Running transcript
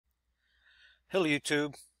Hello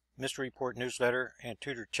YouTube, Mystery Report newsletter and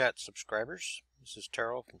tutor chat subscribers. This is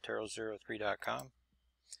Terral from Terral03.com.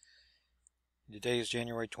 Today is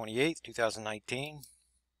January 28th, 2019.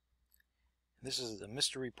 This is the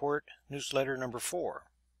Mystery Report newsletter number 4.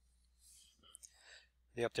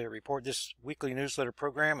 The update report. This weekly newsletter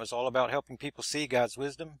program is all about helping people see God's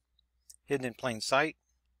wisdom hidden in plain sight,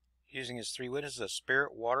 using his three witnesses of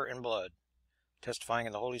spirit, water, and blood, testifying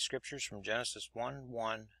in the Holy Scriptures from Genesis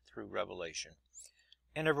 1:1 through Revelation,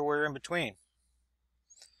 and everywhere in between.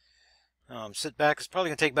 Sit back. It's probably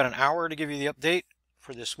going to take about an hour to give you the update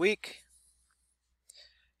for this week.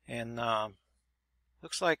 And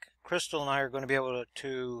looks like Crystal and I are going to be able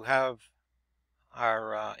to have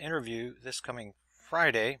our interview this coming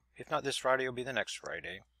Friday. If not this Friday, it'll be the next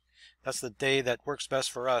Friday. That's the day that works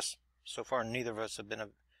best for us. So far, neither of us have been,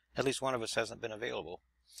 at least one of us hasn't been available.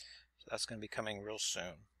 So that's going to be coming real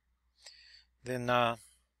soon. Then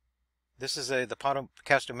this is the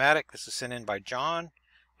Podcast-O-Matic. This is sent in by John.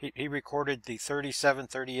 He recorded the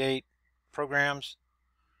 3738 programs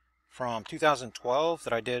from 2012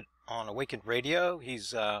 that I did on Awakened Radio.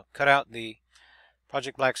 He's cut out the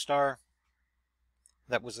Project Black Star.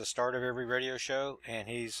 That was the start of every radio show, and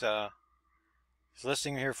he's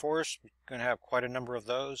listing here for us. We're going to have quite a number of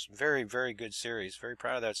those. Very, very good series. Very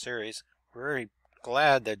proud of that series. We're very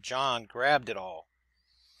glad that John grabbed it all,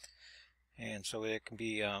 and so it can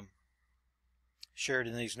be shared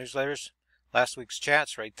in these newsletters. Last week's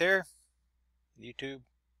chat's right there, YouTube.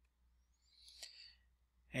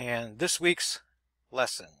 And this week's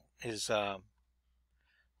lesson is, it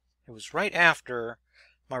was right after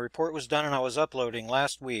my report was done and I was uploading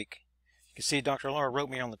last week. You can see Dr. Laura wrote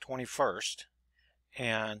me on the 21st,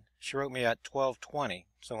 and she wrote me at 12:20.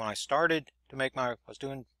 So when I started to make I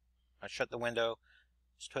shut the window,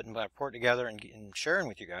 just putting my report together and sharing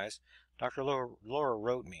with you guys, Dr. Laura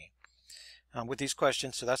wrote me with these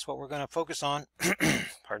questions. So that's what we're going to focus on.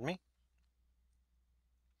 Pardon me.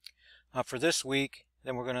 For this week,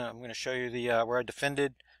 then I'm going to show you the where I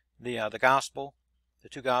defended the gospel, the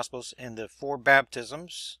two gospels, and the 4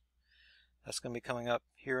 baptisms. That's going to be coming up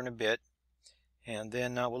here in a bit. And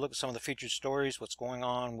then we'll look at some of the featured stories, what's going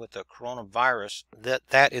on with the coronavirus.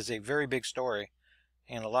 That is a very big story,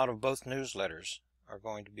 and a lot of both newsletters are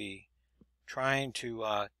going to be trying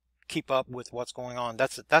to keep up with what's going on.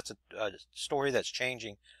 That's a story that's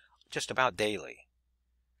changing just about daily.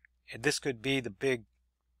 And this could be the big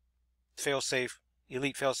fail-safe,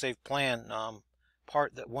 elite fail-safe plan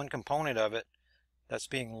one component of it that's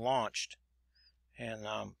being launched, and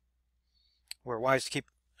we're wise to keep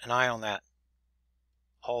an eye on that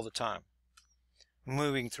all the time,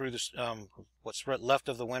 moving through this what's left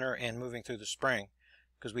of the winter and moving through the spring,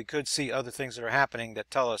 because we could see other things that are happening that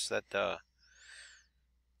tell us that the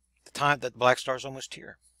time that the Black Star is almost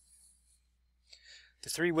here. The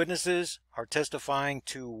 3 witnesses are testifying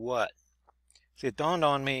to what? See, it dawned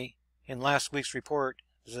on me in last week's report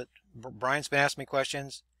is that Brian's been asking me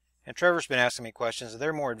questions and Trevor's been asking me questions, and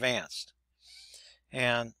they're more advanced.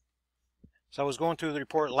 And so I was going through the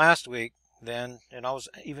report last week then, and I was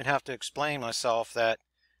even have to explain myself that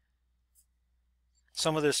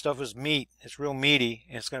some of this stuff is meat. It's real meaty,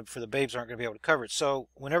 and it's going to, for the babes aren't going to be able to cover it. So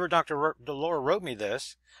whenever Dr. Laura wrote me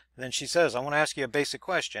this, then she says, I want to ask you a basic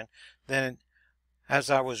question. Then as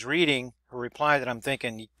I was reading her reply, that I'm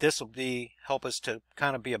thinking this will help us to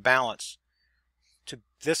kind of be a balance.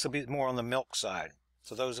 This will be more on the milk side.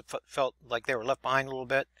 So those that felt like they were left behind a little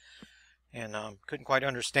bit and couldn't quite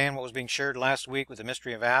understand what was being shared last week with the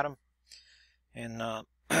mystery of Adam, and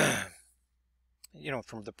you know,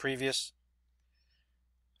 from the previous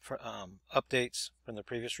updates from the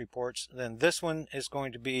previous reports, then this one is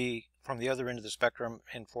going to be from the other end of the spectrum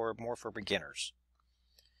and more for beginners.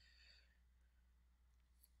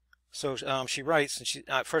 So she writes,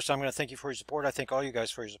 and first I'm going to thank you for your support. I thank all you guys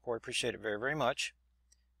for your support. Appreciate it very, very much.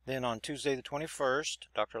 Then on Tuesday the 21st,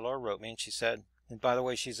 Dr. Laura wrote me, and she said, and by the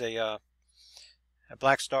way, she's a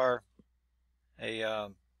Black Star, a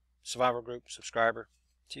survival group subscriber.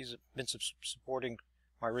 She's been supporting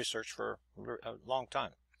my research for a long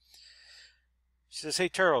time. She says, hey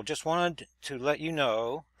Terral, just wanted to let you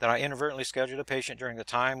know that I inadvertently scheduled a patient during the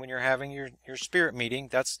time when you're having your spirit meeting.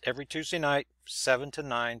 That's every Tuesday night, 7 to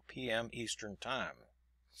 9 p.m. Eastern Time.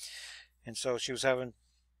 And so she was having,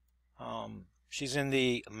 she's in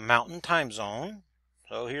the Mountain Time Zone.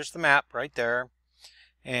 So here's the map right there.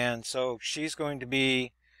 And so she's going to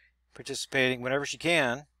be participating whenever she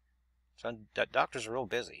can. So doctors are real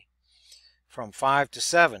busy. From 5 to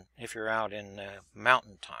 7 if you're out in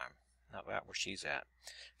Mountain Time. Not where she's at.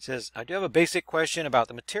 It says, I do have a basic question about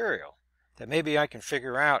the material that maybe I can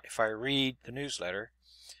figure out if I read the newsletter.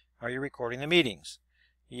 Are you recording the meetings?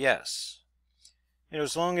 Yes.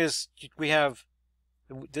 As long as we have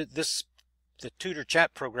the tutor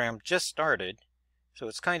chat program just started, so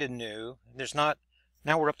it's kind of new.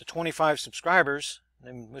 Now we're up to 25 subscribers,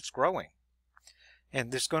 and it's growing.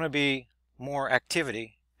 And there's going to be more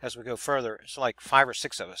activity as we go further. It's like 5 or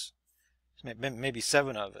 6 of us, maybe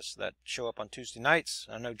 7 of us that show up on Tuesday nights.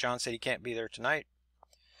 I know John said he can't be there tonight.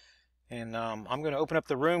 And I'm going to open up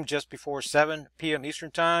the room just before 7 p.m.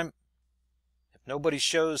 Eastern Time. If nobody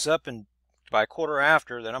shows up and by a quarter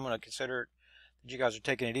after, then I'm going to consider that you guys are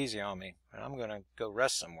taking it easy on me, and I'm going to go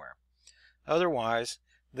rest somewhere. Otherwise,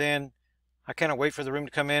 then I kind of wait for the room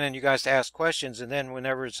to come in and you guys to ask questions, and then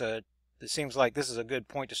whenever it seems like this is a good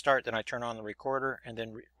point to start, then I turn on the recorder and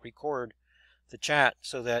then record the chat,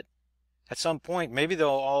 so that at some point, maybe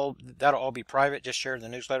that'll all be private, just share in the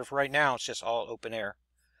newsletter. For right now, it's just all open air.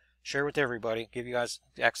 Share with everybody, give you guys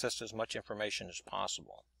access to as much information as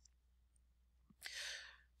possible.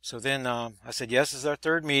 So then I said, yes, this is our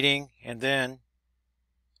 3rd meeting, and then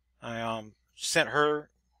I sent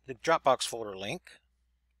her the Dropbox folder link,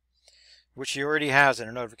 which she already has in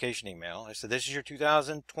her notification email. I said, this is your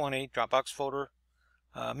 2020 Dropbox folder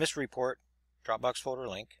mystery report Dropbox folder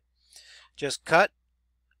link. Just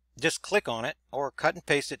click on it or cut and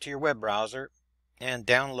paste it to your web browser and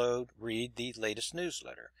read the latest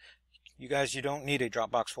newsletter. You guys, you don't need a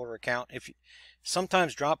Dropbox folder account.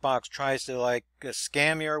 Sometimes Dropbox tries to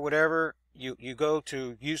scam you or whatever. You go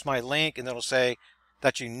to use my link and it'll say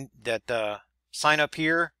that sign up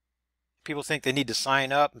here. People think they need to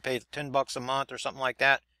sign up and pay $10 a month or something like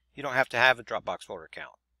that. You don't have to have a Dropbox folder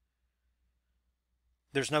account.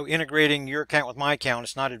 There's no integrating your account with my account.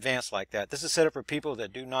 It's not advanced like that. This is set up for people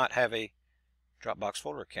that do not have a Dropbox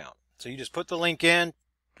folder account. So you just put the link in,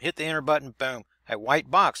 hit the enter button, boom. A white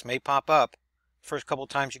box may pop up. First couple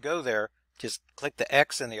times you go there, just click the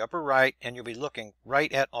X in the upper right and you'll be looking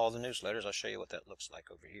right at all the newsletters. I'll show you what that looks like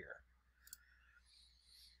over here.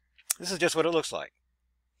 This is just what it looks like.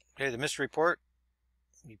 Okay, the mystery report.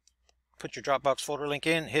 You put your Dropbox folder link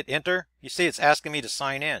in, hit enter. You see it's asking me to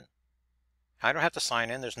sign in. I don't have to sign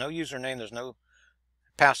in. There's no username. There's no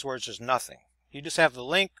passwords. There's nothing. You just have the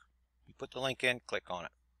link. You put the link in, click on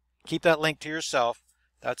it. Keep that link to yourself.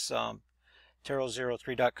 That's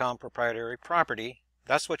Terral03.com proprietary property.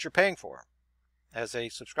 That's what you're paying for as a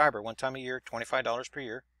subscriber. One time a year, $25 per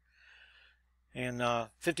year. And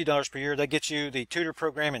 $50 per year. That gets you the tutor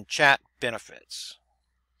program and chat benefits.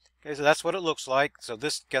 Okay, so that's what it looks like. So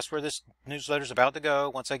guess where this newsletter is about to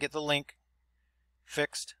go once I get the link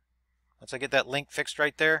fixed. Once I get that link fixed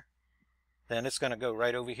right there, then it's going to go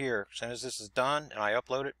right over here. As soon as this is done and I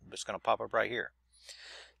upload it, it's going to pop up right here.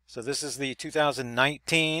 So this is the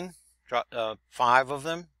 2019, 5 of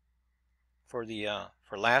them for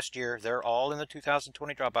last year. They're all in the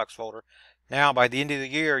 2020 Dropbox folder. Now, by the end of the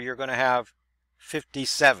year, you're going to have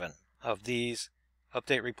 57 of these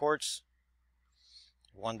update reports.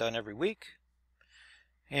 One done every week.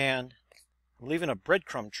 And I'm leaving a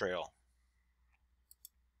breadcrumb trail.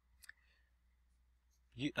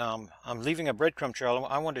 I'm leaving a breadcrumb trail.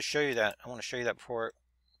 I wanted to show you that. I want to show you that before.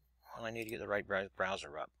 Well, I need to get the right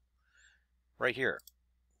browser up. Right here.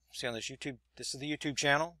 See on this YouTube, this is the YouTube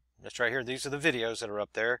channel. That's right here. These are the videos that are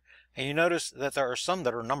up there. And you notice that there are some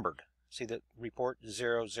that are numbered. See the report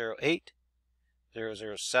 008,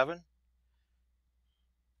 007,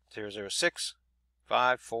 006,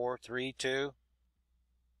 5, 4, 3, 2,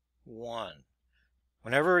 1.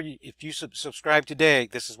 If you subscribe today,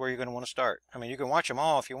 this is where you're going to want to start. I mean, you can watch them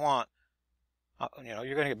all if you want. You're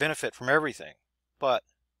going to get benefit from everything. But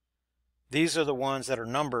these are the ones that are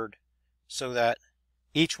numbered so that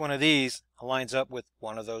each one of these lines up with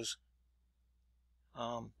one of those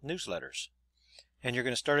newsletters. And you're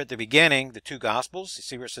going to start at the beginning, the 2 Gospels. You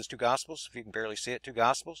see where it says 2 Gospels? If you can barely see it, 2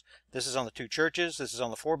 Gospels. This is on the 2 churches. This is on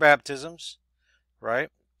the 4 baptisms, right?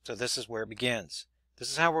 So this is where it begins. This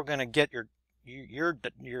is how we're going to get your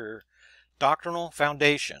doctrinal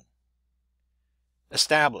foundation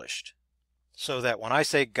established, so that when I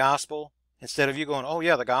say gospel, instead of you going, oh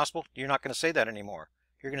yeah, the gospel, you're not going to say that anymore.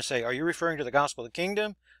 You're going to say, are you referring to the gospel of the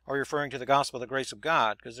kingdom, or are you referring to the gospel of the grace of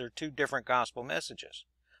God? Because they're 2 different gospel messages.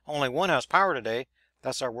 Only one has power today.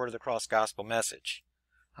 That's our Word of the Cross gospel message.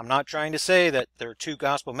 I'm not trying to say that there are 2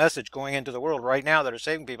 gospel messages going into the world right now that are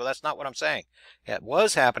saving people. That's not what I'm saying. It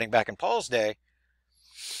was happening back in Paul's day,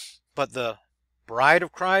 but the bride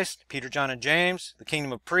of Christ, Peter, John, and James, the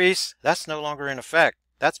kingdom of priests, that's no longer in effect.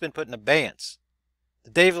 That's been put in abeyance.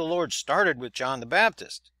 The day of the Lord started with John the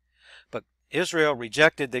Baptist, but Israel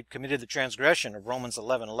rejected, they committed the transgression of Romans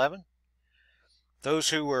 11:11. Those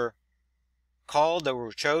who were called, that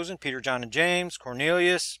were chosen, Peter, John, and James,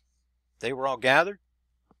 Cornelius, They were all gathered,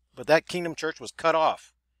 but that kingdom church was cut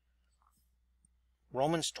off.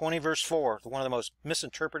 Romans 20 verse 4, one of the most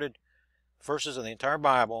misinterpreted verses in the entire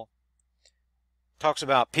Bible, talks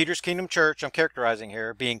about Peter's kingdom church, I'm characterizing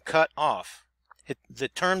here, being cut off. The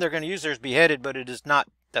term they're going to use there is beheaded, but it is not.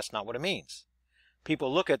 That's not what it means.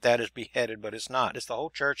 People look at that as beheaded, but it's not. It's the whole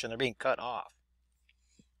church, and they're being cut off.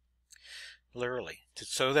 Literally.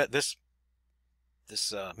 So that this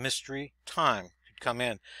mystery time could come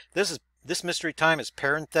in. This mystery time is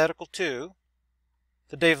parenthetical to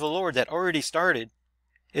the day of the Lord that already started.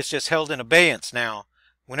 It's just held in abeyance now.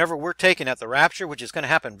 Whenever we're taken at the rapture, which is going to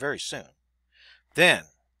happen very soon, then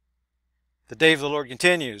the day of the Lord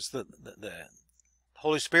continues. The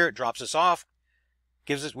Holy Spirit drops us off,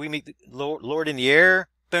 gives us, we meet the Lord in the air.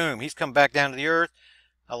 Boom, he's come back down to the earth.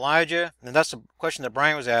 Elijah, and that's the question that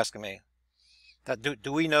Brian was asking me. That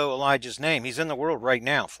do we know Elijah's name? He's in the world right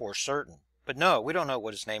now for certain. But no, we don't know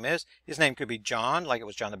what his name is. His name could be John, like it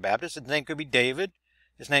was John the Baptist. His name could be David.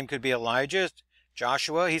 His name could be Elijah,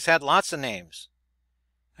 Joshua. He's had lots of names.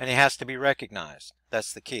 And he has to be recognized.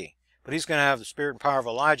 That's the key. But he's going to have the spirit and power of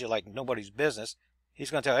Elijah like nobody's business. He's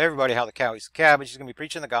going to tell everybody how the cow eats the cabbage. He's going to be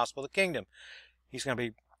preaching the gospel of the kingdom. He's going to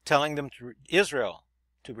be telling them, to Israel,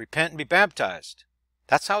 to repent and be baptized.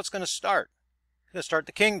 That's how it's going to start. It's going to start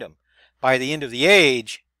the kingdom. By the end of the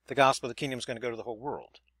age, the gospel of the kingdom is going to go to the whole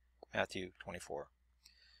world. Matthew 24,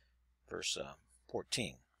 verse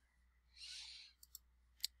 14.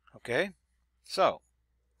 Okay, so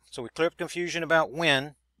we clear up confusion about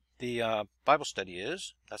when the Bible study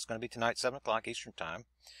is. That's going to be tonight, 7 o'clock Eastern Time.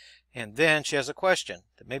 And then she has a question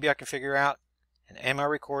that maybe I can figure out. And am I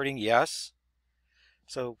recording? Yes.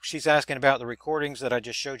 So she's asking about the recordings that I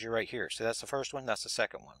just showed you right here. So that's the first one. That's the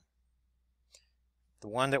second one. The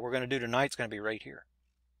one that we're going to do tonight is going to be right here.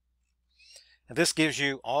 And this gives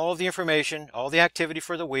you all the information, all the activity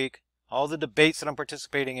for the week, all the debates that I'm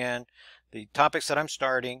participating in, the topics that I'm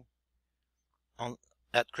starting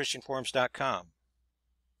at christianforums.com.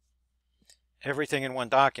 Everything in one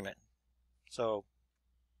document. So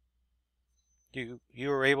you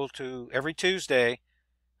are able to, every Tuesday,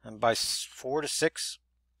 and by 4 to 6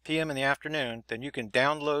 p.m. in the afternoon, then you can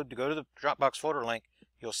download, to go to the Dropbox folder link.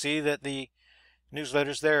 You'll see that the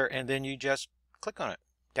newsletter's there, and then you just click on it,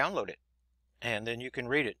 download it, and then you can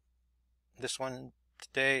read it. This one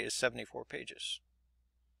today is 74 pages.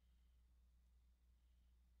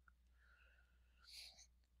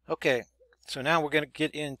 Okay, so now we're going to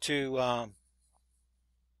get into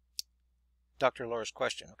Dr. Laura's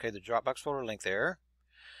question. Okay, the Dropbox folder link there.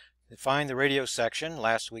 Find the radio section,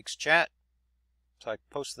 last week's chat. So I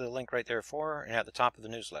posted the link right there for her, and at the top of the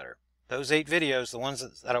newsletter. Those 8 videos, the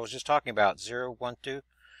ones that I was just talking about, 0, 1, 2,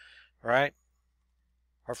 right,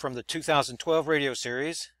 are from the 2012 radio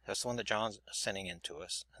series. That's the one that John's sending in to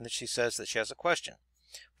us. And then she says that she has a question,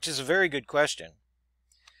 which is a very good question.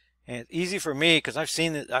 And it's easy for me, because I've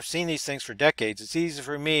seen these things for decades. It's easy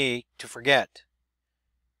for me to forget.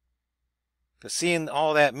 Because seeing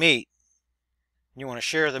all that meat, you want to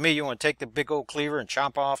share the meat. You want to take the big old cleaver and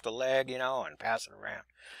chop off the leg, you know, and pass it around.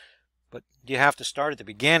 But you have to start at the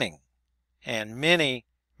beginning. And many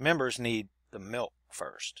members need the milk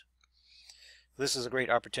first. This is a great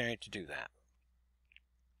opportunity to do that.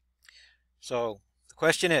 So the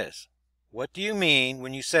question is, what do you mean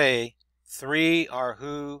when you say 3 are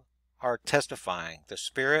who are testifying? The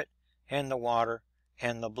Spirit and the water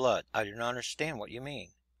and the blood. I do not understand what you mean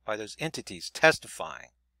by those entities testifying.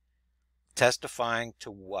 Testifying to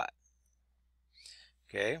what?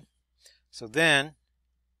 Okay. So then,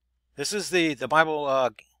 this is the Bible,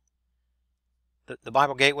 the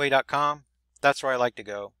BibleGateway.com. That's where I like to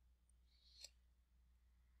go.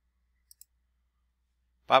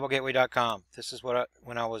 BibleGateway.com. This is what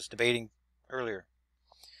when I was debating earlier.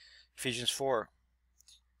 Ephesians 4.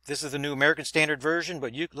 This is the New American Standard Version,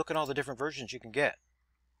 but you look at all the different versions you can get.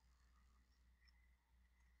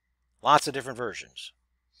 Lots of different versions.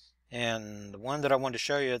 And the one that I wanted to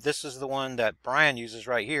show you, this is the one that Brian uses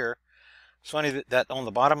right here. It's funny that on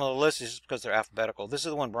the bottom of the list is because they're alphabetical. This is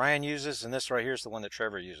the one Brian uses, and this right here is the one that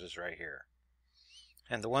Trevor uses right here.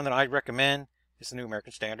 And the one that I recommend is the New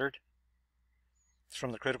American Standard. It's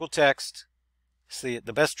from the Critical Text. It's the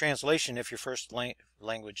best translation if your first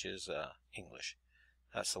language is English.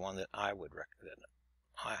 That's the one that I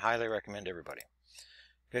highly recommend to everybody.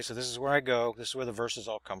 Okay, so this is where I go. This is where the verses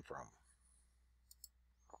all come from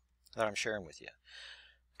that I'm sharing with you.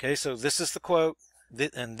 Okay, so this is the quote,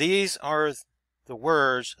 and these are the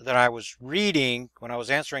words that I was reading when I was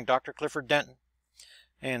answering Dr. Clifford Denton.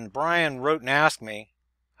 And Brian wrote and asked me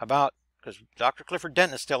about, because Dr. Clifford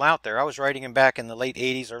Denton is still out there. I was writing him back in the late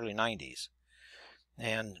 80s, early 90s.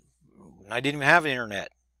 And I didn't even have the internet.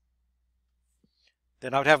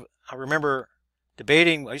 Then I remember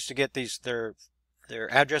debating. I used to get their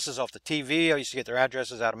addresses off the TV. I used to get their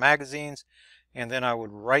addresses out of magazines, and then I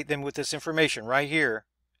would write them with this information right here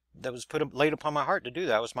that was laid upon my heart to do.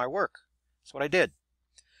 That was my work. That's what I did.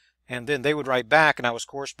 And then they would write back, and I was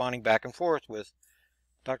corresponding back and forth with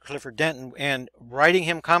Dr. Clifford Denton and writing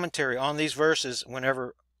him commentary on these verses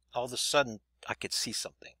whenever all of a sudden I could see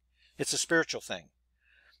something. It's a spiritual thing,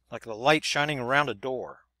 like the light shining around a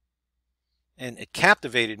door. And it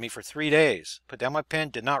captivated me for 3 days. Put down my pen,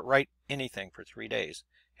 did not write anything for 3 days.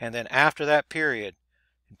 And then after that period,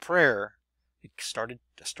 in prayer, I started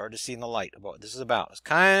seeing the light of what this is about. It's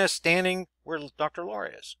kind of standing where Dr.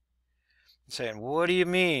 Laura is. And saying, what do you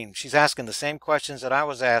mean? She's asking the same questions that I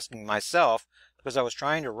was asking myself because I was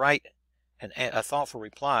trying to write a thoughtful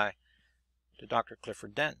reply to Dr.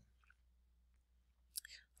 Clifford Denton.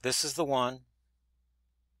 This is the one.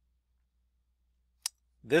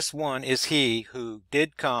 This one is he who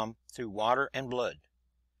did come through water and blood.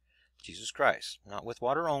 Jesus Christ. Not with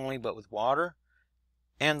water only, but with water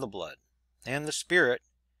and the blood. And the Spirit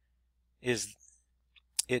that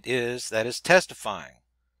is testifying.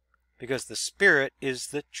 Because the Spirit is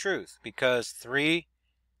the truth. Because three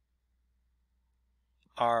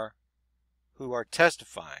are who are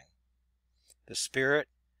testifying. The Spirit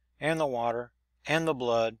and the water and the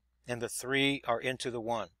blood, and the three are into the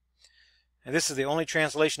one. And this is the only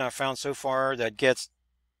translation I've found so far that gets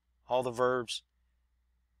all the verbs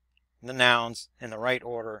and the nouns in the right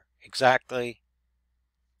order exactly.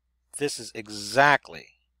 This is exactly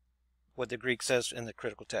what the Greek says in the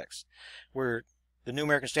critical text. Where the New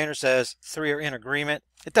American Standard says three are in agreement.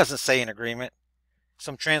 It doesn't say in agreement.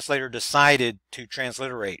 Some translator decided to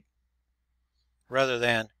transliterate rather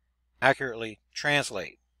than accurately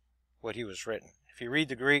translate what he was written. If you read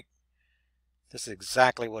the Greek, this is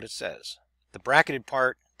exactly what it says. The bracketed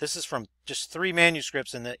part, this is from just 3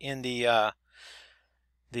 manuscripts in the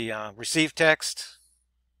received text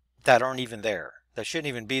that aren't even there. That shouldn't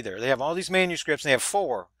even be there. They have all these manuscripts, and they have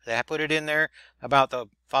 4. They have put it in there about the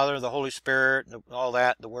Father, the Holy Spirit, all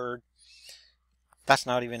that, the Word. That's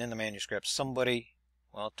not even in the manuscript. Somebody,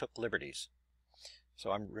 well, took liberties. So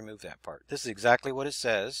I removed that part. This is exactly what it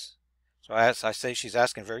says. So as I say, she's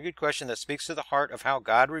asking a very good question that speaks to the heart of how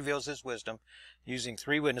God reveals his wisdom using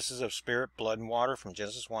 3 witnesses of spirit, blood, and water from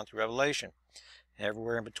Genesis 1 through Revelation, and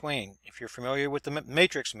everywhere in between. If you're familiar with the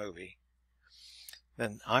Matrix movie,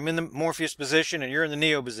 then I'm in the Morpheus position and you're in the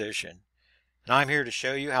Neo position. And I'm here to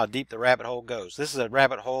show you how deep the rabbit hole goes. This is a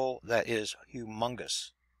rabbit hole that is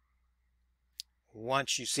humongous.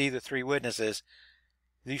 Once you see the 3 witnesses,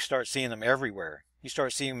 you start seeing them everywhere. You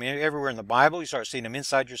start seeing them everywhere in the Bible. You start seeing them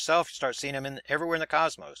inside yourself. You start seeing them everywhere in the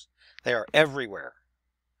cosmos. They are everywhere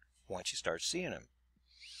once you start seeing them.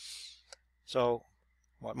 So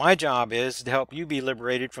what my job is to help you be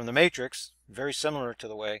liberated from the Matrix, very similar to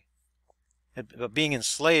the way of being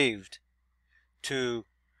enslaved to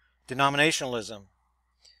denominationalism.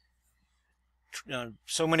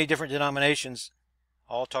 So many different denominations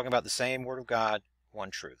all talking about the same Word of God,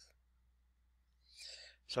 one truth.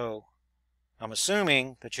 So I'm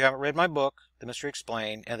assuming that you haven't read my book, The Mystery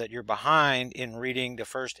Explained, and that you're behind in reading the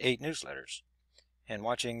first 8 newsletters and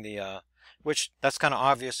watching the, which that's kind of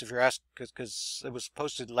obvious if you're asked, because it was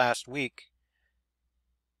posted last week.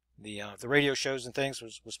 The radio shows and things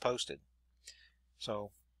was posted.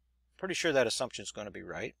 So pretty sure that assumption is going to be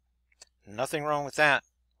right. Nothing wrong with that.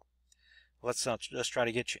 Let's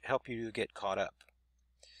try to help you to get caught up.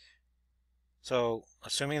 So,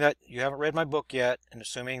 assuming that you haven't read my book yet, and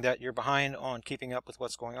assuming that you're behind on keeping up with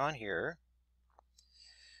what's going on here,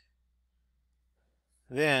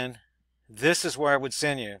 then this is where I would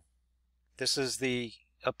send you. This is the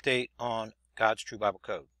update on God's True Bible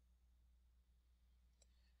Code.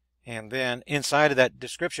 And then inside of that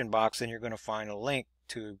description box, then you're going to find a link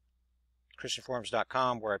to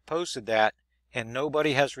ChristianForums.com where I posted that, and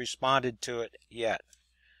nobody has responded to it yet.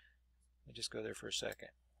 Let me just go there for a second.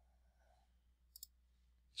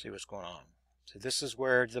 See what's going on. So this is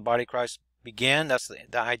where the body of Christ began.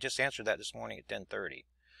 I just answered that this morning at 10:30.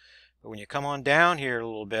 But when you come on down here a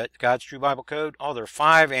little bit, God's True Bible Code, there are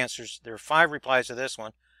 5 answers. There are 5 replies to this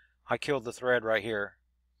one. I killed the thread right here.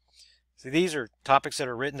 See, these are topics that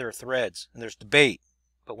are written. There are threads, and there's debate.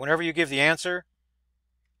 But whenever you give the answer,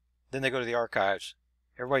 then they go to the archives.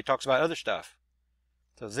 Everybody talks about other stuff.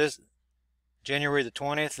 So this, January the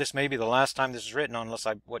 20th, this may be the last time this is written on, unless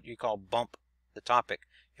I, what you call, bump the topic.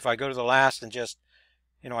 If I go to the last and just,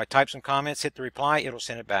 I type some comments, hit the reply, it'll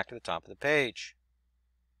send it back to the top of the page.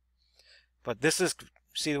 But this is,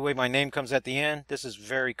 see the way my name comes at the end? This is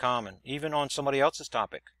very common, even on somebody else's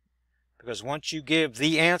topic. Because once you give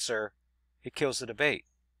the answer, it kills the debate.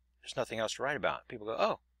 There's nothing else to write about. People go,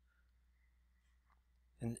 oh.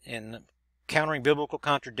 In Countering Biblical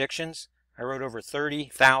Contradictions, I wrote over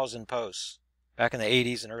 30,000 posts back in the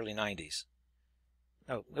 80s and early 90s.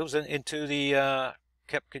 No, it was into the,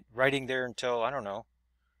 kept writing there until, I don't know,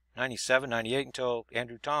 97, 98, until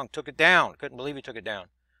Andrew Tong took it down. Couldn't believe he took it down.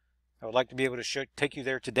 I would like to be able to take you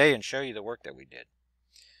there today and show you the work that we did.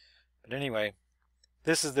 But anyway,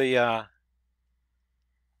 this is the,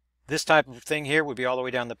 this type of thing here would be all the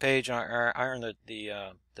way down the page. I earned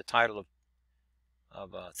the title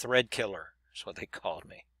of thread killer. That's what they called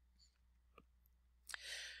me.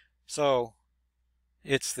 So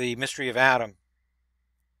it's the mystery of Adam.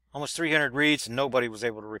 Almost 300 reads, and nobody was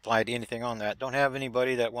able to reply to anything on that. Don't have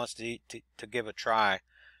anybody that wants to give a try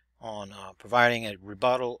on providing a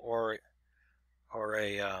rebuttal or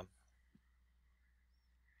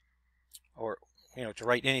you know, to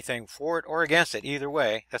write anything for it or against it. Either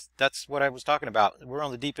way, that's what I was talking about. We're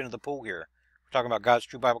on the deep end of the pool here. We're talking about God's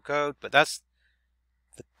true Bible code, but that's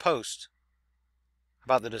the post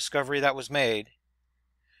about the discovery that was made,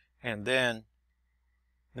 and then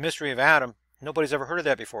the mystery of Adam. Nobody's ever heard of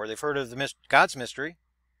that before. They've heard of God's mystery,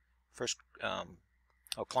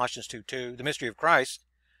 Colossians 2:2, the mystery of Christ,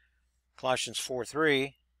 Colossians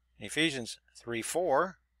 4:3, Ephesians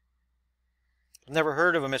 3:4. Never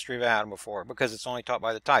heard of a mystery of Adam before because it's only taught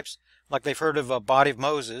by the types. Like they've heard of a body of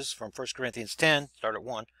Moses from 1 Corinthians 10, start at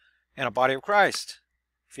 1, and a body of Christ.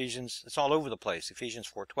 Ephesians, it's all over the place. Ephesians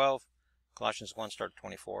 4:12, Colossians 1, start at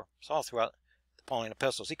 24. It's all throughout the Pauline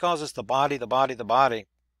epistles. He calls us the body, the body, the body,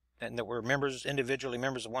 and that we're members, individually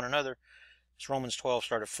members of one another. It's Romans 12,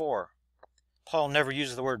 start at 4. Paul never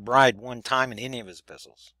uses the word bride one time in any of his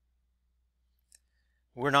epistles.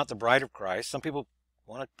 We're not the bride of Christ. Some people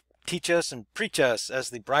want to teach us and preach us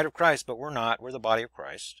as the bride of Christ, but we're not. We're the body of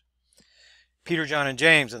Christ. Peter, John, and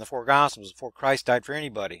James in the four Gospels, before Christ died for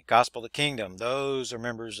anybody. Gospel of the kingdom, those are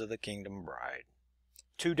members of the kingdom bride.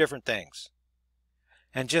 Two different things.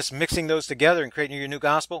 And just mixing those together and creating your new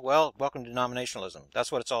gospel, well, welcome to denominationalism.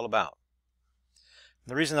 That's what it's all about.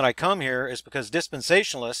 And the reason that I come here is because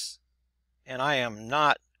dispensationalists, and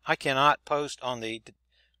I cannot post on the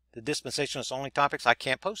dispensationalist only topics. I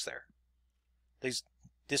can't post there. These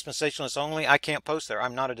dispensationalists only, I can't post there.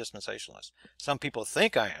 I'm not a dispensationalist. Some people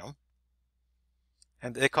think I am,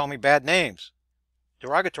 and they call me bad names,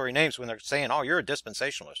 derogatory names when they're saying, oh, you're a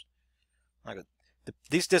dispensationalist. Like,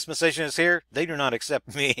 these dispensationalists here, they do not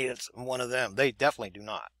accept me as one of them. They definitely do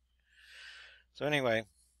not. So anyway,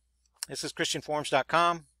 this is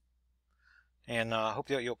ChristianForums.com, and I hope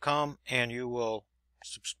that you'll come and you will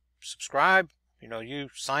subscribe. You know, you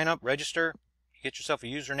sign up, register, get yourself a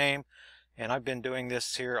username, and I've been doing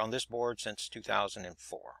this here on this board since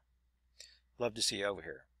 2004. Love to see you over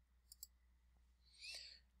here.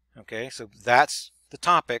 Okay, so that's the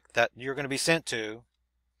topic that you're going to be sent to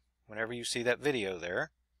whenever you see that video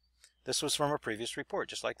there. This was from a previous report,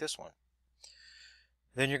 just like this one.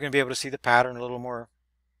 Then you're going to be able to see the pattern a little more,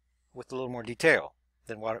 with a little more detail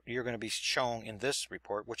than what you're going to be shown in this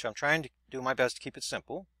report, which I'm trying to do my best to keep it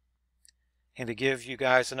simple and to give you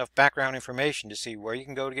guys enough background information to see where you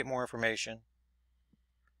can go to get more information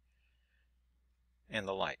and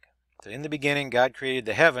the like. So in the beginning, God created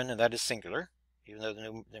the heaven, and that is singular. Even though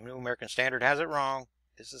the New American Standard has it wrong,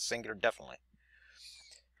 this is singular definitely.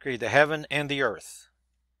 Created the heaven and the earth.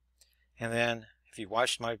 And then, if you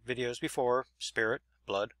watched my videos before, spirit,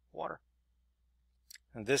 blood, water.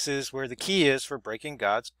 And this is where the key is for breaking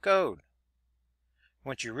God's code.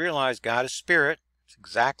 Once you realize God is spirit, it's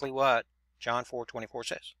exactly what John 4:24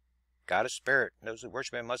 says. God is spirit. Those who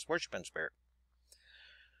worship him must worship in spirit.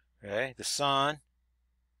 Okay, the Son.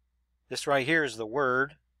 This right here is the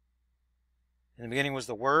Word. In the beginning was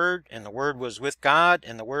the Word, and the Word was with God,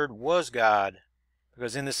 and the Word was God.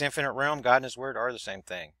 Because in this infinite realm, God and his Word are the same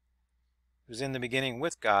thing. It was in the beginning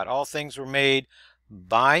with God. All things were made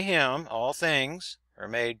by him. All things are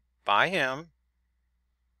made by him.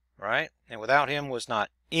 Right? And without him was not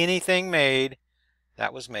anything made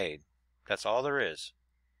that was made. That's all there is.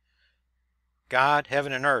 God,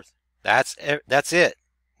 heaven, and earth. That's it.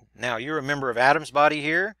 Now, you're a member of Adam's body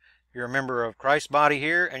here. You're a member of Christ's body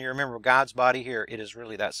here, and you're a member of God's body here. It is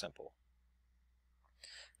really that simple.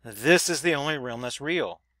 This is the only realm that's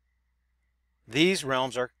real. These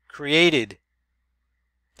realms are created. It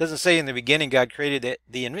doesn't say in the beginning God created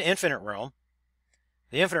the infinite realm.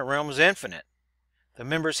 The infinite realm is infinite. The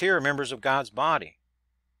members here are members of God's body.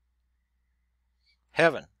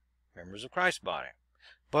 Heaven, members of Christ's body.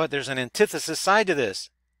 But there's an antithesis side to this,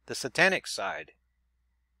 the satanic side.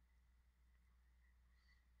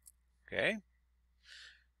 Okay?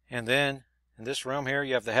 And then in this realm here,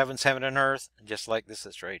 you have the heavens, heaven, and earth, just like this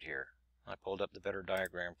is right here. I pulled up the better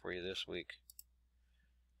diagram for you this week.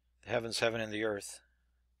 The heavens, heaven, and the earth.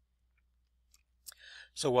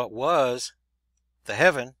 So what was the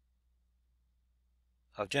heaven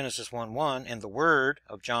of Genesis 1:1 and the Word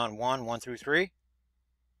of John 1:1 through 3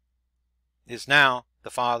 is now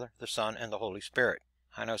the Father, the Son, and the Holy Spirit.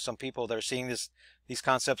 I know some people that are seeing these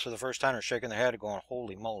concepts for the first time are shaking their head and going,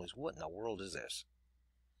 holy moly, what in the world is this?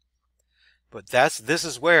 But this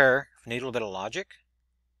is where, if you need a little bit of logic,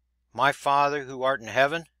 my Father who art in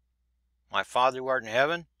heaven, my Father who art in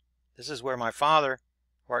heaven, this is where my Father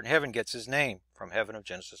who art in heaven gets his name, from heaven of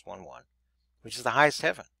Genesis 1:1, which is the highest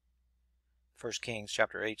heaven. 1 Kings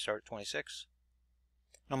chapter 8, start at 26.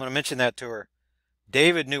 And I'm going to mention that to her.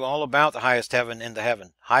 David knew all about the highest heaven in the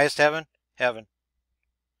heaven. Highest heaven, heaven.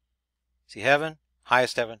 See, heaven,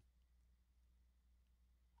 highest heaven.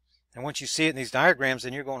 And once you see it in these diagrams,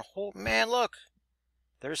 then you're going, oh man, look,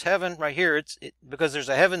 there's heaven right here. Because there's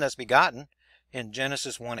a heaven that's begotten in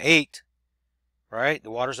Genesis 1:8, right?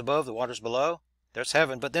 The waters above, the waters below. There's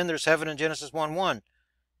heaven. But then there's heaven in Genesis 1:1.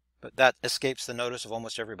 But that escapes the notice of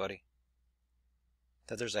almost everybody.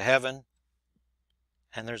 That there's a heaven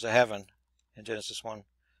and there's a heaven in Genesis 1.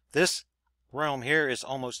 This realm here is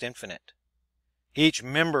almost infinite. Each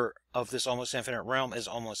member of this almost infinite realm is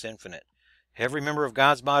almost infinite. Every member of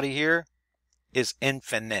God's body here is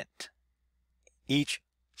infinite. Each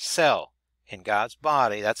cell in God's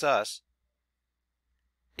body, that's us,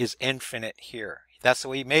 is infinite here. That's the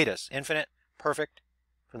way he made us. Infinite, perfect.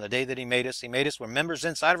 From the day that he made us we're members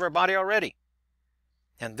inside of our body already.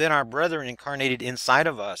 And then our brethren incarnated inside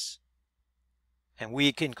of us. And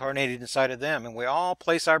we incarnated inside of them. And we all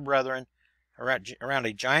place our brethren around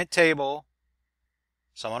a giant table,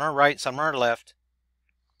 some on our right, some on our left,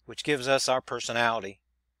 which gives us our personality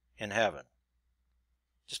in heaven.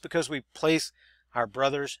 Just because we place our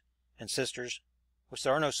brothers and sisters, which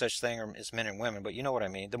there are no such thing as men and women, but you know what I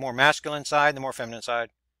mean. The more masculine side, the more feminine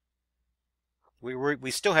side.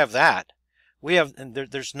 We still have that.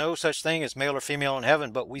 There's no such thing as male or female in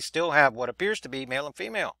heaven, but we still have what appears to be male and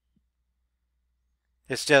female.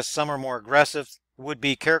 It's just some are more aggressive, would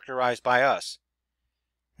be characterized by us.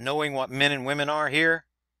 Knowing what men and women are here,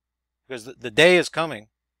 because the day is coming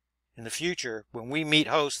in the future when we meet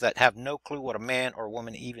hosts that have no clue what a man or a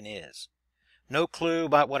woman even is. No clue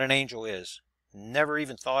about what an angel is. Never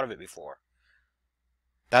even thought of it before.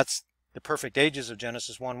 That's the perfect ages of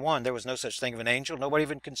Genesis 1:1. There was no such thing of an angel. Nobody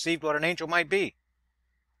even conceived what an angel might be.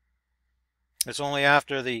 It's only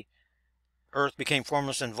after the earth became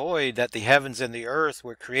formless and void that the heavens and the earth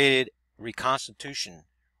were created,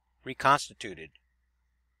 reconstituted.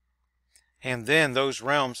 And then those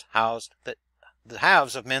realms housed the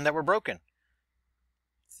halves of men that were broken.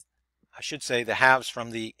 I should say the halves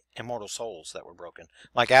from the immortal souls that were broken.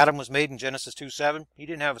 Like Adam was made in Genesis 2:7. He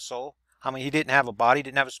didn't have a soul. He didn't have a body, he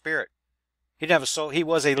didn't have a spirit. He didn't have a soul. He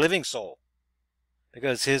was a living soul.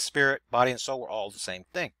 Because his spirit, body, and soul were all the same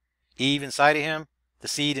thing. Eve inside of him, the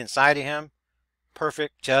seed inside of him,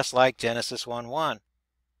 perfect, just like Genesis 1:1.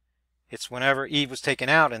 It's whenever Eve was taken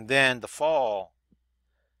out and then the fall.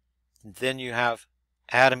 And then you have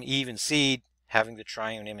Adam, Eve, and seed having the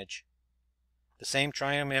triune image. The same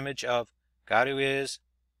triune image of God who is,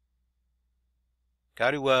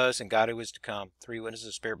 God who was, and God who is to come. Three witnesses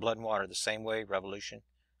of spirit, blood, and water. The same way, Revelation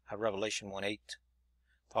 1:8.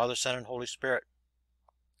 Father, Son, and Holy Spirit.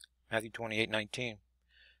 Matthew 28:19.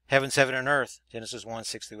 Heavens, heaven, and earth. Genesis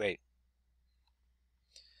 1:6-8.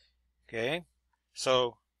 Okay,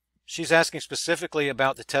 so she's asking specifically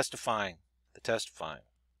about the testifying. The testifying.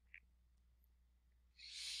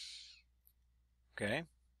 Okay,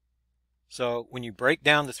 so when you break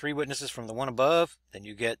down the three witnesses from the one above, then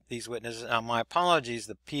you get these witnesses. Now, my apologies,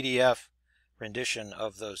 the PDF rendition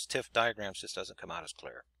of those TIFF diagrams just doesn't come out as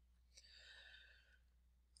clear.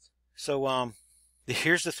 So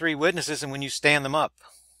here's the three witnesses, and when you stand them up,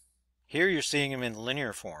 here you're seeing them in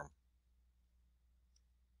linear form,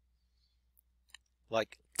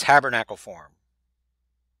 like tabernacle form.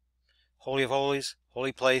 Holy of Holies,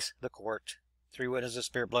 holy place, the court. Three witnesses,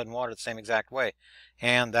 spirit, blood, and water, the same exact way.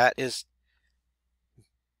 And that is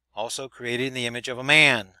also created in the image of a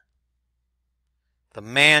man. The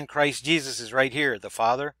man, Christ Jesus, is right here. The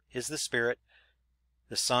Father is the Spirit.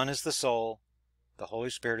 The Son is the soul. The Holy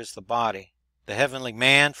Spirit is the body. The heavenly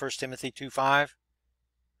man, 1 Timothy 2:5.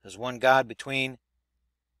 There's one God between,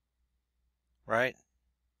 right?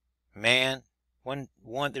 Man.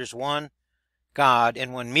 There's one God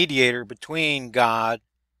and one mediator between God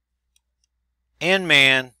and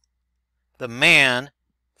man. The man,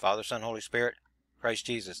 Father, Son, Holy Spirit, Christ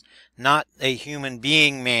Jesus, not a human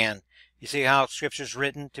being man. You see how Scripture's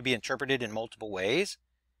written to be interpreted in multiple ways?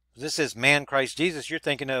 This is man Christ Jesus. You're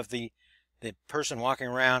thinking of the person walking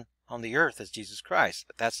around on the earth as Jesus Christ,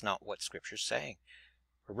 but that's not what Scripture's saying.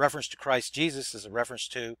 A reference to Christ Jesus is a reference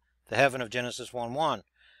to the heaven of Genesis 1:1,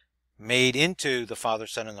 made into the Father,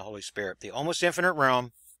 Son, and the Holy Spirit, the almost infinite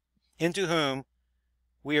realm, into whom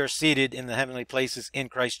we are seated in the heavenly places in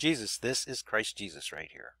Christ Jesus. This is Christ Jesus right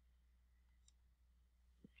here.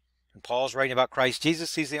 And Paul's writing about Christ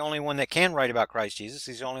Jesus. He's the only one that can write about Christ Jesus.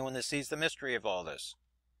 He's the only one that sees the mystery of all this.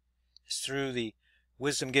 It's through the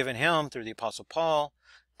wisdom given him, through the Apostle Paul,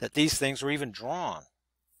 that these things were even drawn.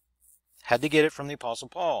 Had to get it from the Apostle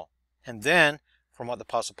Paul. And then, from what the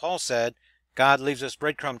Apostle Paul said, God leaves us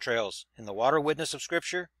breadcrumb trails in the water witness of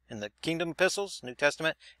Scripture, in the kingdom epistles, New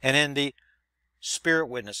Testament, and in the spirit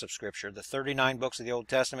witness of Scripture, the 39 books of the Old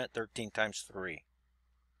Testament, 13 times 3.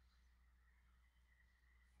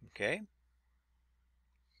 Okay?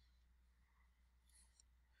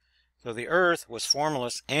 So the earth was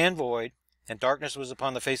formless and void, and darkness was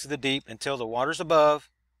upon the face of the deep, until the waters above,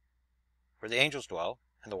 where the angels dwell,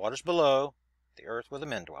 and the waters below, the earth where the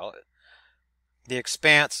men dwell, the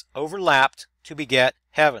expanse overlapped to beget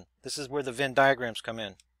heaven. This is where the Venn diagrams come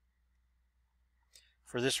in.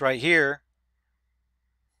 For this right here,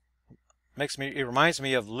 it reminds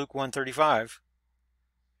me of Luke 1:35,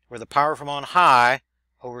 where the power from on high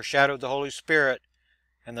overshadowed the Holy Spirit,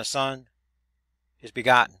 and the Son is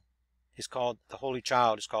begotten. He's called, the Holy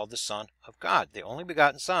Child is called the Son of God, the only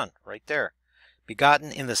begotten Son, right there.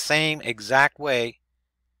 Begotten in the same exact way,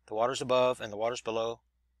 the waters above and the waters below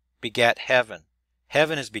begat heaven.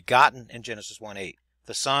 Heaven is begotten in Genesis 1:8.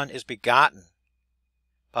 The Son is begotten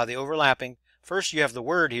by the overlapping. First you have the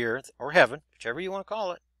Word here, or heaven, whichever you want to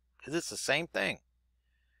call it, because it's the same thing.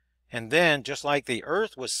 And then, just like the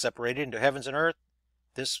earth was separated into heavens and earth,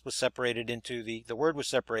 this was separated into the Word was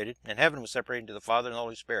separated, and heaven was separated into the Father and the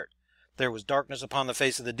Holy Spirit. There was darkness upon the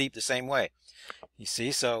face of the deep the same way. You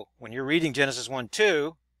see, so when you're reading Genesis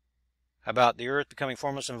 1:2 about the earth becoming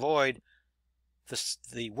formless and void,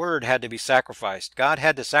 the Word had to be sacrificed. God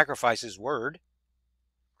had to sacrifice His Word,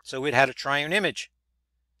 so it had a triune image,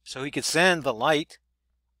 so He could send the light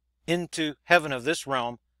into heaven of this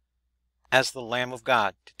realm as the Lamb of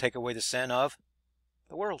God to take away the sin of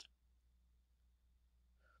the world.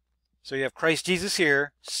 So you have Christ Jesus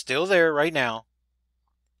here, still there right now,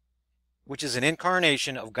 which is an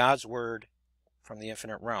incarnation of God's Word from the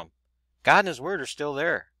infinite realm. God and His Word are still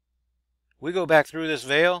there. We go back through this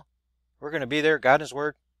veil, we're going to be there. God and His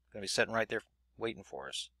Word are going to be sitting right there waiting for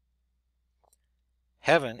us.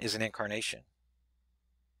 Heaven is an incarnation.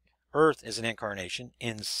 Earth is an incarnation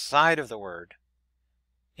inside of the Word,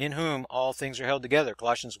 in whom all things are held together.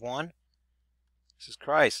 Colossians 1, this is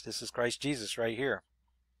Christ. This is Christ Jesus right here.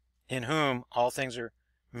 In whom all things are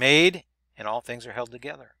made and all things are held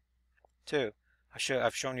together. Too.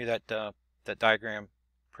 I've shown you that diagram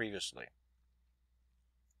previously.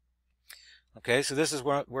 Okay, so this is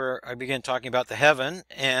where I begin talking about the heaven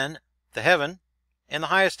and the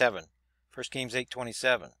highest heaven. 1 Kings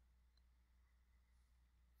 8:27.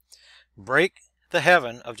 Break the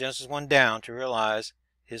heaven of Genesis 1 down to realize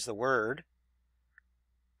is the Word,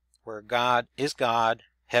 where God is God,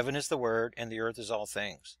 heaven is the Word, and the earth is all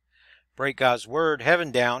things. Break God's Word,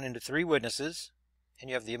 heaven, down into 3 witnesses, and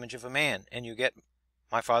you have the image of a man, and you get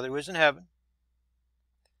my Father who is in heaven,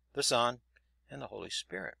 the Son, and the Holy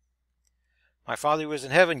Spirit. My Father who is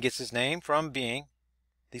in heaven gets his name from being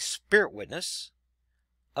the spirit witness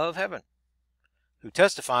of heaven, who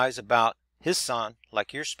testifies about His Son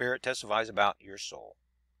like your spirit testifies about your soul.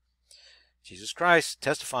 Jesus Christ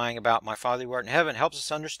testifying about my Father who art in heaven helps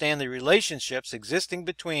us understand the relationships existing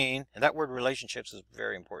between, and that word relationships is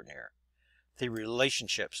very important here, the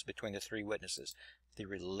relationships between the 3 witnesses, the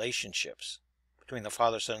relationships between the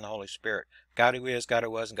Father, Son, and the Holy Spirit, God who is, God who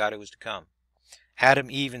was, and God who is to come. Adam,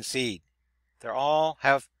 Eve, and seed. They all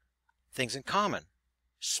have things in common.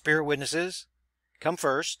 Spirit witnesses come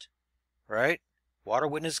first, right? Water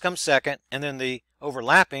witnesses come second, and then the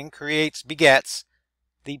overlapping begets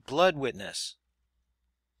the blood witness.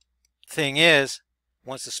 Thing is,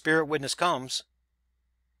 once the spirit witness comes,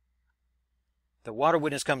 the water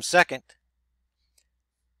witness comes second.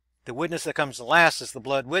 The witness that comes last is the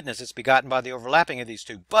blood witness. It's begotten by the overlapping of these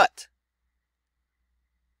 2. But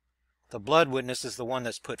the blood witness is the one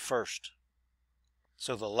that's put first.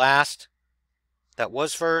 So the last that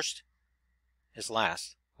was first is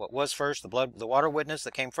last. What was first, the water witness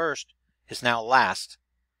that came first, is now last.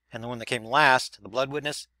 And the one that came last, the blood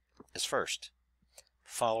witness, is first,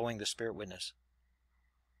 following the spirit witness.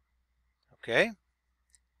 Okay?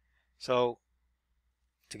 So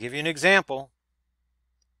to give you an example,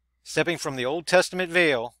 stepping from the Old Testament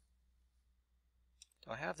veil.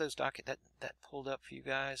 Do I have those that pulled up for you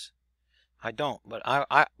guys? I don't, but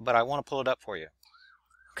I want to pull it up for you.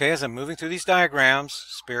 Okay, as I'm moving through these diagrams,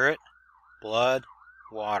 spirit, blood,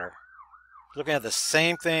 water. Looking at the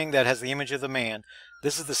same thing that has the image of the man.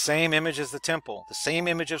 This is the same image as the temple, the same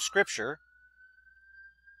image of Scripture.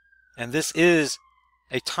 And this is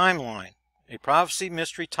a timeline, a prophecy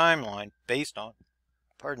mystery timeline based on,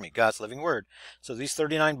 pardon me, God's living word. So these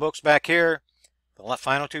 39 books back here, the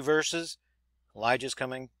final 2 verses, Elijah's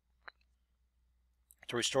coming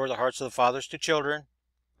to restore the hearts of the fathers to children,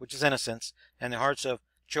 which is innocence, and the hearts of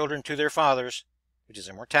children to their fathers, which is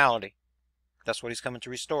immortality. That's what he's coming to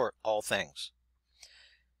restore, all things.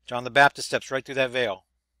 John the Baptist steps right through that veil.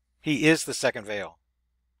 He is the second veil.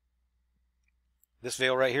 This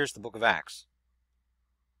veil right here is the book of Acts.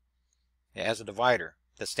 It has a divider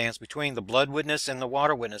that stands between the blood witness and the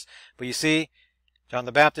water witness. But you see, John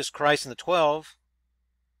the Baptist, Christ, and the 12,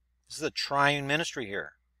 this is a triune ministry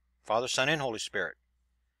here. Father, Son, and Holy Spirit.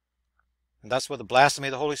 And that's what the blasphemy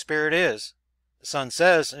of the Holy Spirit is. The Son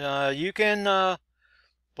says, you can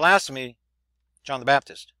blaspheme John the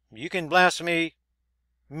Baptist. You can blaspheme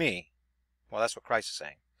me. Well, that's what Christ is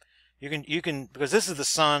saying. You can, because this is the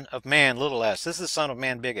Son of Man, little s. This is the Son of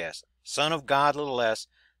Man, big S. Son of God, little s.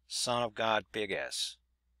 Son of God, big S.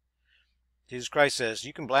 Jesus Christ says,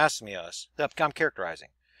 you can blaspheme us. I'm characterizing.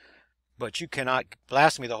 But you cannot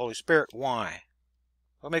blaspheme the Holy Spirit. Why?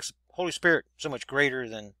 What makes the Holy Spirit so much greater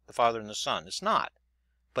than the Father and the Son? It's not.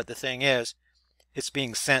 But the thing is, it's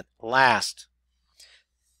being sent last.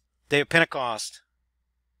 Day of Pentecost.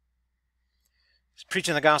 He's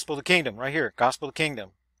preaching the gospel of the kingdom. Right here, gospel of the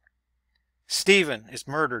kingdom. Stephen is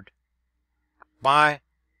murdered by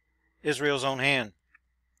Israel's own hand.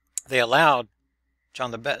 They allowed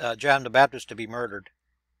John the Baptist to be murdered.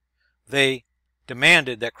 They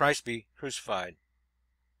demanded that Christ be crucified.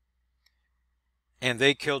 And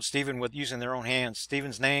they killed Stephen with using their own hands.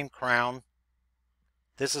 Stephen's name, crown.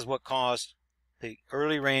 This is what caused the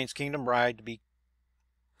early rain's kingdom bride to be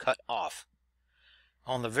cut off.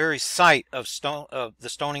 On the very site of the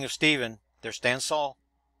stoning of Stephen, there stands Saul,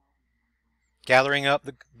 gathering up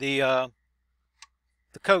the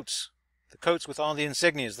coats with all the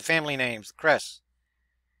insignias, the family names, the crests.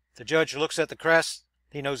 The judge looks at the crest,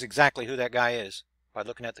 he knows exactly who that guy is by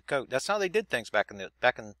looking at the coat. That's how they did things back in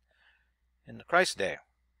the Christ day.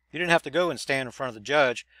 You didn't have to go and stand in front of the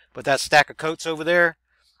judge, but that stack of coats over there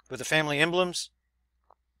with the family emblems,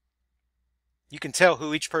 you can tell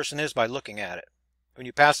who each person is by looking at it. When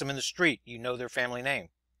you pass them in the street, you know their family name.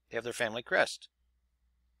 They have their family crest.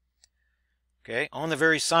 Okay, on the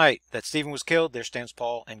very site that Stephen was killed, there stands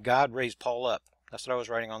Paul, and God raised Paul up. That's what I was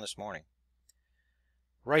writing on this morning.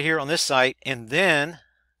 Right here on this site, and then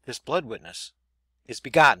this blood witness is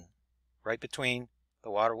begotten right between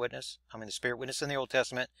the spirit witness in the Old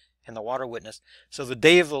Testament and the water witness. So the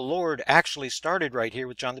day of the Lord actually started right here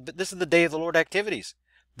with John. But this is the day of the Lord activities.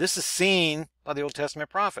 This is seen by the Old Testament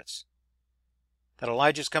prophets. That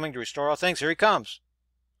Elijah is coming to restore all things. Here he comes.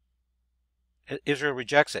 Israel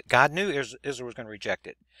rejects it. God knew Israel was going to reject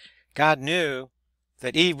it. God knew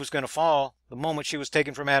that Eve was going to fall the moment she was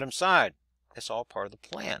taken from Adam's side. It's all part of the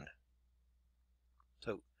plan.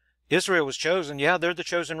 So Israel was chosen. Yeah, they're the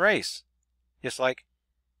chosen race. Just like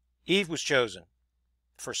Eve was chosen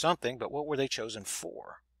for something, but what were they chosen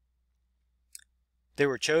for? They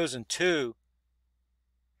were chosen to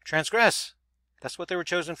transgress. That's what they were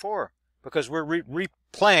chosen for. Because we're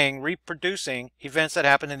reproducing events that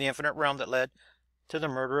happened in the infinite realm that led to the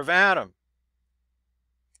murder of Adam.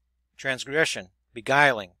 Transgression,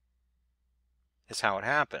 beguiling, is how it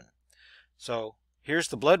happened. So here's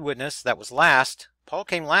the blood witness that was last. Paul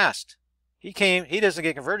came last. He doesn't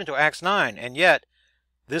get converted until Acts 9, and yet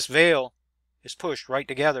this veil is pushed right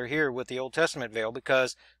together here with the Old Testament veil,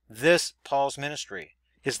 because this, Paul's ministry,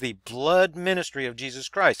 is the blood ministry of Jesus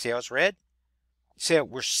Christ. See how it's read? See how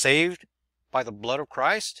we're saved by the blood of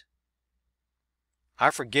Christ?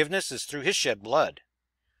 Our forgiveness is through his shed blood.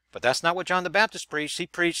 But that's not what John the Baptist preached. He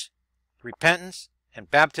preached repentance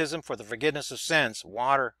and baptism for the forgiveness of sins.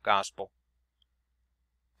 Water gospel.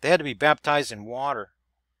 They had to be baptized in water.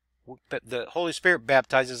 The Holy Spirit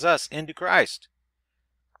baptizes us into Christ.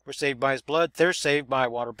 We're saved by his blood. They're saved by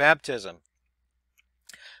water baptism.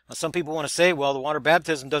 Now, some people want to say, well, the water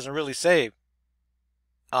baptism doesn't really save.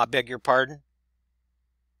 I beg your pardon.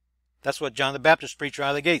 That's what John the Baptist preached right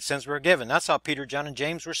out of the gate. Sins were forgiven. That's how Peter, John, and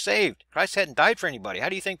James were saved. Christ hadn't died for anybody. How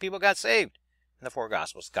do you think people got saved? In the four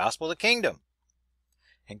Gospels. Gospel of the kingdom.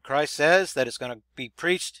 And Christ says that it's going to be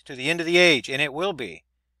preached to the end of the age, and it will be.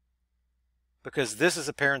 because this is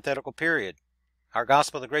a parenthetical period. Our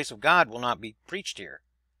gospel of the grace of God will not be preached here.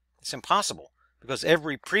 It's impossible, because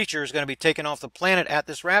every preacher is going to be taken off the planet at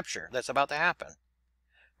this rapture that's about to happen.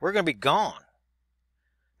 We're going to be gone.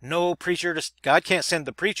 No preacher, God can't send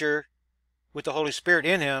the preacher with the Holy Spirit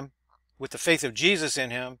in him, with the faith of Jesus in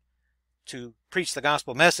him, to preach the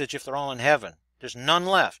gospel message if they're all in heaven. There's none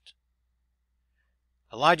left.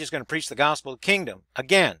 Elijah's going to preach the gospel of the kingdom,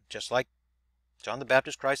 again, just like John the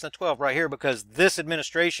Baptist, Christ, and the 12 right here, because this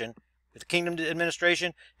administration, the kingdom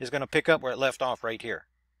administration, is going to pick up where it left off right here.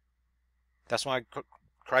 That's why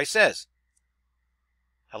Christ says,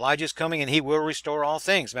 Elijah is coming and he will restore all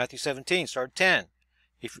things. Matthew 17, start 10.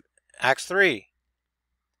 Acts 3,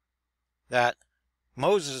 that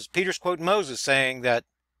Peter's quoting Moses saying that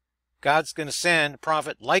God's going to send a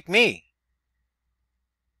prophet like me,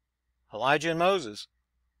 Elijah and Moses.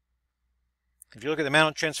 If you look at the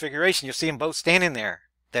Mount of Transfiguration, you'll see them both standing there.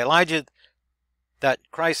 The Elijah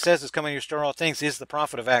that Christ says is coming to restore all things is the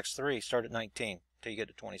prophet of Acts 3. Start at 19 until you get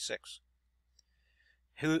to 26.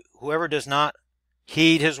 Whoever does not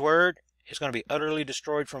heed his word is going to be utterly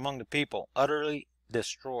destroyed from among the people. Utterly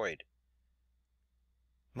destroyed.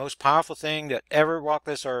 Most powerful thing that ever walked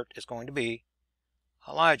this earth is going to be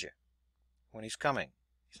Elijah when he's coming.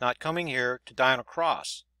 He's not coming here to die on a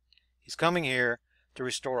cross. He's coming here to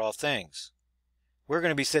restore all things. We're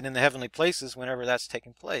going to be sitting in the heavenly places whenever that's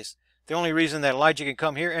taking place. The only reason that Elijah can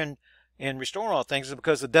come here and restore all things is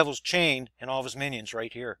because the devil's chained and all of his minions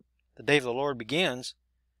right here. The day of the Lord begins.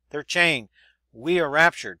 They're chained. We are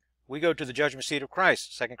raptured. We go to the judgment seat of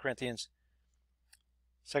Christ. 2 Corinthians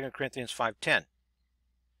 5:10.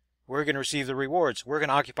 We're going to receive the rewards. We're going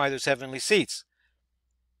to occupy those heavenly seats.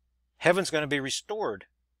 Heaven's going to be restored.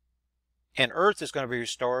 And earth is going to be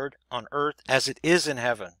restored on earth as it is in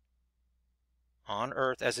heaven. On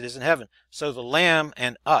earth as it is in heaven. So the Lamb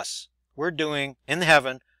and us, we're doing in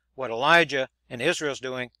heaven what Elijah and Israel's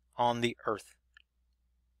doing on the earth.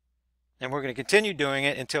 And we're going to continue doing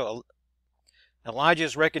it until Elijah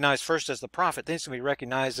is recognized first as the prophet, then he's going to be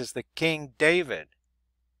recognized as the King David.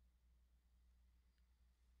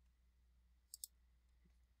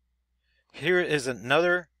 Here is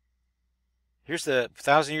another, here's the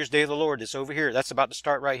 1,000 years day of the Lord. It's over here. That's about to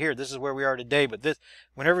start right here. This is where we are today. But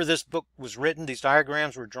whenever this book was written, these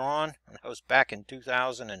diagrams were drawn, and that was back in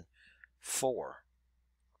 2004,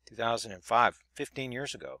 2005, 15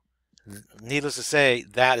 years ago. Needless to say,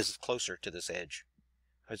 that is closer to this edge.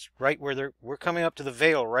 It's right where we're coming up to the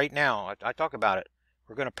veil right now. I talk about it.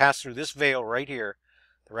 We're going to pass through this veil right here.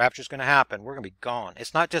 The rapture's going to happen. We're going to be gone.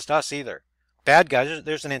 It's not just us either. Bad guys,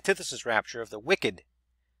 there's an antithesis rapture of the wicked.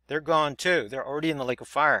 They're gone too. They're already in the lake of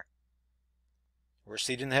fire. We're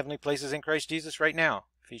seated in the heavenly places in Christ Jesus right now.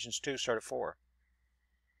 Ephesians 2, start at 4.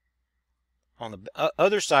 On the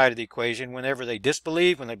other side of the equation, whenever they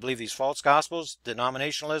disbelieve, when they believe these false gospels,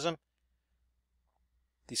 denominationalism,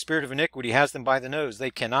 the spirit of iniquity has them by the nose.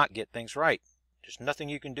 They cannot get things right. There's nothing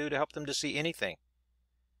you can do to help them to see anything,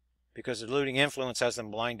 because the deluding influence has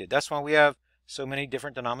them blinded. That's why we have so many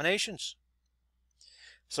different denominations.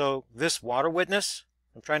 So this water witness,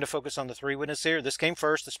 I'm trying to focus on the three witnesses here. This came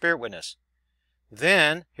first, the spirit witness.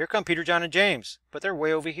 Then here come Peter, John, and James, but they're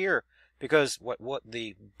way over here, because what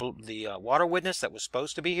the water witness that was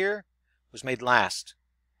supposed to be here was made last.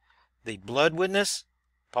 The blood witness,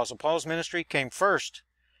 Apostle Paul's ministry, came first,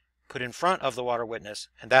 put in front of the water witness,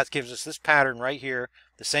 and that gives us this pattern right here.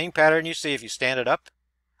 The same pattern you see if you stand it up.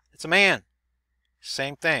 It's a man.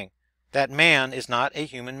 Same thing. That man is not a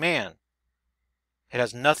human man. It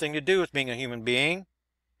has nothing to do with being a human being.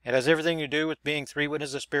 It has everything to do with being three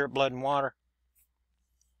witnesses of spirit, blood, and water.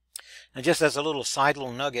 And just as a little side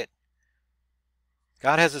little nugget,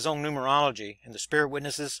 God has his own numerology, and the spirit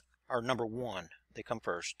witnesses are number 1. They come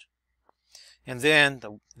first. And then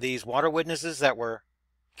these water witnesses that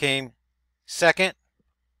came second,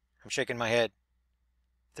 I'm shaking my head,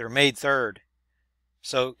 they're made third.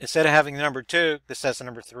 So instead of having the number 2, this has the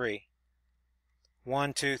number 3.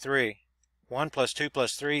 1, 2, 3. 1 plus 2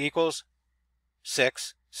 plus 3 equals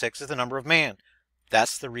 6. 6 is the number of man.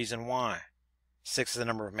 That's the reason why. 6 is the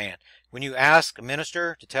number of man. When you ask a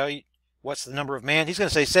minister to tell you what's the number of man, he's going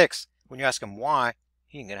to say 6. When you ask him why,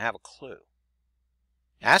 he ain't going to have a clue.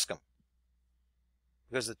 Ask him.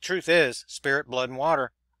 Because the truth is, spirit, blood, and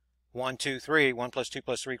water, 1, 2, 3, 1 plus 2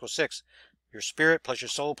 plus 3 equals 6. Your spirit plus your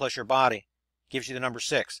soul plus your body gives you the number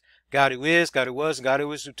 6. God who is, God who was, and God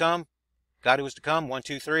who is to come. God who is to come, 1,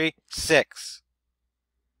 2, 3, 6.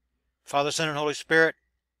 Father, Son, and Holy Spirit,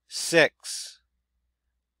 6.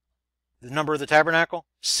 The number of the tabernacle,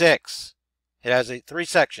 6. It has 3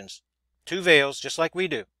 sections, 2 veils, just like we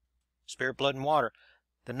do. Spirit, blood, and water.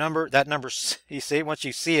 that number, you see, once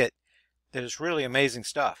you see it, there's really amazing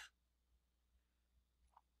stuff.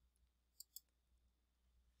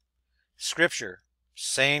 Scripture,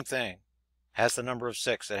 same thing, has the number of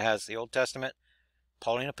 6. It has the Old Testament,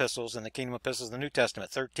 Pauline epistles, and the Kingdom epistles of the New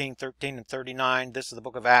Testament, 13, 13, and 39. This is the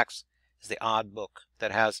book of Acts, is the odd book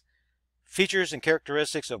that has features and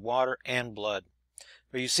characteristics of water and blood.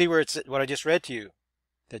 But you see where it's what I just read to you,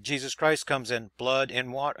 that Jesus Christ comes in blood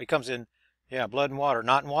and water. He comes in, yeah, blood and water,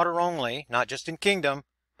 not in water only, not just in kingdom,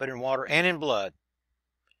 but in water and in blood.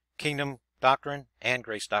 Kingdom doctrine and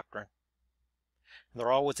grace doctrine. And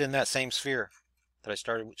they're all within that same sphere that I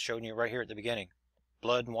started showing you right here at the beginning.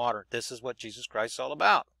 Blood and water. This is what Jesus Christ is all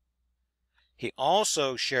about. He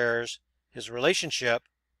also shares his relationship,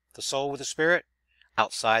 the soul with the spirit,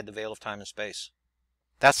 outside the veil of time and space.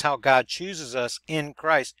 That's how God chooses us in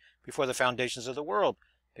Christ before the foundations of the world,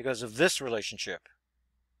 because of this relationship.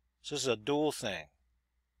 So this is a dual thing.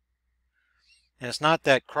 And it's not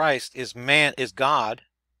that Christ is God.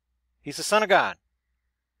 He's the Son of God.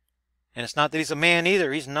 And it's not that he's a man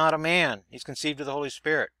either. He's not a man. He's conceived of the Holy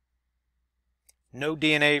Spirit. No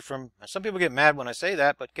DNA from... Some people get mad when I say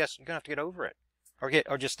that, but guess you're going to have to get over it.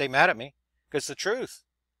 Or just stay mad at me, because it's the truth.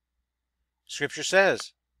 Scripture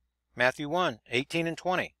says, Matthew 1, 18 and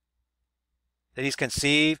 20, that he's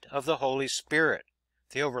conceived of the Holy Spirit.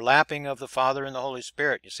 The overlapping of the Father and the Holy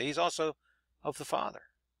Spirit. You see, he's also of the Father,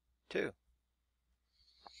 too.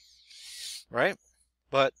 Right?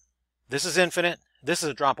 But this is infinite. This is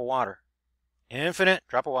a drop of water. Infinite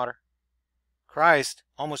drop of water. Christ,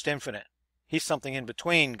 almost infinite. He's something in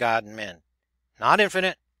between God and men. Not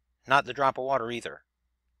infinite, not the drop of water either.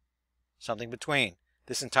 Something between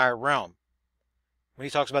this entire realm. When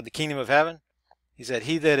he talks about the kingdom of heaven, he said,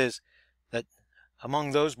 he that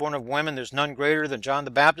among those born of women, there's none greater than John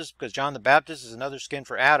the Baptist, because John the Baptist is another skin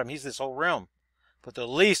for Adam. He's this whole realm. But the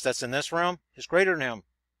least that's in this realm is greater than him.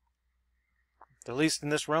 The least in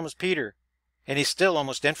this realm is Peter. And he's still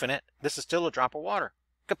almost infinite. This is still a drop of water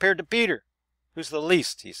compared to Peter, who's the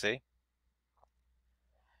least, you see.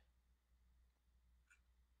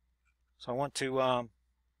 So I want to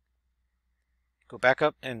go back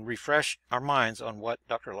up and refresh our minds on what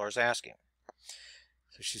Dr. Laura is asking.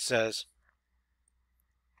 So she says,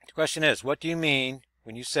 the question is, what do you mean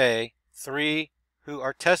when you say 3 who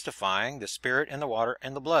are testifying, the spirit and the water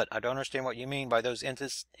and the blood? I don't understand what you mean by those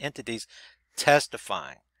entities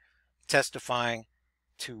testifying. Testifying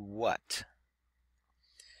to what?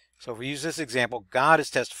 So if we use this example, God is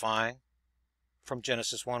testifying from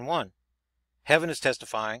Genesis 1:1. Heaven is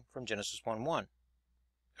testifying from Genesis 1:1.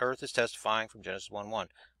 Earth is testifying from Genesis 1:1.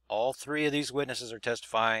 All 3 of these witnesses are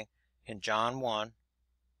testifying in John 1,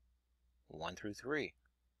 1 through 3.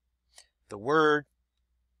 The Word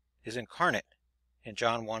is incarnate in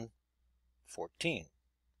John 1:14.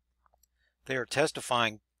 They are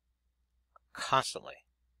testifying constantly.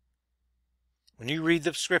 When you read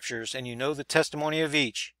the scriptures and you know the testimony of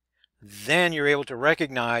each, then you're able to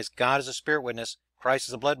recognize God is a spirit witness, Christ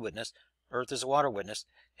is a blood witness, earth is a water witness,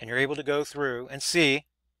 and you're able to go through and see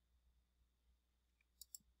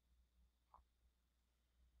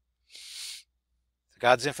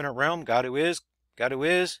God's infinite realm, God who is, God who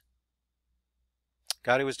is,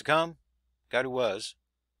 God who is to come, God who was.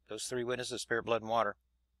 Those 3 witnesses, spirit, blood, and water.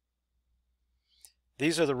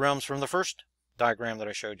 These are the realms from the first diagram that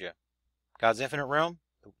I showed you. God's infinite realm,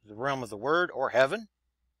 the realm of the Word or heaven.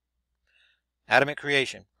 Adamic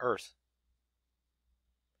creation, earth.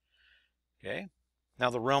 Okay. Now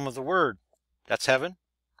the realm of the Word, that's heaven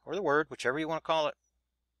or the Word, whichever you want to call it.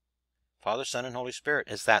 Father, Son, and Holy Spirit.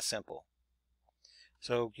 It's that simple.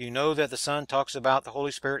 So you know that the Son talks about the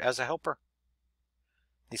Holy Spirit as a helper.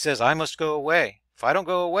 He says, I must go away. If I don't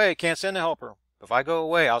go away, I can't send the helper. If I go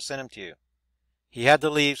away, I'll send him to you. He had to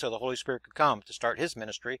leave so the Holy Spirit could come to start his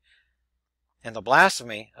ministry. And the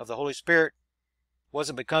blasphemy of the Holy Spirit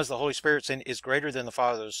wasn't because the Holy Spirit is greater than the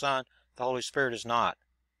Father or the Son. The Holy Spirit is not.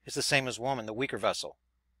 It's the same as woman, the weaker vessel.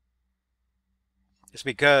 It's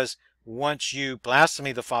because once you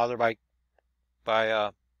blaspheme the Father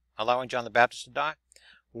by allowing John the Baptist to die,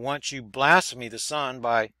 once you blaspheme the Son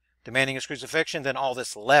by demanding his crucifixion, then all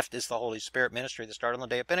that's left is the Holy Spirit ministry that started on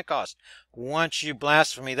the day of Pentecost. Once you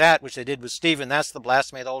blaspheme that, which they did with Stephen, that's the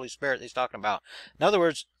blasphemy of the Holy Spirit that he's talking about. In other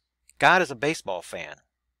words, God is a baseball fan.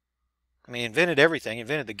 I mean, he invented everything, he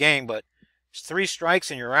invented the game, but it's 3 strikes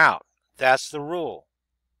and you're out. That's the rule.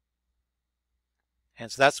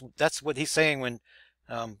 And so that's what he's saying when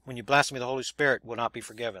you blaspheme the Holy Spirit will not be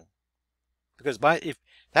forgiven. Because if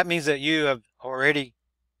that means that you have already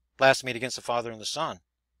blasphemed against the Father and the Son.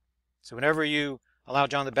 So whenever you allow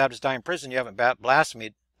John the Baptist to die in prison, you haven't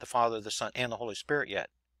blasphemed the Father, the Son, and the Holy Spirit yet.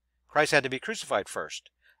 Christ had to be crucified first.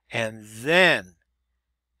 And then,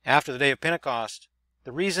 after the day of Pentecost,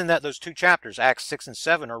 the reason that those two chapters, Acts 6 and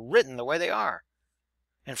 7, are written the way they are,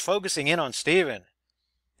 and focusing in on Stephen,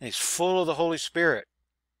 and he's full of the Holy Spirit.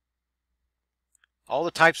 All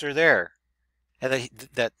the types are there. And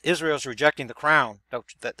that Israel's rejecting the crown.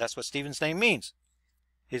 That's what Stephen's name means.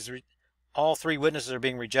 All three witnesses are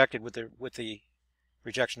being rejected with the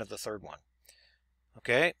rejection of the third one.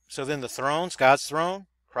 Okay, so then the thrones, God's throne,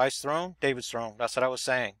 Christ's throne, David's throne. That's what I was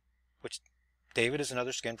saying. Which David is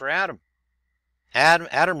another skin for Adam.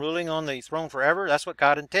 Adam ruling on the throne forever, that's what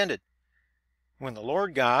God intended when the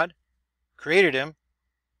Lord God created him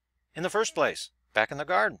in the first place, back in the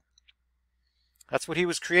garden. That's what he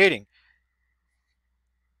was creating.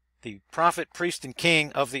 The prophet, priest, and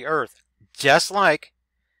king of the earth, just like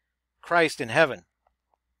Christ in heaven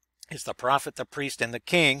is the prophet, the priest, and the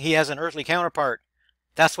king. He has an earthly counterpart.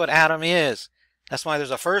 That's what Adam is. That's why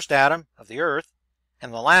there's a first Adam of the earth,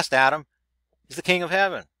 and the last Adam is the king of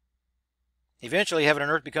heaven. Eventually, heaven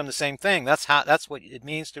and earth become the same thing. That's what it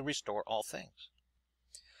means to restore all things.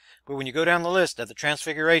 But when you go down the list of the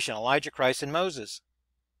transfiguration, Elijah, Christ, and Moses,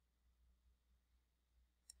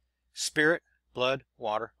 spirit, blood,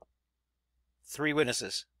 water, three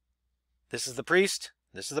witnesses. This is the priest,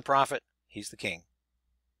 this is the prophet, he's the king.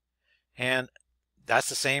 And that's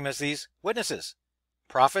the same as these witnesses.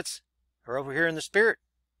 Prophets are over here in the spirit.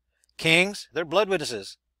 Kings, they're blood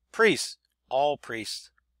witnesses. Priests, all priests.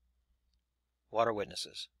 Water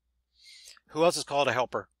witnesses. Who else is called a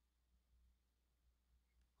helper?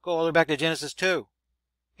 Go all the way back to Genesis 2.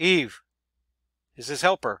 Eve is his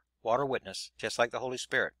helper, water witness, just like the Holy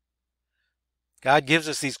Spirit. God gives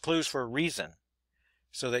us these clues for a reason,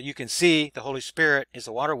 so that you can see the Holy Spirit is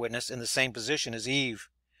a water witness in the same position as Eve,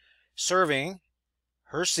 serving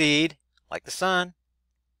her seed like the sun.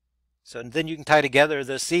 So then you can tie together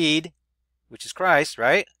the seed, which is Christ,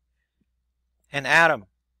 right? And Adam.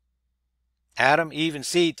 Adam, Eve, and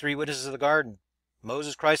seed, three witnesses of the garden.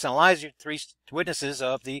 Moses, Christ, and Elijah, three witnesses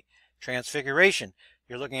of the transfiguration.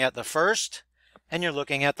 You're looking at the first, and you're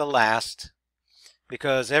looking at the last.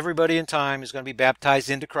 Because everybody in time is going to be baptized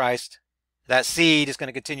into Christ. That seed is going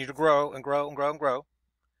to continue to grow and grow and grow and grow.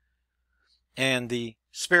 And the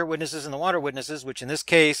spirit witnesses and the water witnesses, which in this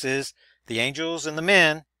case is the angels and the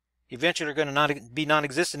men, eventually are going to be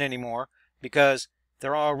non-existent anymore because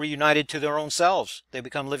they're all reunited to their own selves. They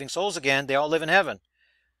become living souls again. They all live in heaven.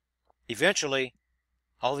 Eventually,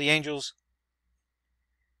 all the angels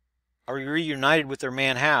are reunited with their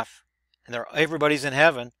man half, and everybody's in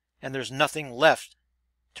heaven, and there's nothing left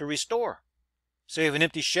to restore. So you have an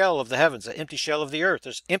empty shell of the heavens, an empty shell of the earth.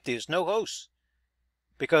 There's empty, there's no hosts,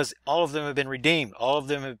 because all of them have been redeemed. All of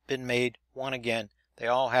them have been made one again. They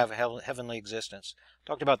all have a heavenly existence.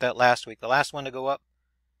 Talked about that last week. The last one to go up,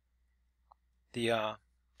 the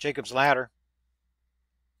Jacob's ladder,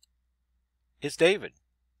 is David,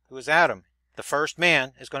 who is Adam. The first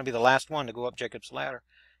man is going to be the last one to go up Jacob's ladder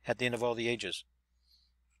at the end of all the ages.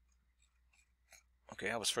 Okay,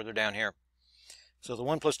 I was further down here. So the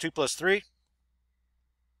 1 + 2 + 3,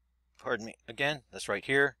 pardon me, again, that's right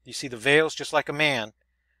here. You see the veils just like a man.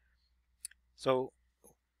 So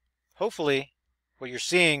hopefully what you're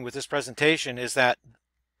seeing with this presentation is that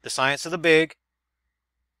the science of the big,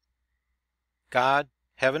 God,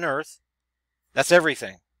 heaven, earth, that's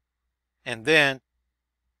everything. And then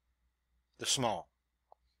the small.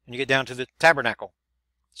 And you get down to the tabernacle,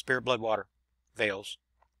 spirit, blood, water, veils.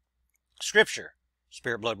 Scripture,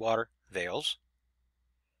 spirit, blood, water, veils.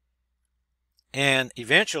 And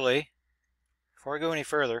eventually, before I go any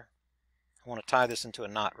further, I want to tie this into a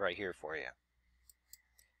knot right here for you.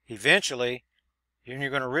 Eventually, you're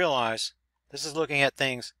going to realize this is looking at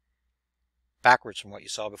things backwards from what you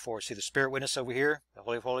saw before. See the spirit witness over here? The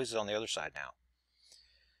Holy of Holies is on the other side now.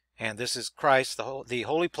 And this is Christ, the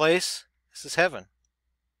holy place. This is heaven.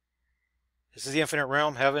 This is the infinite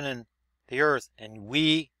realm, heaven and the earth. And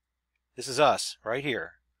this is us right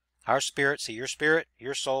here. Our spirit, see your spirit,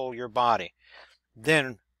 your soul, your body.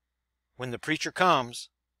 Then, when the preacher comes,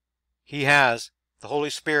 he has the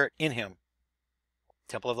Holy Spirit in him.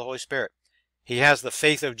 Temple of the Holy Spirit. He has the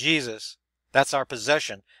faith of Jesus. That's our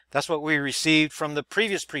possession. That's what we received from the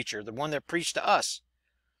previous preacher, the one that preached to us.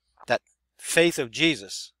 That faith of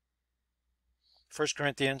Jesus. 1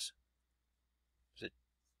 Corinthians,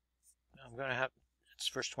 it's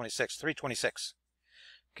verse 26, 3:26.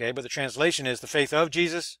 Okay, but the translation is the faith of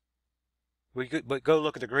Jesus. But go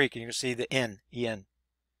look at the Greek and you can see the en.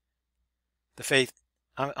 The faith,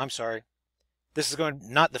 I'm sorry. This is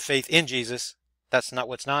not the faith in Jesus. That's not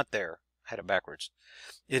what's not there. I had it backwards.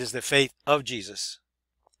 It is the faith of Jesus.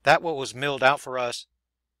 That what was milled out for us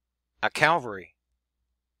at Calvary.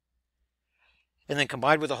 And then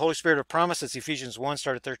combined with the Holy Spirit of promise, that's Ephesians 1,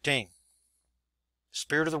 start at 13.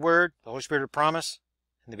 Spirit of the Word, the Holy Spirit of promise,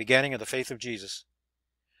 and the beginning of the faith of Jesus.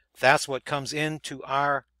 That's what comes into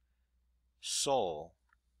our soul.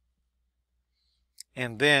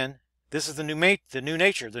 And then this is the new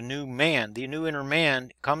nature, the new man, the new inner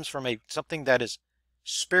man comes from something that is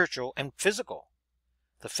spiritual and physical.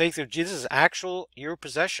 The faith of Jesus is actual your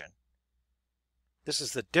possession. This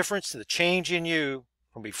is the difference, the change in you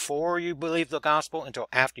from before you believe the gospel until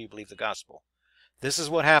after you believe the gospel. This is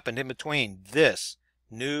what happened in between. This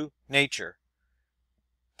new nature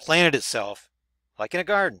planted itself, like in a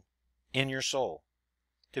garden, in your soul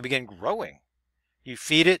to begin growing. You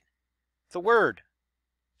feed it the Word,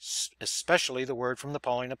 especially the Word from the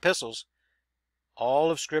Pauline epistles.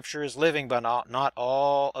 All of Scripture is living, but not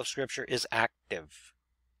all of Scripture is active.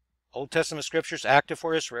 Old Testament Scripture is active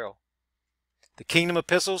for Israel. The kingdom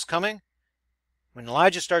epistles coming, when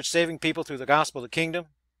Elijah starts saving people through the gospel of the kingdom,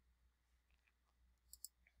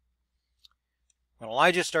 when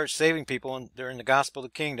Elijah starts saving people during the gospel of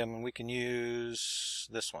the kingdom, and we can use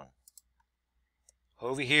this one.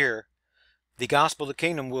 Over here, the gospel of the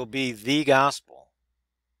kingdom will be the gospel.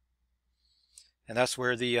 And that's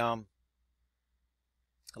where the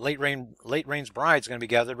late rain's bride is going to be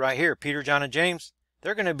gathered right here. Peter, John, and James,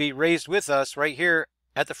 they're going to be raised with us right here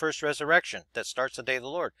at the first resurrection that starts the day of the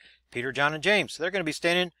Lord. Peter, John, and James, they're going to be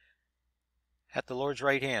standing at the Lord's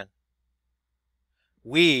right hand.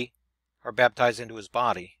 We are baptized into his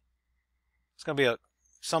body. It's going to be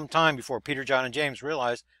some time before Peter, John, and James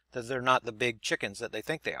realize that they're not the big chickens that they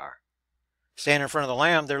think they are. Standing in front of the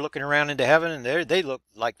Lamb, they're looking around into heaven, and they look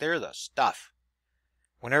like they're the stuff.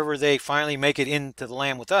 Whenever they finally make it into the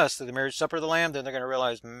Lamb with us, to the marriage supper of the Lamb, then they're going to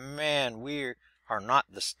realize, man, we are not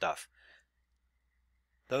the stuff.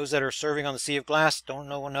 Those that are serving on the sea of glass don't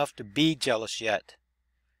know enough to be jealous yet.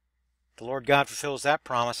 The Lord God fulfills that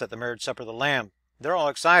promise at the marriage supper of the Lamb. They're all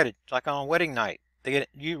excited, like on a wedding night. They get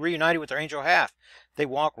reunited with their angel half. They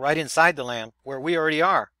walk right inside the Lamb where we already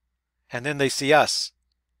are. And then they see us.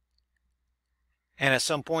 And at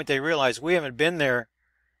some point they realize we haven't been there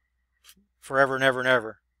forever and ever and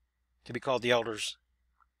ever to be called the elders.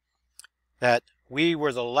 That we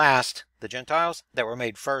were the last, the Gentiles, that were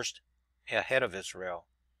made first ahead of Israel.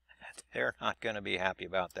 They're not going to be happy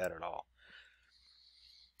about that at all.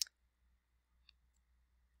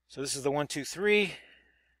 So this is the 1, 2, 3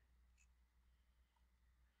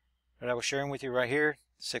 that I was sharing with you right here.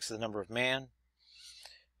 6 is the number of man.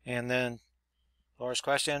 And then Laura's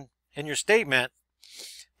question. In your statement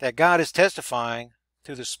that God is testifying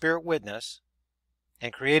through the Spirit witness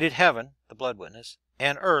and created heaven, the blood witness,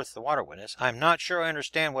 and earth, the water witness, I'm not sure I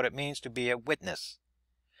understand what it means to be a witness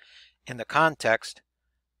in the context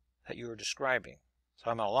that you were describing.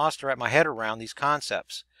 So I'm at a loss to wrap my head around these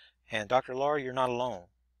concepts. And Dr. Laura, you're not alone.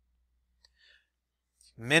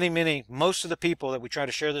 Most of the people that we try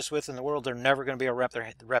to share this with in the world, they're never going to be able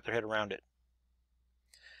to wrap their head around it.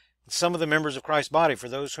 Some of the members of Christ's body, for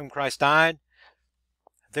those whom Christ died,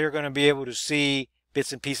 they're going to be able to see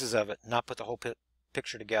bits and pieces of it, not put the whole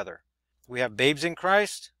picture together. We have babes in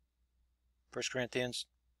Christ, 1 Corinthians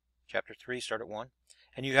chapter 3, start at 1.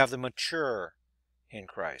 And you have the mature in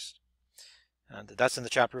Christ. That's in the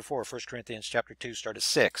chapter before, 1 Corinthians chapter 2, start at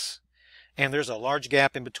 6. And there's a large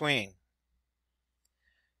gap in between.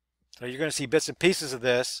 So you're going to see bits and pieces of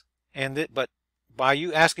this, but by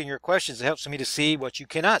you asking your questions, it helps me to see what you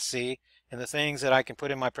cannot see and the things that I can put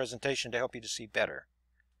in my presentation to help you to see better.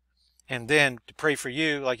 And then to pray for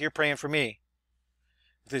you like you're praying for me.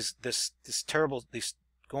 This terrible,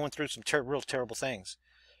 going through some real terrible things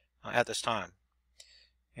at this time.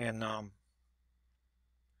 And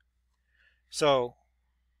so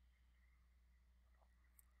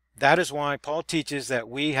that is why Paul teaches that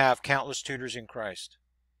we have countless tutors in Christ,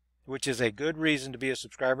 which is a good reason to be a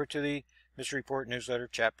subscriber to the Mystery Report newsletter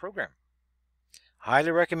chat program.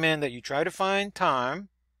 Highly recommend that you try to find time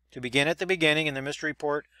to begin at the beginning in the Mystery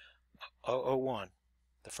Report 001,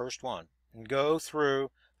 the first one, and go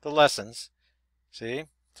through the lessons. See?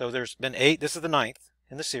 So there's been 8. This is the 9th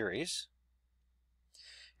in the series.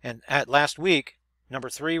 And at last week, number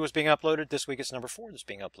 3 was being uploaded. This week it's number 4 that's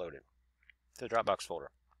being uploaded to the Dropbox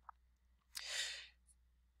folder.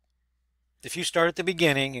 If you start at the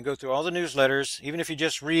beginning and go through all the newsletters, even if you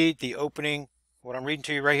just read the opening, what I'm reading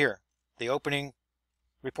to you right here, the opening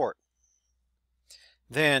report,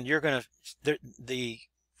 then you're going to, the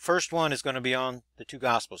first one is going to be on the 2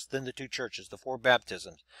 Gospels, then the 2 churches, the 4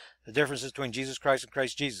 baptisms, the differences between Jesus Christ and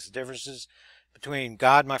Christ Jesus, the differences between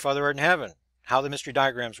God, my Father, art in heaven, how the mystery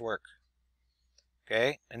diagrams work.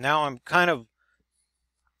 Okay, and now I'm kind of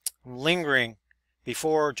lingering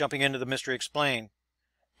before jumping into the Mystery Explained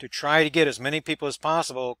to try to get as many people as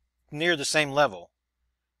possible near the same level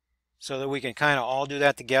so that we can kind of all do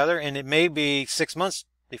that together. And it may be 6 months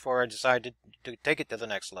before I decide to take it to the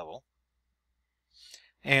next level.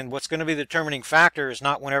 And what's going to be the determining factor is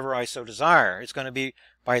not whenever I so desire. It's going to be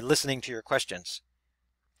by listening to your questions.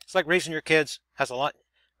 It's like raising your kids has a lot.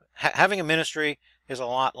 Having a ministry is a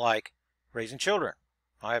lot like raising children.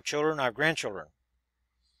 I have children, I have grandchildren.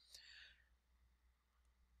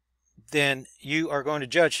 Then you are going to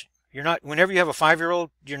judge. You're not, whenever you have a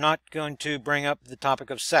 5-year-old, you're not going to bring up the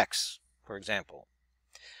topic of sex, for example.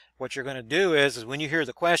 What you're going to do is when you hear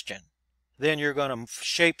the question, then you're going to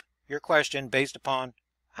shape your question based upon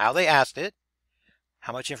how they asked it,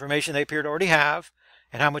 how much information they appear to already have,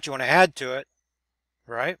 and how much you want to add to it,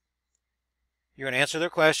 right? You're going to answer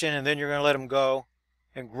their question, and then you're going to let them go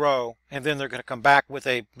and grow, and then they're going to come back with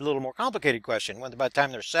a little more complicated question. By the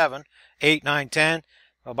time they're 7, 8, 9, 10,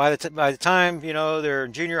 well, by the time, you know, they're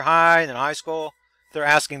in junior high and then high school, they're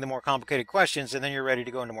asking the more complicated questions, and then you're ready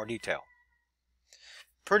to go into more detail.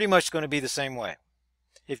 Pretty much going to be the same way.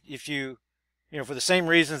 If you know, for the same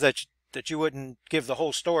reasons that you wouldn't give the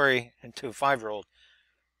whole story to a 5-year-old,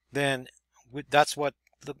 then that's what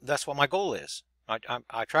my goal is.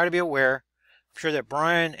 I try to be aware. I'm sure that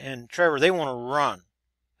Brian and Trevor, they want to run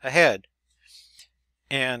ahead.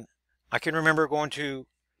 And I can remember going to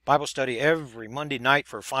Bible study every Monday night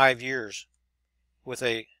for 5 years with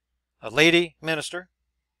a lady minister,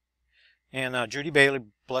 and Judy Bailey,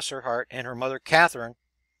 bless her heart, and her mother Catherine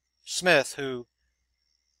Smith, who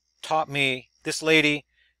taught me. This lady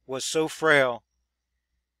was so frail,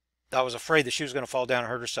 I was afraid that she was going to fall down and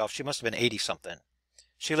hurt herself. She must have been 80-something.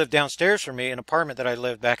 She lived downstairs from me in an apartment that I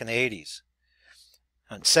lived back in the 80s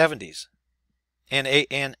and 70s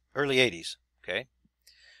and early 80s. Okay,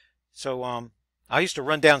 so I used to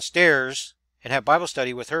run downstairs and have Bible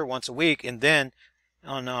study with her once a week, and then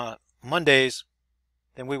on Mondays,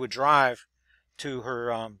 then we would drive to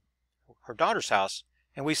her daughter's house,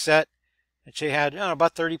 and we sat, and she had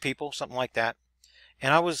about 30 people, something like that.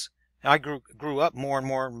 And I grew up more and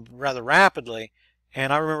more rather rapidly,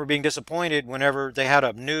 and I remember being disappointed whenever they had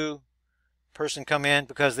a new person come in,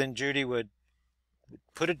 because then Judy would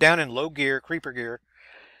put it down in low gear, creeper gear,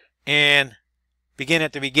 and begin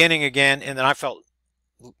at the beginning again, and then I felt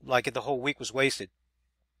like the whole week was wasted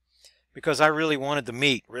because I really wanted the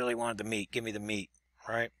meat, give me the meat,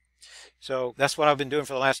 right? So that's what I've been doing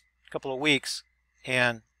for the last couple of weeks,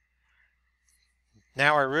 and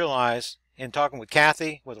now I realize, in talking with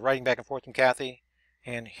Kathy, with writing back and forth with Kathy,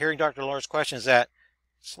 and hearing Dr. Laura's questions, that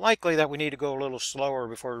it's likely that we need to go a little slower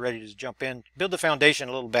before we're ready to jump in, build the foundation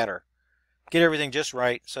a little better, get everything just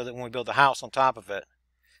right, so that when we build the house on top of it,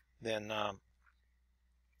 then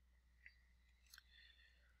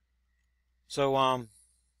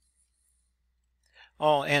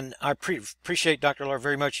oh, and I appreciate, Dr. Laura,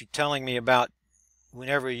 very much you telling me about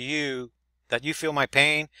whenever that you feel my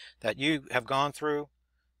pain, that you have gone through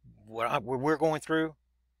what we're going through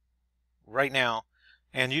right now,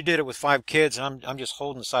 and you did it with 5 kids, and I'm just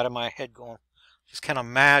holding the side of my head going, just cannot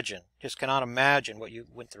imagine what you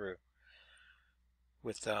went through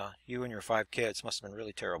with you and your 5 kids. Must have been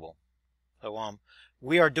really terrible. So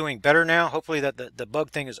we are doing better now. Hopefully that the bug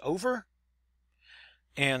thing is over,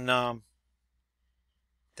 and that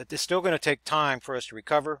it's still going to take time for us to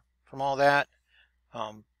recover from all that,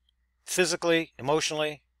 physically,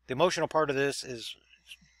 emotionally. The emotional part of this is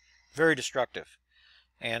very destructive,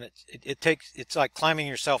 and it's like climbing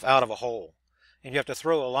yourself out of a hole, and you have to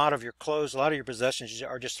throw a lot of your clothes, a lot of your possessions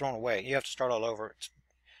are just thrown away. You have to start all over.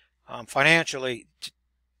 Financially,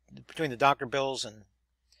 between the doctor bills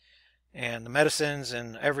and the medicines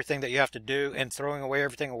and everything that you have to do, and throwing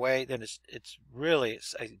everything away, then it's really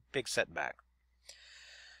a big setback.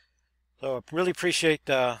 So I really appreciate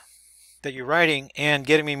that you're writing and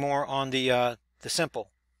getting me more on the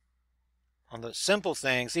simple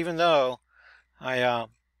things, even though I'm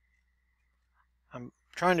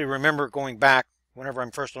trying to remember going back whenever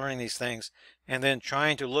I'm first learning these things, and then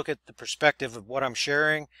trying to look at the perspective of what I'm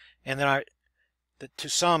sharing, and then to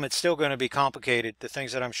some it's still going to be complicated, the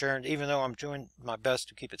things that I'm sharing, even though I'm doing my best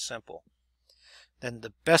to keep it simple. Then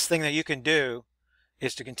the best thing that you can do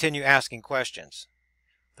is to continue asking questions.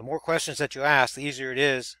 The more questions that you ask, the easier it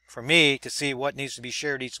is for me to see what needs to be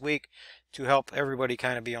shared each week to help everybody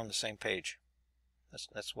kind of be on the same page.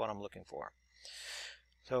 That's what I'm looking for.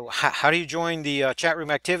 So how do you join the chat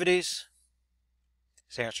room activities?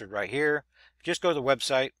 It's answered right here. Just go to the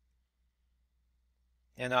website.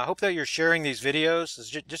 And I hope that you're sharing these videos. It's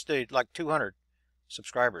just like 200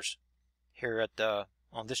 subscribers here at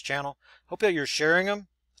on this channel. Hope that you're sharing them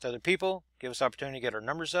with other people. Give us opportunity to get our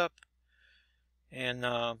numbers up. And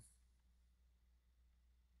oh,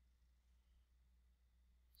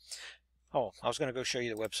 I was going to go show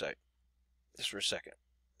you the website just for a second.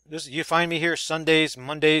 You find me here Sundays,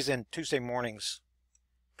 Mondays, and Tuesday mornings,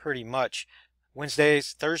 pretty much.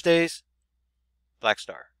 Wednesdays, Thursdays, Black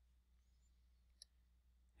Star.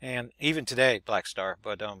 And even today, Black Star.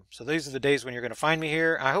 But so these are the days when you're going to find me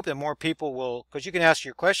here. I hope that more people will, because you can ask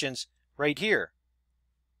your questions right here.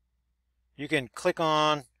 You can click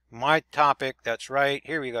on my topic. That's right.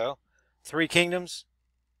 Here we go. 3 kingdoms.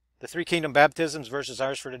 The 3 kingdom baptisms versus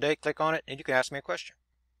ours for today. Click on it and you can ask me a question.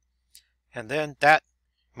 And then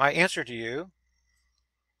my answer to you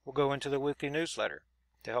will go into the weekly newsletter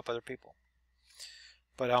to help other people.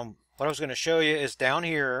 But what I was going to show you is down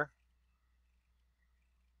here,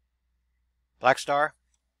 Black Star,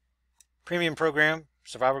 Premium Program,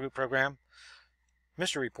 Survivor Group Program,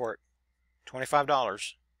 Mystery Report,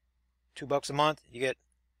 $25, $2 a month. You get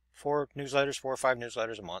 4 newsletters, 4 or 5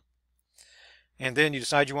 newsletters a month. And then you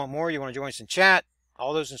decide you want more, you want to join us in chat.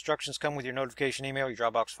 All those instructions come with your notification email, your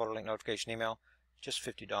Dropbox photo link notification email. Just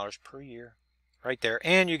 $50 per year right there.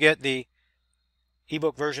 And you get the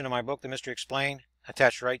ebook version of my book, The Mystery Explained,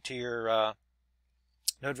 attached right to your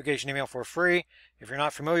notification email for free. If you're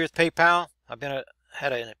not familiar with PayPal, I've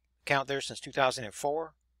had an account there since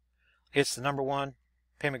 2004. It's the #1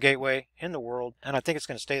 payment gateway in the world, and I think it's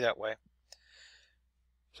going to stay that way.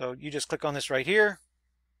 So you just click on this right here,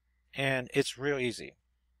 and it's real easy.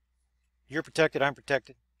 You're protected, I'm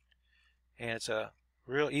protected, and it's a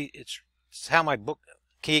it's how my book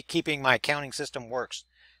keeping my accounting system works,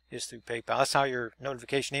 is through PayPal. That's how your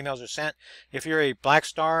notification emails are sent. If you're a Black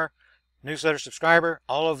Star newsletter subscriber,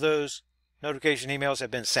 all of those notification emails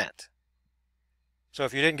have been sent. So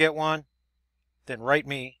if you didn't get one, then write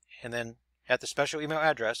me, and then at the special email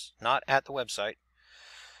address, not at the website,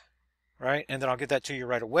 right? And then I'll get that to you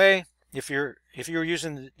right away. If you're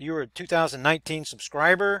a 2019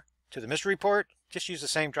 subscriber to the Mystery Report, just use the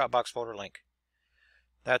same Dropbox folder link.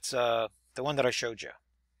 That's the one that I showed you,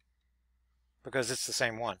 because it's the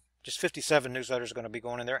same one. Just 57 newsletters are going to be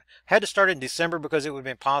going in there. Had to start in December because it would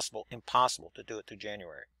have been impossible to do it through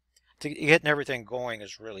January. To getting everything going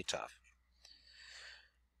is really tough.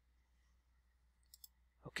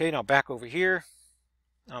 Okay, now back over here.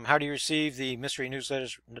 How do you receive the mystery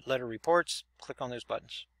newsletter reports? Click on those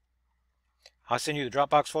buttons. I'll send you the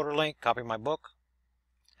Dropbox folder link, copy my book,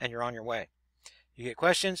 and you're on your way. You get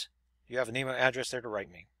questions, you have an email address there to write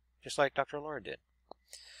me, just like Dr. Laura did.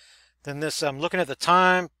 Then this, looking at the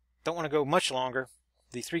time, don't want to go much longer.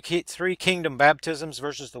 The three kingdom baptisms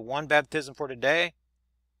versus the 1 baptism for today.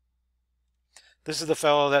 This is the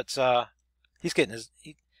fellow that's, he's getting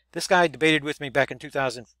this guy debated with me back in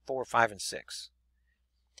 2004, 5, and 6.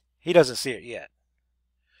 He doesn't see it yet.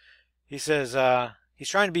 He says, he's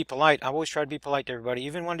trying to be polite. I always try to be polite to everybody,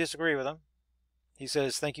 even when I disagree with him. He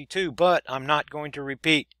says, thank you too, but I'm not going to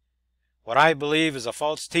repeat what I believe is a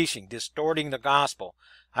false teaching, distorting the gospel.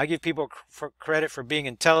 I give people credit for being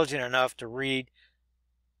intelligent enough to read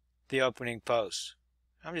the opening post.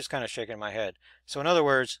 I'm just kind of shaking my head. So in other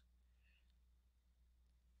words,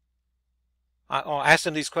 I'll ask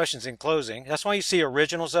him these questions in closing. That's why you see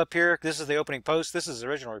originals up here. This is the opening post. This is the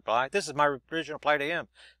original reply. This is my original reply to him.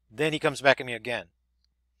 Then he comes back at me again.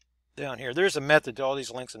 Down here, there's a method to all these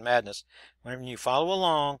links and madness. When you follow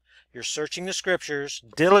along, you're searching the scriptures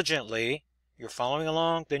diligently, you're following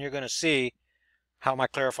along, then you're going to see how my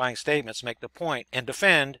clarifying statements make the point and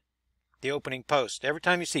defend the opening post. Every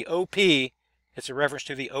time you see OP, it's a reference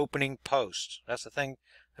to the opening post. That's the thing.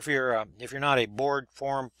 If you're not a board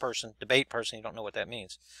forum person, debate person, you don't know what that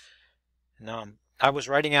means. And, I was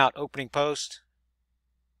writing out opening post,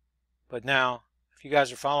 but now, if you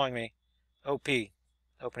guys are following me, OP,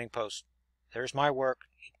 opening post. There's my work.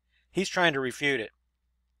 He's trying to refute it.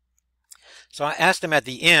 So I asked him at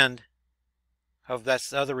the end of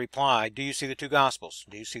that other reply, do you see the 2 gospels?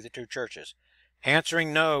 Do you see the 2 churches?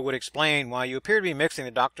 Answering no would explain why you appear to be mixing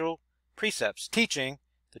the doctrinal precepts, teaching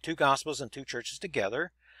the 2 gospels and 2 churches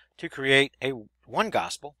together to create a 1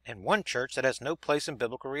 gospel and 1 church that has no place in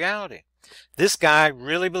biblical reality. This guy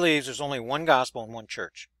really believes there's only 1 gospel and 1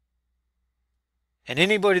 church. And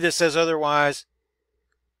anybody that says otherwise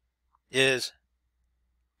is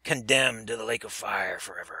condemned to the lake of fire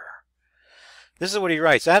forever. This is what he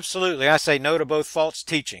writes. Absolutely, I say no to both false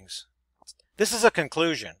teachings. This is a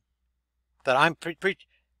conclusion that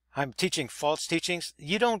I'm teaching false teachings.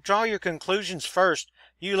 You don't draw your conclusions first.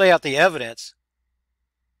 You lay out the evidence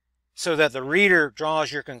so that the reader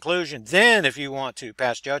draws your conclusion. Then, if you want to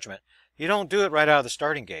pass judgment, you don't do it right out of the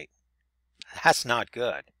starting gate. That's not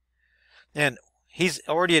good. And he's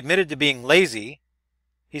already admitted to being lazy.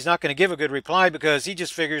 He's not going to give a good reply because he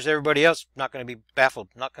just figures everybody else not going to be baffled,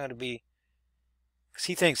 not going to be, because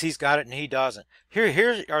he thinks he's got it and he doesn't.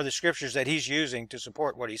 Here are the scriptures that he's using to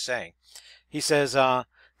support what he's saying. He says,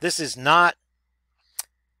 this is not,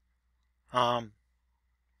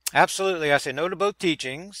 absolutely, I say no to both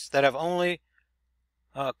teachings that have only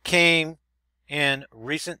came in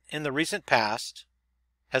the recent past,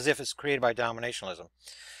 as if it's created by denominationalism.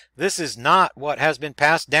 This is not what has been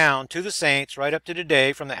passed down to the saints right up to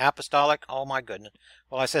today from the apostolic, oh my goodness.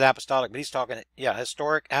 Well, I said apostolic, but he's talking, yeah,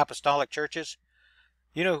 historic apostolic churches.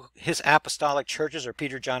 You know, his apostolic churches are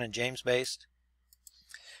Peter, John, and James based.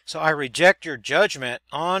 So I reject your judgment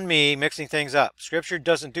on me mixing things up. Scripture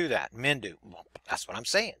doesn't do that. Men do. Well, that's what I'm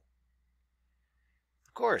saying.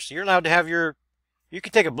 Of course, you're allowed to have you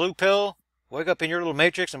can take a blue pill, wake up in your little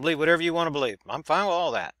matrix and believe whatever you want to believe. I'm fine with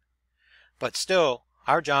all that. But still,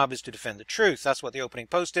 our job is to defend the truth. That's what the opening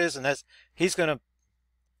post is, and that's he's going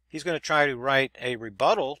to try to write a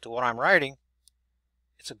rebuttal to what I'm writing.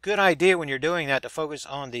 It's a good idea when you're doing that to focus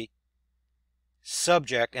on the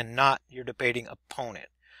subject and not your debating opponent.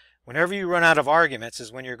 Whenever you run out of arguments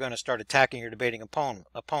is when you're going to start attacking your debating opponent.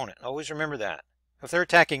 Always remember that. If they're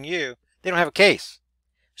attacking you, they don't have a case,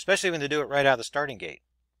 especially when they do it right out of the starting gate.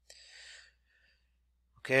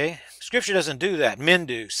 Okay? Scripture doesn't do that. Men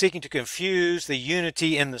do, seeking to confuse the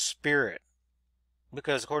unity in the Spirit.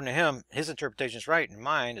 Because according to him, his interpretation is right and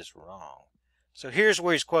mine is wrong. So here's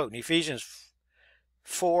where he's quoting Ephesians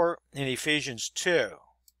 4 and Ephesians 2.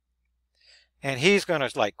 And he's going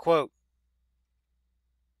to quote,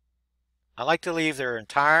 I like to leave their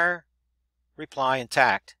entire reply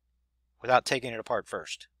intact without taking it apart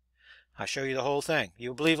first. I show you the whole thing.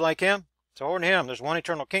 You believe like him? So according to him, there's one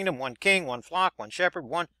eternal kingdom, one king, one flock, one shepherd,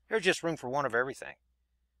 there's just room for one of everything.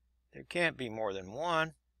 There can't be more than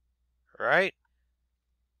one, right?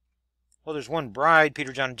 Well, there's one bride,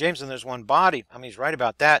 Peter, John, and James, and there's one body. I mean, he's right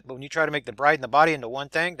about that. But when you try to make the bride and the body into one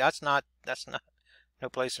thing, that's not no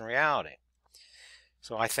place in reality.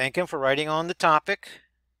 So I thank him for writing on the topic.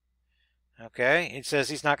 Okay, he says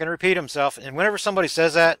he's not going to repeat himself. And whenever somebody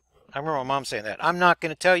says that, I remember my mom saying that, I'm not going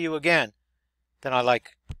to tell you again. Then I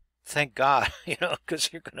thank God,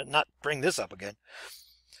 because you're going to not bring this up again.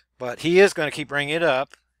 But he is going to keep bringing it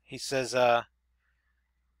up. He says,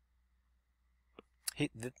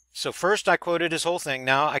 so first I quoted his whole thing.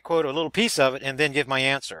 Now I quote a little piece of it and then give my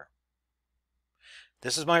answer.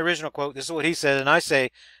 This is my original quote. This is what he said. And I say,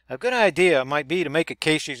 a good idea might be to make a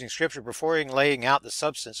case using Scripture before laying out the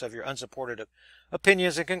substance of your unsupported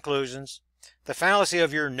opinions and conclusions. The fallacy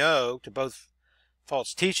of your no to both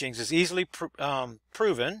false teachings is easily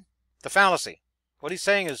proven. The fallacy. What he's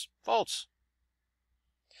saying is false.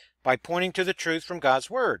 By pointing to the truth from God's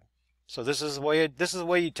Word. So this is the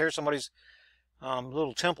way you tear somebody's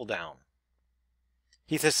little temple down.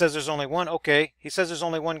 He says there's only one. Okay. He says there's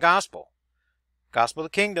only one gospel. Gospel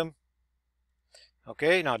of the kingdom.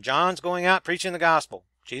 Okay, now John's going out preaching the gospel.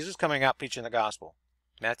 Jesus coming out preaching the gospel.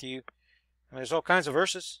 Matthew, there's all kinds of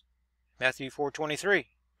verses. Matthew 4:23,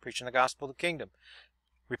 preaching the gospel of the kingdom.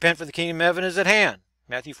 Repent, for the kingdom of heaven is at hand.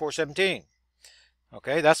 Matthew 4:17.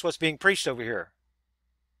 Okay, that's what's being preached over here.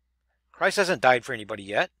 Christ hasn't died for anybody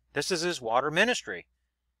yet. This is his water ministry.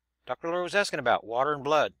 Dr. Lord was asking about water and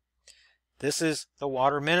blood. This is the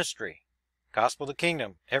water ministry. Gospel of the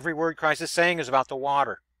kingdom. Every word Christ is saying is about the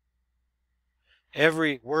water.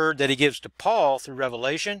 Every word that he gives to Paul through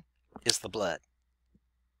Revelation is the blood.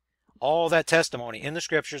 All that testimony in the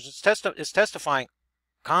Scriptures is testifying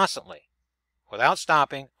constantly, without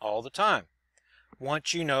stopping, all the time.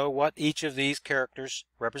 Once you know what each of these characters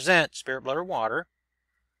represent, spirit, blood, or water,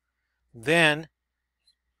 then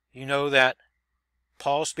you know that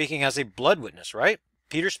Paul's speaking as a blood witness, right?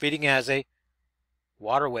 Peter's speaking as a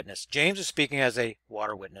water witness. James is speaking as a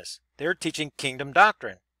water witness. They're teaching kingdom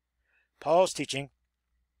doctrine. Paul's teaching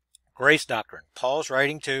grace doctrine. Paul's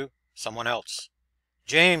writing to someone else.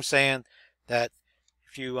 James saying that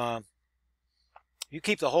if you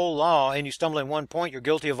keep the whole law and you stumble in one point, you're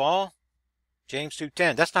guilty of all. James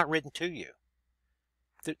 2:10. That's not written to you.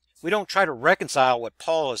 We don't try to reconcile what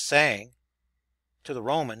Paul is saying to the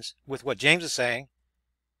Romans with what James is saying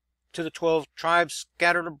to the 12 tribes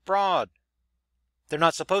scattered abroad. They're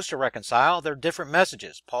not supposed to reconcile. They're different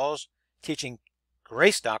messages. Paul's teaching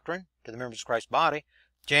grace doctrine to the members of Christ's body.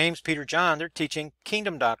 James, Peter, John, they're teaching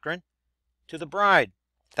kingdom doctrine to the bride.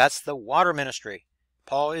 That's the water ministry.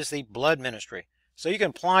 Paul is the blood ministry. So you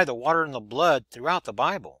can apply the water and the blood throughout the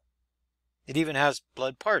Bible. It even has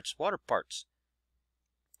blood parts, water parts.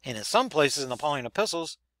 And in some places in the Pauline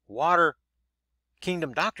epistles, water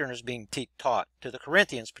kingdom doctrine is being taught to the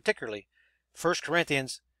Corinthians, particularly 1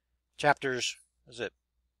 Corinthians chapters, is it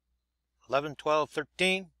 11, 12,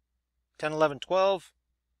 13, 10, 11, 12.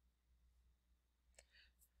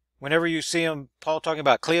 Whenever you see Paul talking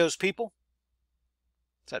about Cleo's people,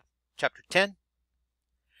 is that chapter 10?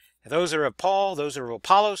 And those are of Paul, those are of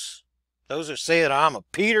Apollos, those that say that I'm of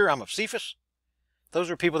Peter, I'm of Cephas. Those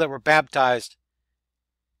are people that were baptized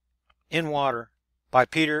in water by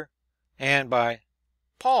Peter and by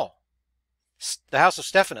Paul. The house of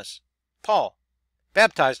Stephanus, Paul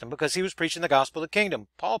baptized him because he was preaching the gospel of the kingdom.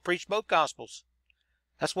 Paul preached both gospels.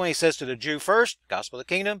 That's when he says to the Jew first, gospel of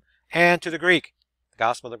the kingdom, and to the Greek, the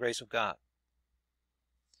gospel of the grace of God.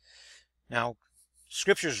 Now,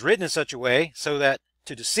 Scripture is written in such a way so that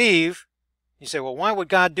to deceive, you say, well, why would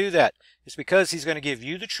God do that? It's because he's going to give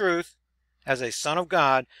you the truth as a son of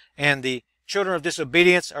God, and the children of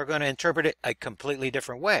disobedience are going to interpret it a completely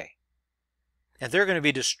different way. And they're going to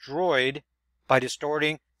be destroyed by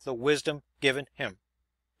distorting the wisdom given him,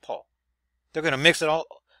 Paul. They're going to mix it all.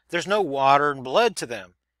 There's no water and blood to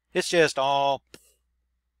them. It's just all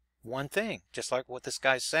one thing, just like what this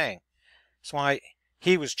guy's saying. That's why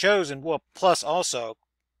he was chosen. Well, plus also,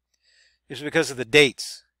 is because of the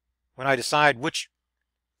dates. When I decide which,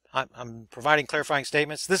 I'm providing clarifying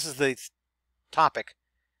statements. This is the topic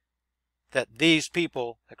that these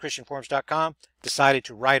people at ChristianForums.com decided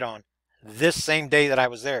to write on this same day that I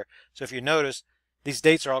was there. So if you notice, these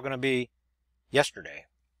dates are all going to be yesterday.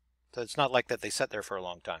 So it's not like that they sat there for a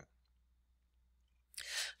long time.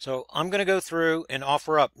 So I'm going to go through and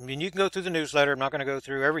offer up. I mean, you can go through the newsletter. I'm not going to go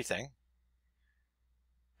through everything.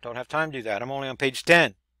 Don't have time to do that. I'm only on page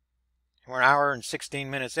 10. We're an hour and 16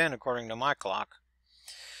 minutes in, according to my clock.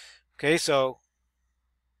 Okay, so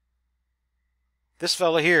this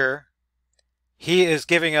fellow here, he is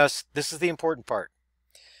giving us, this is the important part.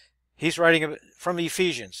 He's writing from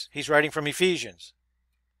Ephesians. He's writing from Ephesians.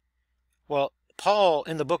 Well, Paul,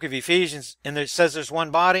 in the book of Ephesians, and it says there's one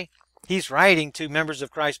body, he's writing to members of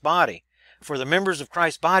Christ's body. For the members of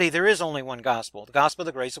Christ's body, there is only one gospel, the gospel of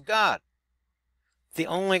the grace of God. The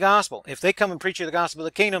only gospel. If they come and preach you the gospel of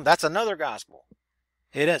the kingdom, that's another gospel.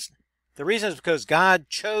 It is. The reason is because God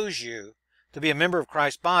chose you to be a member of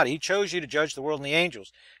Christ's body. He chose you to judge the world and the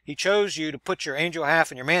angels. He chose you to put your angel half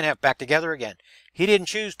and your man half back together again. He didn't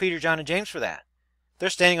choose Peter, John, and James for that. They're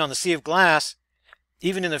standing on the sea of glass,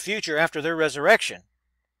 even in the future after their resurrection.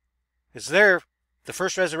 Because the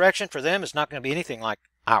first resurrection for them is not going to be anything like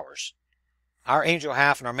ours. Our angel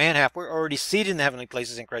half and our man half, we're already seated in the heavenly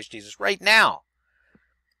places in Christ Jesus right now.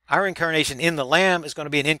 Our incarnation in the Lamb is going to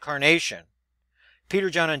be an incarnation. Peter,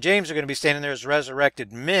 John, and James are going to be standing there as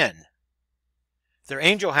resurrected men. Their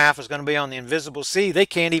angel half is going to be on the invisible sea. They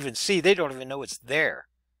can't even see. They don't even know it's there.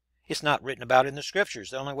 It's not written about in the Scriptures.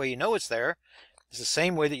 The only way you know it's there is the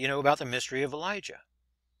same way that you know about the mystery of Elijah.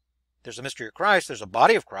 There's a mystery of Christ. There's a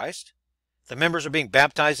body of Christ. The members are being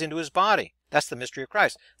baptized into his body. That's the mystery of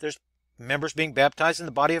Christ. There's members being baptized in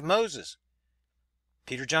the body of Moses.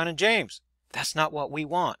 Peter, John, and James. That's not what we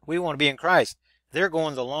want. We want to be in Christ. They're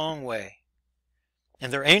going the long way.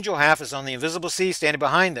 And their angel half is on the invisible sea standing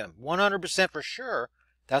behind them. 100% for sure,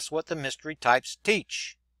 that's what the mystery types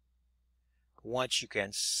teach. Once you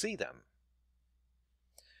can see them.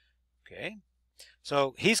 Okay?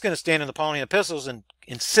 So he's going to stand in the Pauline epistles and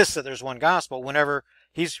insist that there's one gospel whenever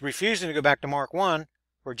he's refusing to go back to Mark 1,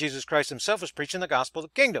 where Jesus Christ himself is preaching the gospel of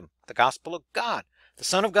the kingdom, the gospel of God. The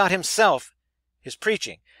Son of God himself is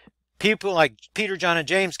preaching. People like Peter, John, and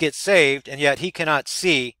James get saved, and yet he cannot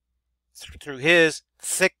see through his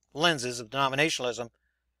thick lenses of denominationalism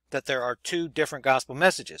that there are two different gospel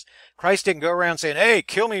messages. Christ didn't go around saying, hey,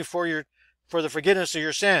 kill me for the forgiveness of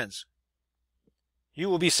your sins. You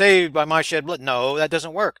will be saved by my shed blood. No, that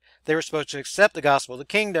doesn't work. They were supposed to accept the gospel of the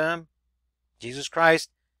kingdom, Jesus Christ,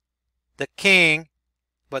 the King,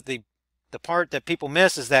 but the part that people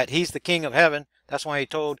miss is that he's the King of heaven. That's why he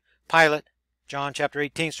told Pilate, John chapter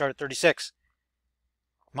 18, start at 36.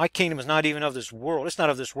 My kingdom is not even of this world. It's not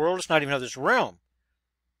of this world. It's not even of this realm.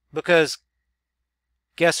 Because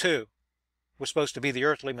guess who was supposed to be the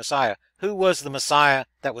earthly Messiah? Who was the Messiah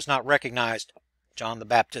that was not recognized? John the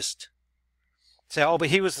Baptist. Say, oh, but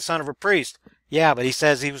he was the son of a priest. Yeah, but he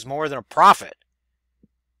says he was more than a prophet.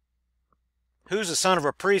 Who's the son of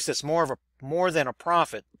a priest that's more than a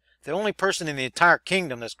prophet? The only person in the entire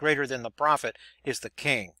kingdom that's greater than the prophet is the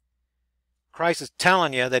king. Christ is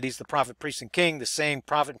telling you that he's the prophet, priest, and king, the same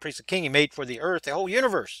prophet, priest, and king he made for the earth, the whole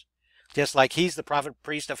universe. Just like he's the prophet,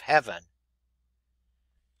 priest of heaven.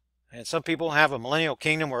 And some people have a millennial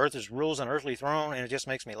kingdom where earth is rules an earthly throne, and it just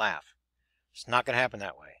makes me laugh. It's not going to happen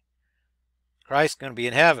that way. Christ's going to be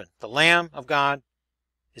in heaven. The Lamb of God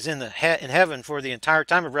is in heaven for the entire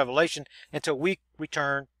time of Revelation until we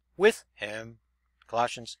return with him.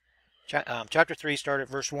 Colossians chapter 3, start at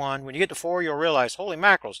verse 1. When you get to 4, you'll realize, holy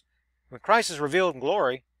mackerels, when Christ is revealed in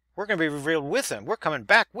glory, we're going to be revealed with him. We're coming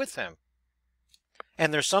back with him.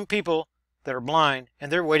 And there's some people that are blind,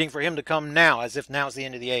 and they're waiting for him to come now, as if now is the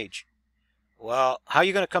end of the age. Well, how are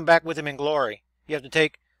you going to come back with him in glory? You have to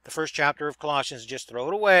take the first chapter of Colossians and just throw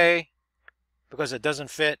it away, because it doesn't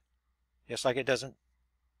fit, just like it doesn't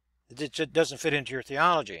fit into your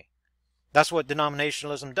theology. That's what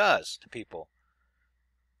denominationalism does to people.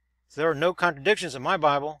 There are no contradictions in my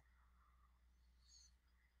Bible,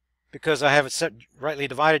 because I have it set rightly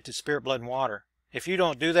divided to spirit, blood, and water. If you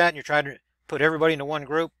don't do that and you're trying to put everybody into one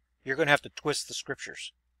group, you're going to have to twist the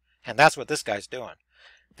scriptures. And that's what this guy's doing.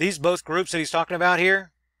 These both groups that he's talking about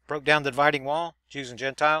here broke down the dividing wall, Jews and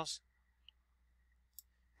Gentiles.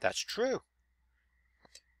 That's true.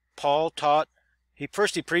 Paul taught, he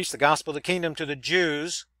preached the gospel of the kingdom to the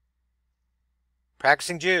Jews,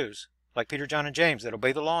 practicing Jews, like Peter, John, and James, that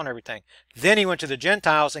obey the law and everything. Then he went to the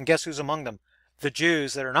Gentiles, and guess who's among them? The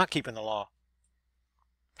Jews that are not keeping the law.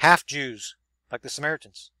 Half Jews, like the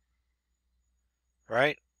Samaritans.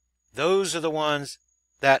 Right? Those are the ones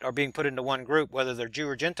that are being put into one group, whether they're Jew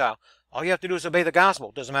or Gentile. All you have to do is obey the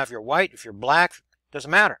gospel. Doesn't matter if you're white, if you're black, doesn't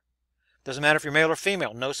matter. Doesn't matter if you're male or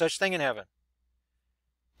female. No such thing in heaven.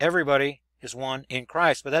 Everybody is one in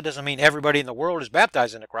Christ, but that doesn't mean everybody in the world is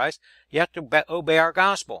baptized into Christ. You have to obey our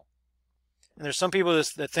gospel. And there's some people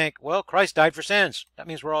that think, well, Christ died for sins. That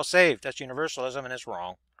means we're all saved. That's universalism, and it's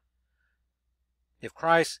wrong. If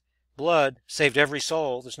Christ's blood saved every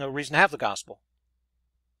soul, there's no reason to have the gospel.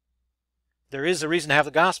 There is a reason to have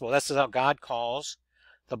the gospel. That's how God calls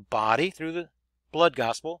the body through the blood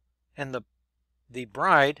gospel and the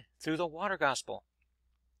bride through the water gospel.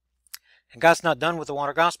 And God's not done with the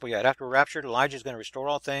water gospel yet. After we're raptured, Elijah is going to restore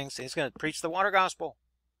all things. And he's going to preach the water gospel.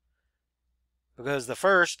 Because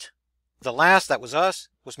the last that was us,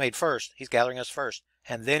 was made first. He's gathering us first.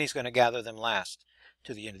 And then he's going to gather them last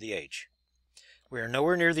to the end of the age. We are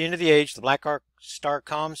nowhere near the end of the age. The black star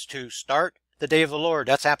comes to start the day of the Lord.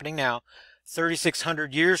 That's happening now.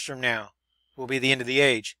 3,600 years from now will be the end of the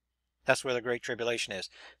age. That's where the Great Tribulation is.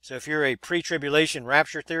 So if you're a pre-tribulation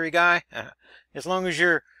rapture theory guy, as long as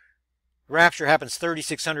your rapture happens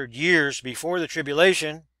 3,600 years before the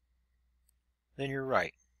tribulation, then you're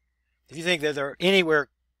right. If you think that they're anywhere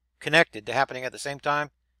connected to happening at the same time,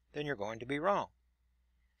 then you're going to be wrong,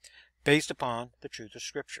 based upon the truth of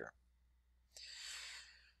Scripture.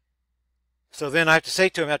 So then I have to say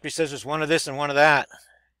to him, after he says there's one of this and one of that,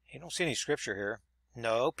 you don't see any Scripture here.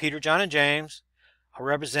 No, Peter, John, and James are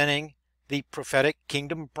representing the prophetic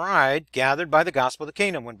kingdom bride gathered by the gospel of the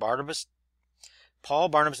kingdom when Paul,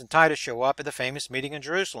 Barnabas, and Titus show up at the famous meeting in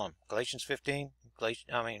Jerusalem. Acts 15,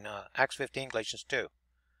 Galatians 2.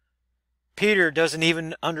 Peter doesn't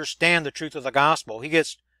even understand the truth of the gospel. He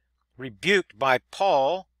gets rebuked by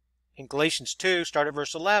Paul in Galatians 2, start at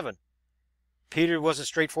verse 11. Peter wasn't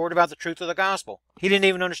straightforward about the truth of the gospel. He didn't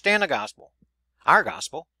even understand the gospel, our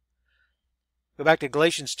gospel. Go back to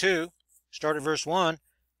Galatians 2, start at verse 1.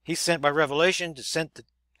 He's sent by revelation to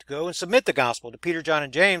go and submit the gospel to Peter, John,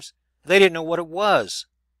 and James. They didn't know what it was.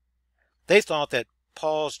 They thought that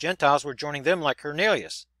Paul's Gentiles were joining them like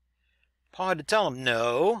Cornelius. Paul had to tell them,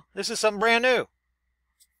 no, this is something brand new.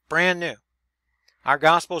 Brand new. Our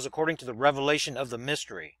gospel is according to the revelation of the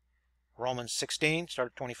mystery. Romans 16,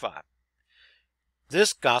 start at 25.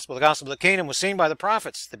 This gospel, the gospel of the kingdom, was seen by the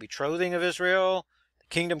prophets. The betrothing of Israel, the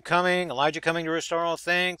kingdom coming, Elijah coming to restore all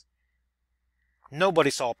things. Nobody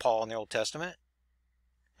saw Paul in the Old Testament.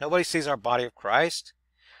 Nobody sees our body of Christ.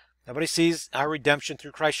 Nobody sees our redemption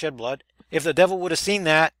through Christ's shed blood. If the devil would have seen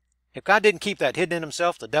that, if God didn't keep that hidden in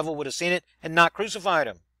himself, the devil would have seen it and not crucified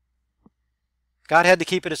him. God had to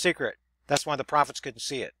keep it a secret. That's why the prophets couldn't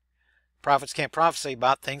see it. Prophets can't prophesy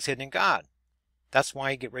about things hidden in God. That's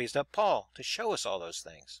why he raised up Paul, to show us all those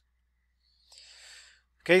things.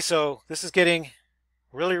 Okay, so this is getting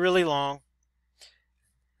really, really long.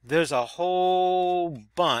 There's a whole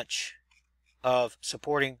bunch of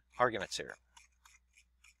supporting arguments here.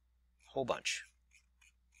 Whole bunch.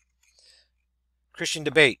 Christian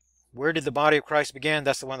debate. Where did the body of Christ begin?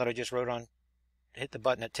 That's the one that I just wrote on. Hit the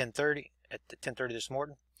button at 10:30. At 10:30 this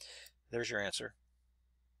morning. There's your answer.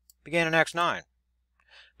 Began in Acts 9.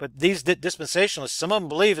 But these dispensationalists, some of them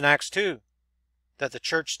believe in Acts 2. That the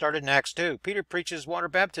church started in Acts 2. Peter preaches water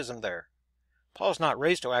baptism there. Paul's not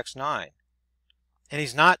raised to Acts 9. And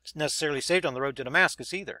he's not necessarily saved on the road to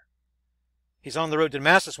Damascus either. He's on the road to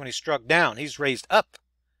Damascus when he's struck down. He's raised up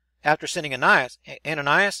after sending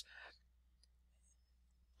Ananias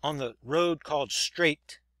on the road called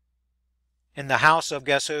Straight in the house of,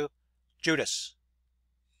 guess who? Judas.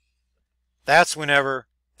 That's whenever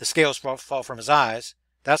the scales fall from his eyes.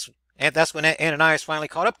 That's when Ananias finally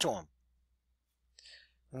caught up to him.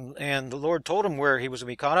 And the Lord told him where he was going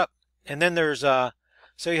to be caught up. And then there's, so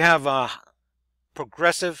you have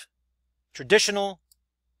progressive, traditional,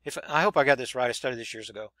 I hope I got this right, I studied this years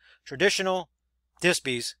ago. Traditional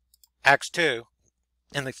Disbys, Acts 2,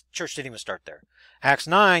 and the church didn't even start there. Acts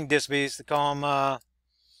 9 Disbys, they call them, I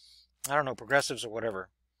don't know, progressives or whatever.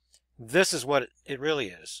 This is what it really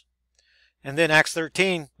is. And then Acts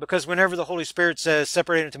 13, because whenever the Holy Spirit says,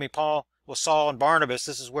 separate unto me Paul, well, Saul and Barnabas,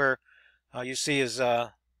 this is where you see his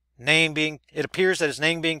name being, it appears that his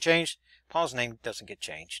name being changed. Paul's name doesn't get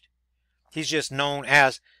changed. He's just known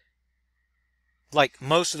as, like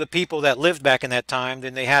most of the people that lived back in that time,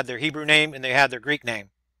 then they had their Hebrew name and they had their Greek name.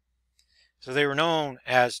 So they were known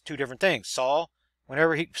as two different things. Saul,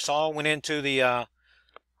 whenever Saul went into the,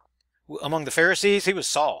 among the Pharisees, he was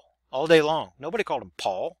Saul all day long. Nobody called him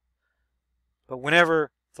Paul. But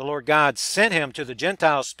whenever the Lord God sent him to the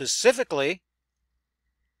Gentiles specifically,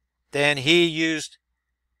 then he used,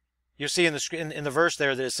 you'll see in the verse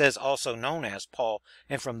there that it says also known as Paul.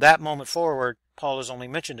 And from that moment forward, Paul is only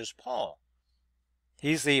mentioned as Paul.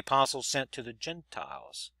 He's the apostle sent to the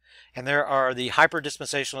Gentiles. And there are the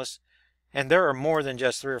hyper-dispensationalists, and there are more than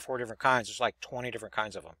just 3 or 4 different kinds. There's like 20 different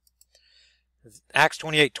kinds of them. Acts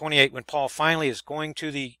 28:28, when Paul finally is going to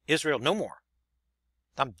the Israel, no more.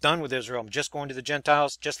 I'm done with Israel. I'm just going to the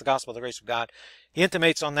Gentiles, just the gospel of the grace of God. He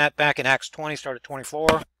intimates on that back in Acts 20, start at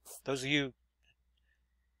 24. Those of you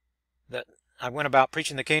that I went about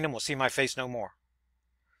preaching the kingdom will see my face no more.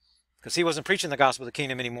 Because he wasn't preaching the gospel of the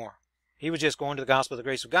kingdom anymore. He was just going to the gospel of the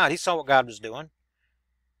grace of God. He saw what God was doing.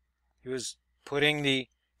 He was putting the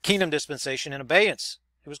kingdom dispensation in abeyance.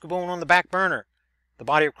 It was going on the back burner. The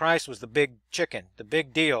body of Christ was the big chicken, the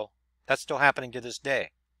big deal. That's still happening to this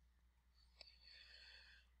day.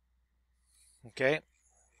 Okay.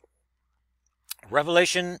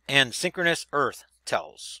 Revelation and synchronous earth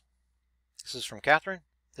tells. This is from Catherine.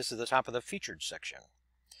 This is the top of the featured section.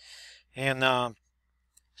 And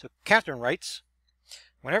so Catherine writes,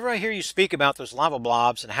 whenever I hear you speak about those lava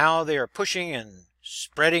blobs and how they are pushing and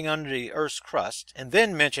spreading under the earth's crust, and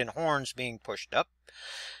then mention horns being pushed up,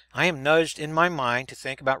 I am nudged in my mind to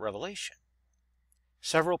think about Revelation.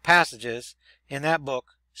 Several passages in that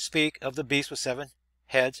book speak of the beast with 7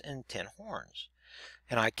 heads and 10 horns.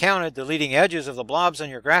 And I counted the leading edges of the blobs on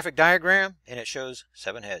your graphic diagram, and it shows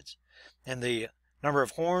 7 heads. And the number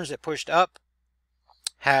of horns that pushed up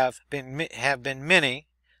have been many,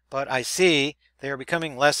 but I see they are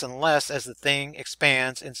becoming less and less as the thing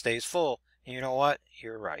expands and stays full. And you know what?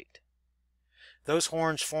 You're right. Those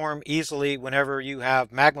horns form easily whenever you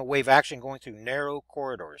have magma wave action going through narrow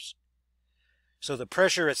corridors. So the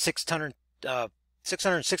pressure at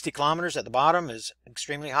 660 kilometers at the bottom is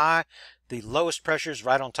extremely high. The lowest pressure is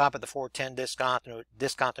right on top of the 410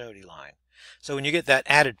 discontinuity line. So when you get that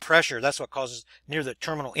added pressure, that's what causes near the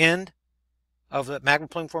terminal end of the magma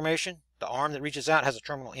plume formation. The arm that reaches out has a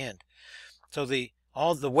terminal end. So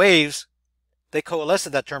all the waves, they coalesce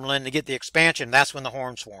at that terminal end to get the expansion. That's when the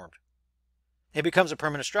horns formed. It becomes a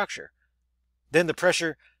permanent structure. Then the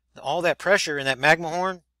pressure, all that pressure in that magma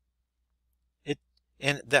horn,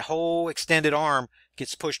 and the whole extended arm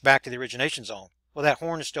gets pushed back to the origination zone. Well, that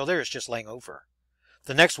horn is still there. It's just laying over.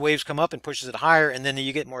 The next waves come up and pushes it higher, and then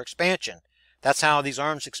you get more expansion. That's how these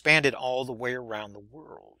arms expanded all the way around the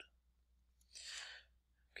world.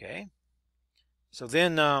 Okay. So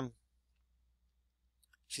then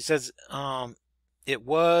she says, it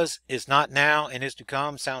was, is not now, and is to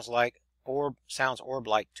come. Sounds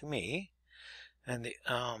orb-like to me. And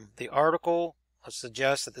the article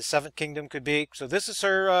suggests that the 7th kingdom could be. So this is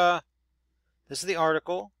her. This is the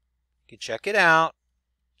article. You can check it out.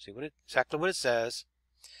 See exactly what it says.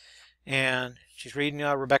 And she's reading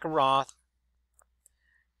Rebecca Roth.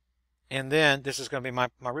 And then this is going to be my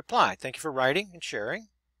reply. Thank you for writing and sharing.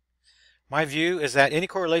 My view is that any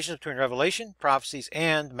correlations between revelation, prophecies,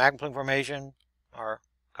 and magma plume formation are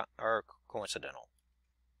coincidental.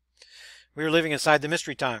 We are living inside the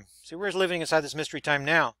mystery time. See, we're living inside this mystery time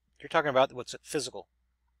now. You're talking about what's physical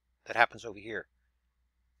that happens over here.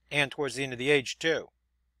 And towards the end of the age, too.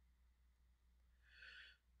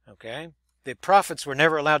 Okay? The prophets were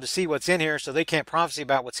never allowed to see what's in here, so they can't prophesy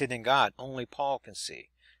about what's hidden in God. Only Paul can see.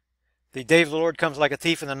 The day of the Lord comes like a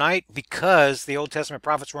thief in the night because the Old Testament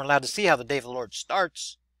prophets weren't allowed to see how the day of the Lord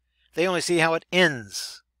starts. They only see how it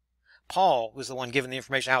ends. Paul was the one given the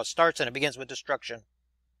information how it starts, and it begins with destruction.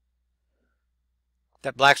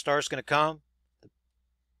 That black star is going to come.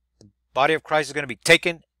 The body of Christ is going to be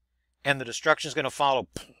taken, and the destruction is going to follow.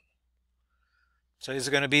 So is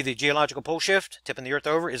it going to be the geological pole shift, tipping the Earth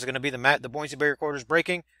over? Is it going to be the buoyancy barrier corridors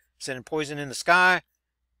breaking, sending poison in the sky,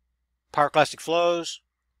 pyroclastic flows?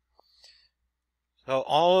 So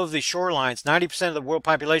all of the shorelines, 90% of the world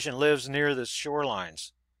population lives near the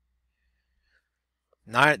shorelines.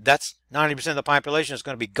 That's 90% of the population is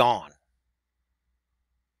going to be gone.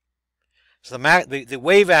 So the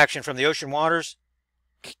wave action from the ocean waters,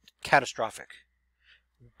 catastrophic.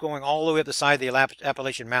 Going all the way up the side of the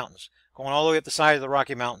Appalachian Mountains. Going all the way up the side of the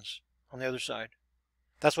Rocky Mountains on the other side.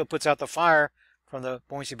 That's what puts out the fire from the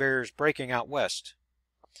buoyancy barriers breaking out west.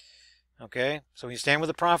 Okay, so when you stand with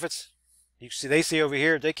the prophets, they see over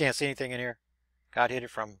here, they can't see anything in here. God hid it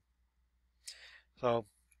from them. So,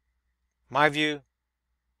 my view,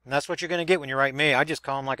 and that's what you're going to get when you write me. I just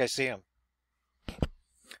call them like I see them.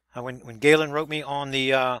 When Galen wrote me on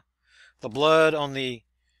the blood on the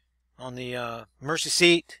mercy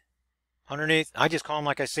seat underneath, I just call them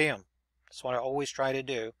like I see them. That's what I always try to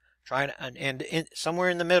do. And somewhere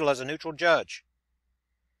in the middle as a neutral judge.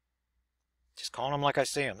 Just calling them like I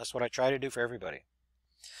see them. That's what I try to do for everybody.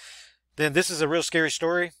 Then this is a real scary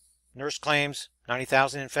story. Nurse claims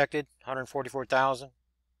 90,000 infected, 144,000.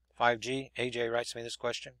 5G. AJ writes me this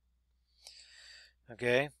question.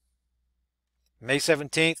 Okay. May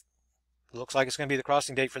 17th. Looks like it's going to be the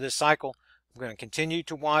crossing date for this cycle. I'm going to continue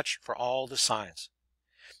to watch for all the signs.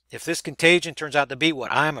 If this contagion turns out to be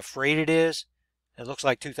what I'm afraid it is, it looks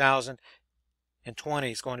like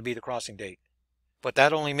 2020 is going to be the crossing date. But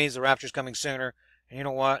that only means the rapture's coming sooner. And you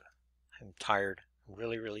know what? I'm tired. I'm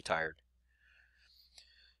really, really tired.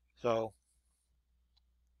 So,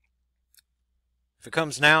 if it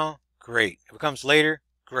comes now, great. If it comes later,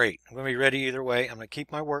 great. I'm going to be ready either way. I'm going to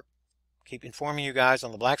keep my work, keep informing you guys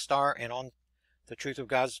on the Black Star and on the truth of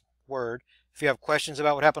God's Word. If you have questions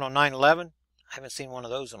about what happened on 9/11, I haven't seen one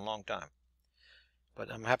of those in a long time.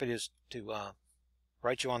 But I'm happy to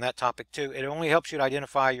write you on that topic too. It only helps you to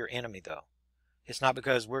identify your enemy, though. It's not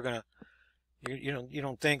because we're going to, you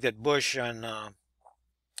don't think that Bush and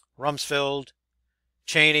Rumsfeld,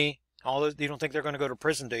 Cheney, all those, you don't think they're going to go to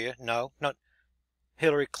prison, do you? No, not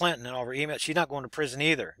Hillary Clinton and all her emails. She's not going to prison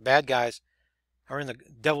either. Bad guys are in the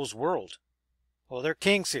devil's world. Well, they're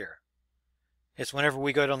kings here. It's whenever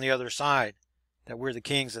we go on the other side that we're the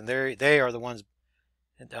kings, and they are the ones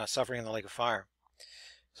suffering in the lake of fire.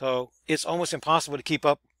 So it's almost impossible to keep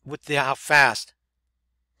up with how fast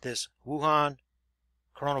this Wuhan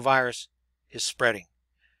coronavirus is spreading.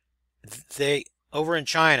 Over in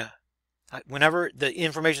China, whenever the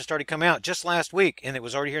information started coming out just last week, and it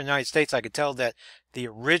was already here in the United States, I could tell that the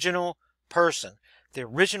original person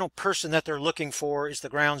that they're looking for is the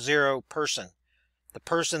ground zero person. The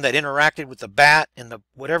person that interacted with the bat and the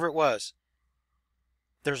whatever it was.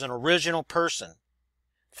 There's an original person.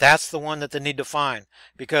 That's the one that they need to find.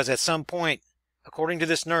 Because at some point, according to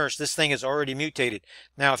this nurse, this thing is already mutated.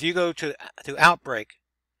 Now, if you go to Outbreak,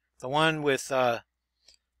 the one with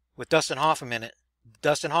Dustin Hoffman in it,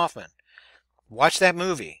 watch that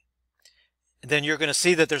movie. Then you're going to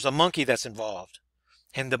see that there's a monkey that's involved.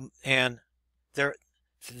 And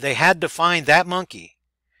they had to find that monkey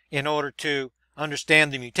in order to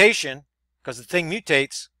understand the mutation, because the thing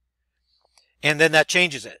mutates, and then that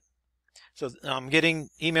changes it. So I'm getting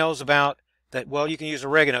emails about that, well, you can use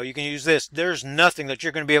oregano, you can use this. There's nothing that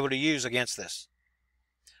you're going to be able to use against this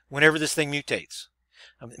whenever this thing mutates.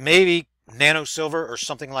 Maybe nano silver or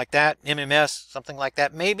something like that, MMS, something like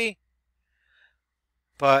that, maybe.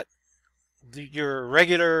 But your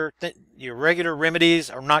regular remedies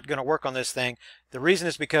are not going to work on this thing. The reason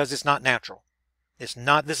is because it's not natural. This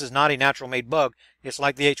is not a natural made bug. It's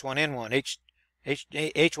like the H1N1,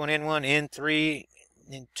 H1N1, N3,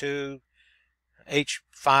 N2,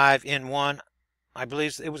 H5N1. I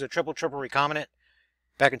believe it was a triple recombinant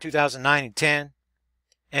back in 2009 and 10.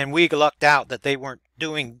 And we lucked out that they weren't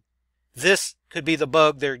doing this. Could be the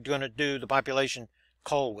bug they're going to do the population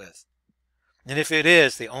cull with. And if it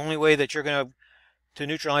is, the only way that you're going to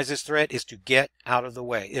neutralize this threat is to get out of the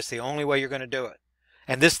way. It's the only way you're going to do it.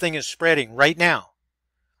 And this thing is spreading right now.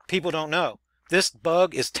 People don't know. This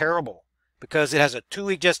bug is terrible because it has a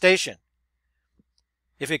 2-week gestation.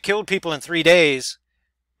 If it killed people in 3 days,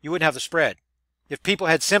 you wouldn't have the spread. If people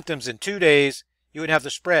had symptoms in 2 days, you wouldn't have the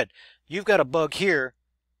spread. You've got a bug here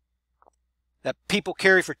that people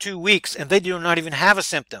carry for 2 weeks and they do not even have a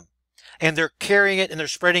symptom. And they're carrying it and they're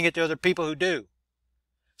spreading it to other people who do.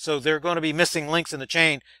 So they're going to be missing links in the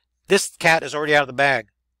chain. This cat is already out of the bag.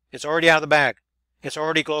 It's already out of the bag. It's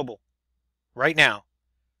already global. Right now.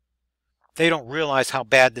 They don't realize how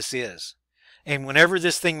bad this is. And whenever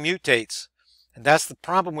this thing mutates, and that's the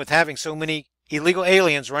problem with having so many illegal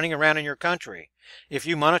aliens running around in your country. If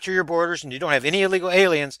you monitor your borders and you don't have any illegal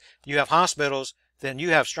aliens, you have hospitals, then you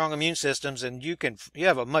have strong immune systems and you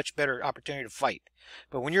have a much better opportunity to fight.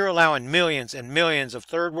 But when you're allowing millions and millions of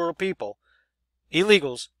third world people,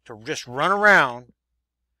 illegals, to just run around,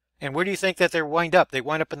 and where do you think that they wind up? They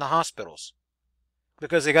wind up in the hospitals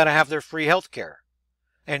because they got to have their free health care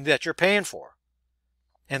and that you're paying for.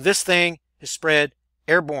 And this thing is spread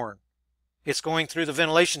airborne. It's going through the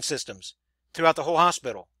ventilation systems throughout the whole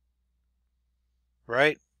hospital.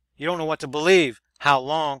 Right? You don't know what to believe how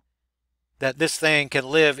long that this thing can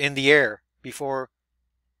live in the air before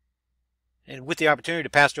and with the opportunity to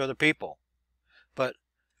pass to other people. But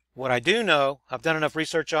what I do know, I've done enough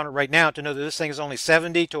research on it right now to know that this thing is only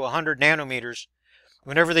 70 to 100 nanometers.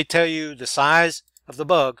 Whenever they tell you the size of the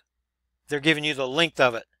bug, they're giving you the length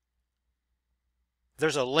of it.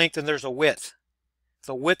 There's a length and there's a width.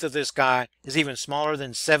 The width of this guy is even smaller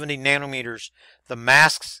than 70 nanometers. The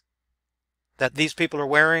masks that these people are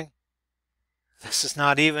wearing, this is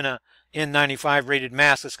not even a N95 rated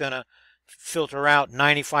mask. It's going to filter out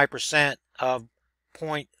 95% of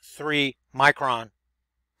 0.3 micron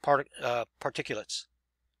particulates.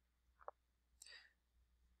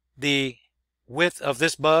 The width of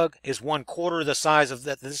this bug is 1/4 the size of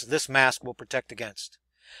that this mask will protect against.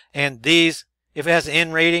 And these, if it has an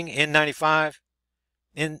N rating, N95,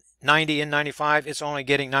 N90, N95, it's only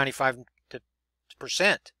getting 95%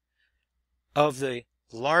 of the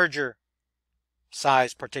larger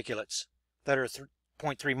size particulates that are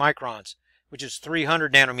 0.3 microns, which is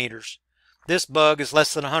 300 nanometers. This bug is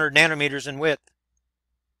less than 100 nanometers in width.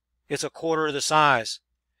 It's 1/4 the size.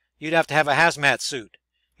 You'd have to have a hazmat suit.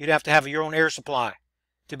 You'd have to have your own air supply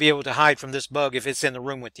to be able to hide from this bug if it's in the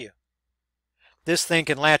room with you. This thing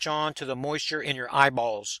can latch on to the moisture in your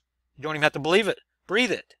eyeballs. You don't even have to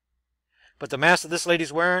breathe it. But the mask that this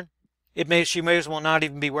lady's wearing, she may as well not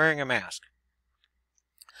even be wearing a mask,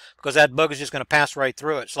 because that bug is just going to pass right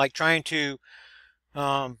through it. It's like trying to,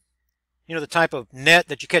 the type of net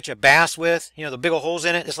that you catch a bass with, the big old holes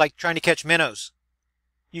in it. It's like trying to catch minnows.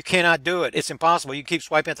 You cannot do it. It's impossible. You keep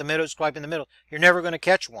swiping at the middle, swiping the middle. You're never going to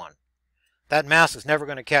catch one. That mask is never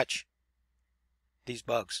going to catch these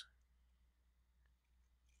bugs.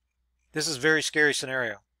 This is a very scary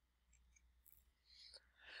scenario.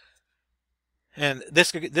 And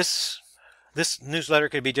this newsletter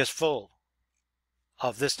could be just full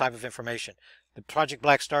of this type of information. The Project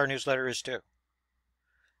Black Star newsletter is too.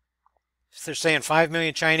 If they're saying 5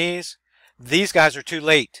 million Chinese, these guys are too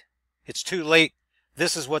late. It's too late.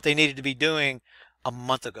 This is what they needed to be doing a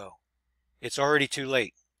month ago. It's already too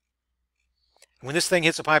late. When this thing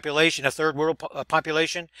hits a population, a third world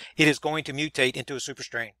population, it is going to mutate into a super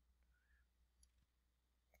strain.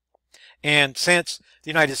 And since the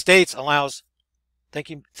United States allows, thank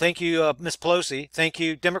you, Ms. Pelosi, thank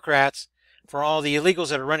you, Democrats, for all the illegals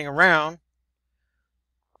that are running around,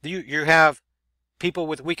 you have people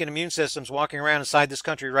with weakened immune systems walking around inside this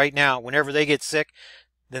country right now. Whenever they get sick,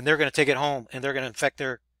 then they're going to take it home and they're going to infect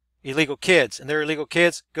their illegal kids. And their illegal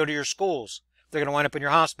kids go to your schools. They're going to wind up in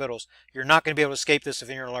your hospitals. You're not going to be able to escape this if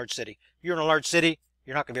you're in a large city. If you're in a large city,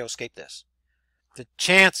 you're not going to be able to escape this. The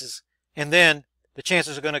chances, and then the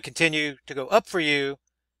chances are going to continue to go up for you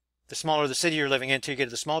the smaller the city you're living in until you get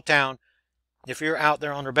to the small town. If you're out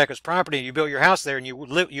there on Rebecca's property and you build your house there and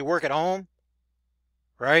you work at home,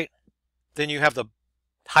 right, then you have the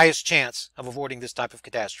highest chance of avoiding this type of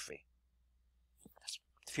catastrophe.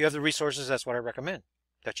 If you have the resources, that's what I recommend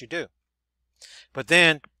that you do. But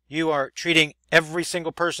then you are treating every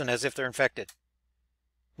single person as if they're infected.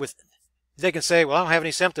 They can say, well, I don't have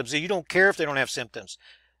any symptoms. You don't care if they don't have symptoms.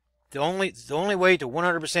 The only way to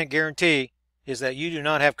 100% guarantee is that you do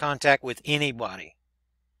not have contact with anybody.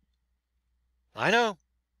 I know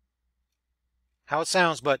how it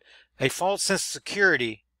sounds, but a false sense of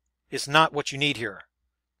security is not what you need here.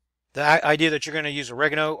 The idea that you're going to use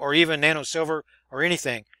oregano or even nano silver or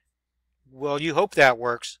anything, well, you hope that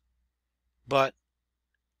works, but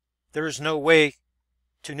there is no way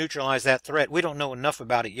to neutralize that threat. We don't know enough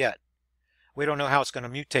about it yet. We don't know how it's going to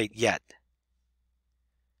mutate yet.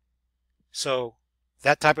 So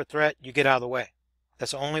that type of threat, you get out of the way.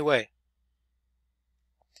 That's the only way.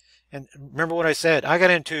 And remember what I said. I got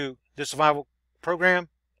into the survival program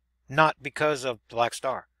not because of Black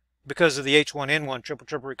Star, because of the H1N1 triple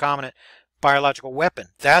recombinant biological weapon.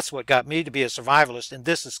 That's what got me to be a survivalist, and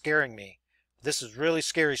this is scaring me. This is really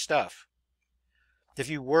scary stuff. If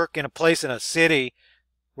you work in a place in a city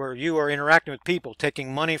where you are interacting with people,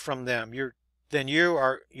 taking money from them, if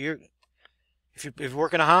you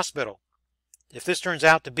work in a hospital, if this turns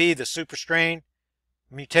out to be the super strain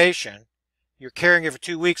mutation, You're carrying it for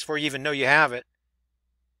 2 weeks before you even know you have it.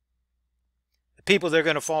 The people that are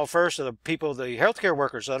going to fall first are the people, the healthcare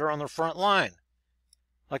workers that are on the front line.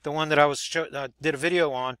 Like the one that I did a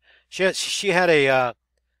video on. She had a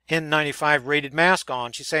N95 rated mask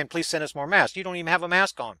on. She's saying, please send us more masks. You don't even have a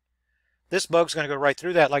mask on. This bug's going to go right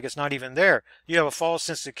through that like it's not even there. You have a false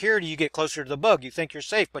sense of security. You get closer to the bug. You think you're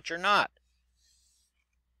safe, but you're not.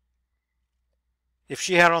 If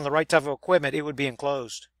she had on the right type of equipment, it would be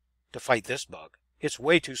enclosed to fight this bug. It's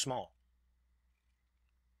way too small.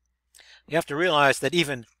 You have to realize that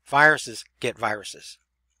even viruses get viruses.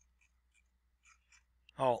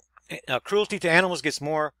 Cruelty to animals gets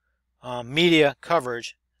more media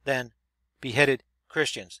coverage than beheaded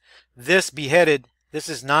Christians. This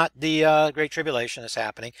is not the Great Tribulation that's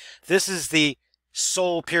happening. This is the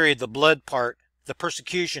soul period, the blood part, the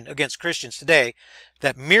persecution against Christians today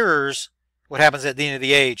that mirrors what happens at the end of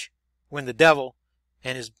the age when the devil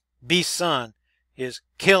and his beast son is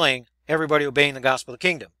killing everybody obeying the gospel of the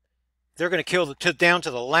kingdom. They're going to kill down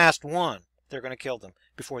to the last one. They're going to kill them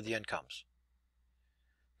before the end comes.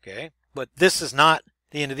 Okay? But this is not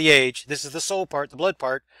the end of the age. This is the soul part, the blood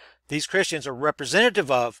part. These Christians are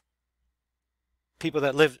representative of people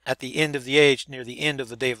that live at the end of the age, near the end of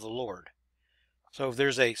the day of the Lord. So if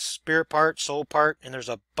there's a spirit part, soul part, and there's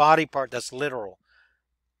a body part, that's literal.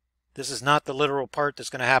 This is not the literal part that's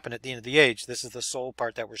going to happen at the end of the age. This is the soul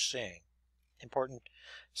part that we're seeing. Important.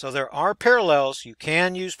 So there are parallels. You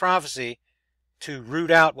can use prophecy to root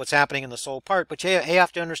out what's happening in the soul part, but you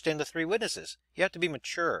have to understand the three witnesses. You have to be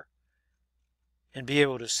mature and be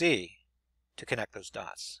able to see, to connect those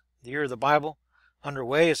dots. The year of the Bible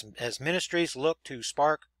underway as ministries look to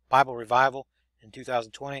spark Bible revival in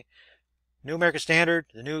 2020. New American Standard,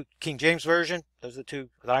 the New King James Version, those are the two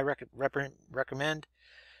that I recommend.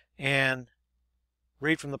 And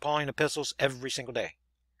read from the Pauline epistles every single day.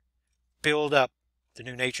 Build up the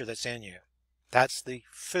new nature that's in you. That's the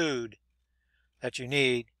food that you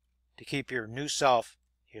need to keep your new self,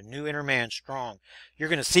 your new inner man strong. You're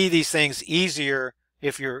going to see these things easier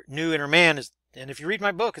if your new inner man is, and if you read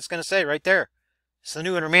my book, it's going to say right there, it's the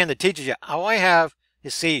new inner man that teaches you. All I have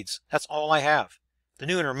is seeds. That's all I have. The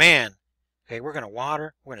new inner man, okay, we're going to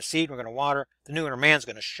water, we're going to seed, we're going to water. The new inner man's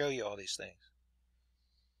going to show you all these things.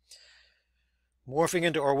 Morphing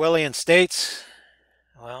into Orwellian states.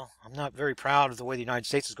 Well, I'm not very proud of the way the United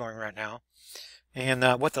States is going right now. And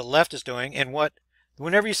what the left is doing. And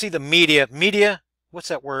whenever you see the media, what's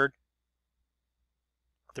that word?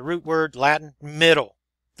 The root word, Latin, middle.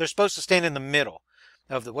 They're supposed to stand in the middle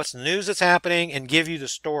of what's the news that's happening and give you the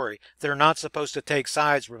story. They're not supposed to take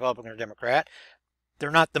sides, Republican or Democrat.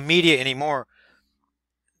 They're not the media anymore.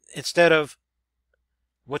 Instead of,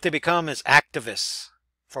 what they become is activists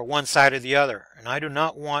for one side or the other. And I do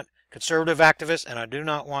not want conservative activists, and I do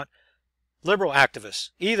not want liberal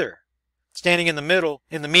activists either standing in the middle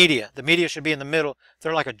in the media. The media should be in the middle.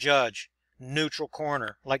 They're like a judge, neutral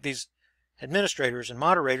corner, like these administrators and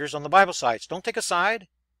moderators on the Bible sites. Don't take a side.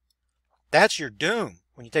 That's your doom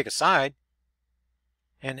when you take a side.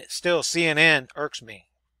 And still, CNN irks me.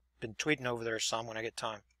 Been tweeting over there some when I get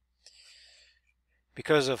time.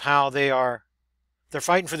 Because of how they're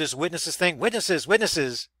fighting for this witnesses thing.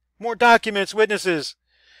 Witnesses, more documents, witnesses.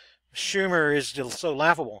 Schumer is still so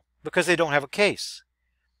laughable because they don't have a case.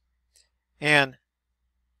 And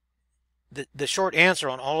the short answer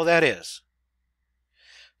on all of that is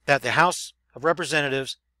that the House of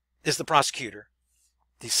Representatives is the prosecutor.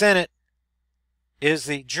 The Senate is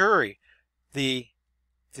the jury. The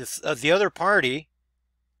other party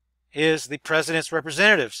is the president's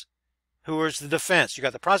representatives, who is the defense. You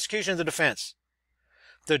got the prosecution and the defense.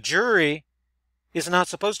 The jury is not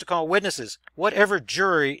supposed to call witnesses. Whatever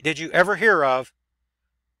jury did you ever hear of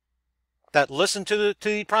that listened to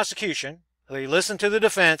the prosecution, they listened to the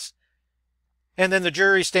defense, and then the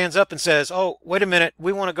jury stands up and says, oh, wait a minute,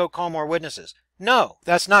 we want to go call more witnesses? No,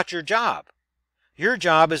 that's not your job. Your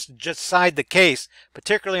job is to just decide the case,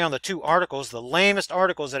 particularly on the two articles, the lamest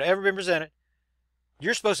articles that have ever been presented.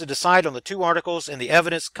 You're supposed to decide on the two articles, and the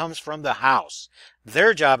evidence comes from the House.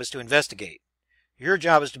 Their job is to investigate. Your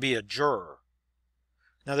job is to be a juror.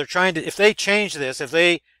 Now they're trying to, if they change this, if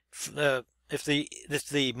the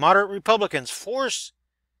moderate Republicans force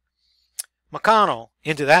McConnell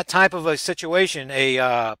into that type of a situation,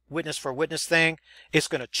 a witness for witness thing, it's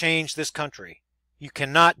going to change this country. You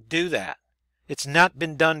cannot do that. It's not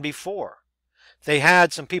been done before. They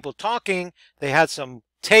had some people talking, they had some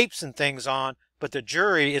tapes and things on, but the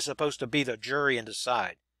jury is supposed to be the jury and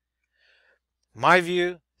decide. My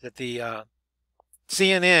view that the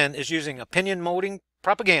CNN is using opinion molding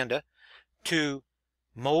propaganda to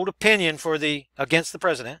mold opinion against the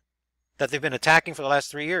president. that they've been attacking for the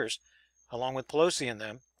last 3 years, along with Pelosi and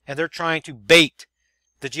them, and they're trying to bait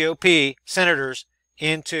the GOP senators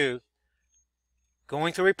into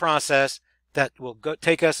going through a process that will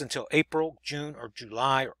take us until April, June, or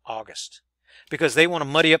July, or August, because they want to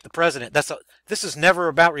muddy up the president. This is never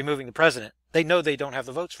about removing the president. They know they don't have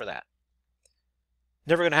the votes for that.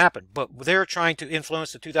 Never going to happen. But they're trying to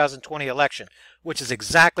influence the 2020 election, which is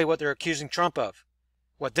exactly what they're accusing Trump of.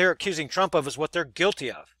 What they're accusing Trump of is what they're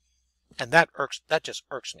guilty of. And that just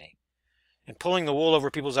irks me. And pulling the wool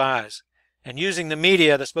over people's eyes. And using the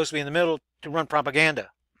media that's supposed to be in the middle to run propaganda.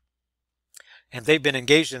 And they've been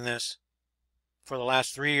engaged in this for the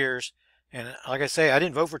last 3 years. And like I say, I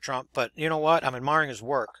didn't vote for Trump, but you know what? I'm admiring his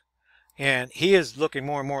work. And he is looking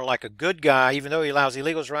more and more like a good guy, even though he allows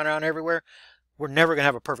illegals to run around everywhere. We're never going to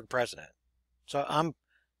have a perfect president. So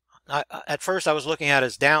at first I was looking at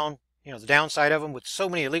his the downside of him, with so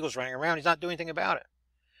many illegals running around. He's not doing anything about it.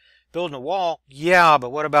 Building a wall, yeah,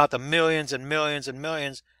 but what about the millions and millions and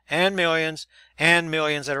millions and millions and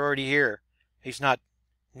millions that are already here? He's not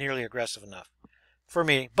nearly aggressive enough for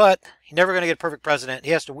me, but he's never going to get a perfect president.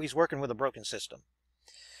 He's working with a broken system.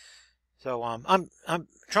 So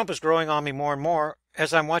Trump is growing on me more and more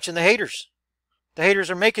as I'm watching the haters. The haters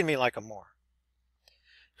are making me like him more.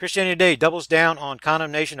 Christianity Today doubles down on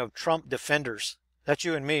condemnation of Trump defenders. That's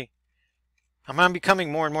you and me. I'm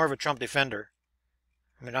becoming more and more of a Trump defender.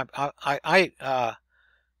 I mean, I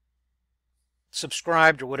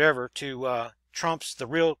subscribed or whatever to the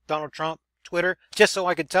real Donald Trump Twitter, just so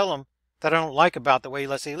I could tell him that I don't like about the way he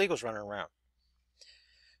lets the illegals running around.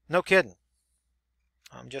 No kidding.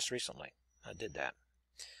 Just recently I did that.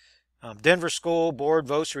 Denver school board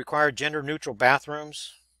votes to require gender-neutral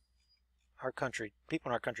bathrooms. People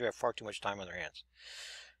in our country have far too much time on their hands.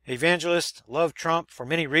 Evangelists love Trump for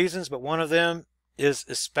many reasons, but one of them is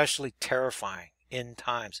especially terrifying. End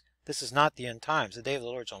times. This is not the end times. The day of the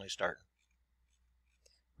Lord's only starting.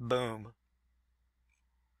 Boom.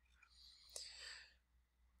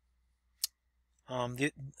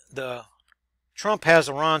 The Trump has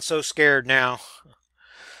Iran so scared now.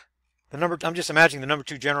 I'm just imagining the number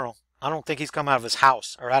 2 general. I don't think he's come out of his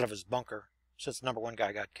house or out of his bunker since the number 1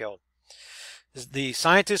 guy got killed. The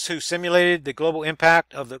scientist who simulated the global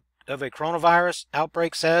impact of a coronavirus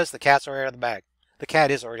outbreak says the cat's already out of the bag. The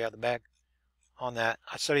cat is already out of the bag on that.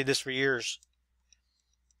 I studied this for years.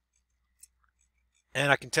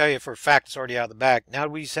 And I can tell you for a fact it's already out of the bag. Now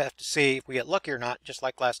we just have to see if we get lucky or not, just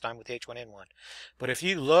like last time with the H1N1. But if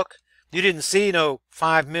you look, you didn't see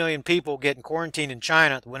 5 million people getting quarantined in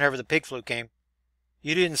China whenever the pig flu came.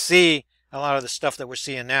 You didn't see a lot of the stuff that we're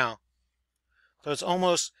seeing now. So it's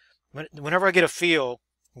almost, whenever I get a feel,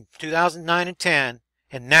 2009 and 10,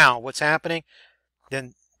 and now what's happening,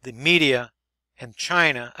 then the media and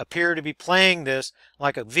China appear to be playing this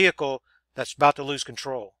like a vehicle that's about to lose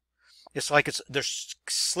control. It's like they're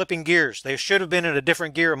slipping gears. They should have been in a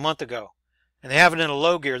different gear a month ago, and they have it in a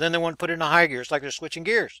low gear. Then they want to put it in a high gear. It's like they're switching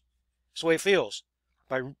gears. That's the way it feels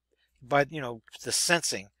by the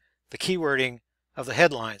sensing, the keywording of the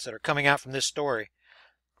headlines that are coming out from this story.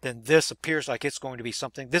 Then this appears like it's going to be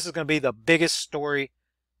something. This is going to be the biggest story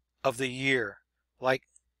of the year. Like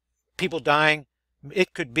people dying,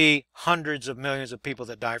 it could be hundreds of millions of people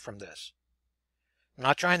that die from this. I'm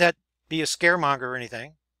not trying to be a scaremonger or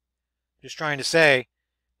anything. Just trying to say,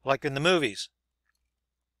 like in the movies,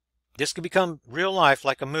 this could become real life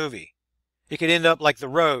like a movie. It could end up like The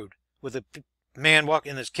Road, with a man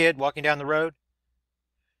and this kid walking down the road.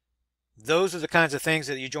 Those are the kinds of things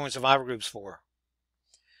that you join survival groups for.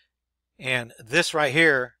 And this right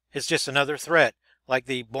here is just another threat, like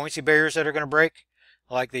the buoyancy barriers that are going to break,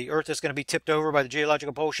 like the earth that's going to be tipped over by the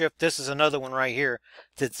geological pole shift. This is another one right here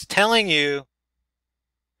that's telling you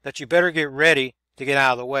that you better get ready to get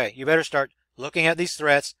out of the way. You better start looking at these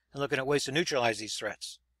threats and looking at ways to neutralize these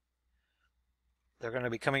threats. They're going to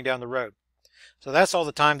be coming down the road. So that's all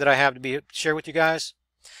the time that I have to share with you guys.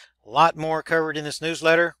 A lot more covered in this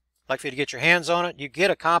newsletter. I'd like for you to get your hands on it. You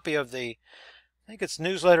get a copy of I think it's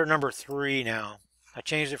newsletter number 3 now. I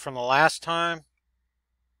changed it from the last time.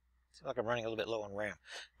 Seems like I'm running a little bit low on RAM.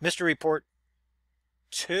 Mystery Report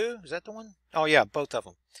 2, is that the one? Oh yeah, both of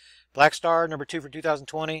them. Black Star, number 2 for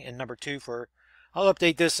 2020, and number 2 for, I'll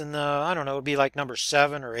update this in I don't know, it'd be like number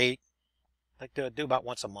 7 or 8. I like to do about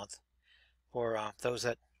once a month for those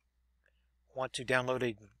that want to download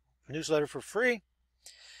a newsletter for free.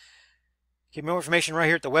 Get more information right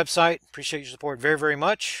here at the website. Appreciate your support very, very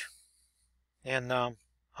much. And I'll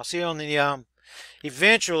see you on the,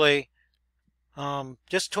 eventually,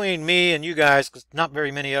 just between me and you guys, because not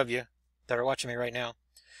very many of you that are watching me right now,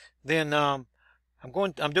 then I'm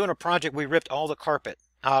doing a project. We ripped all the carpet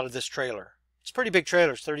out of this trailer. It's a pretty big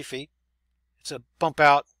trailer. It's 30 feet. It's a bump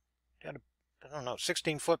out. Got a, I don't know,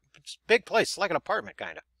 16-foot. It's a big place. It's like an apartment,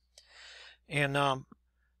 kind of. And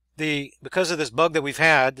because of this bug that we've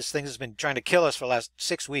had, this thing has been trying to kill us for the last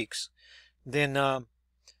 6 weeks. Then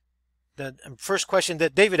the first question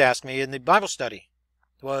that David asked me in the Bible study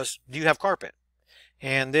was, do you have carpet?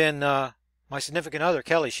 And then my significant other,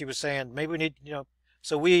 Kelly, she was saying, maybe we need,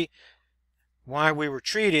 so while we were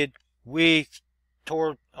treated, we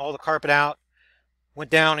tore all the carpet out,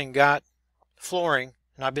 went down and got flooring,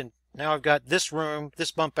 and now I've got this room,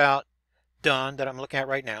 this bump out done that I'm looking at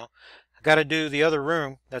right now. I've got to do the other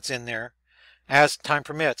room that's in there as time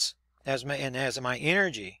permits, as my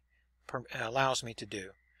energy allows me to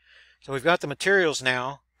do. So we've got the materials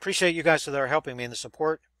now. Appreciate you guys that are helping me and the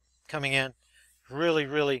support coming in. Really,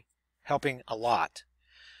 really helping a lot.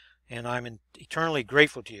 And I'm eternally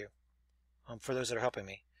grateful to you for those that are helping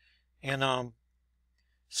me. And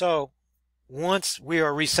so once we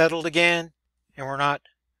are resettled again and we're not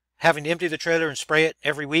having to empty the trailer and spray it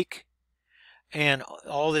every week and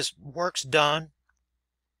all this work's done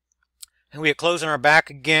and we get clothes on our back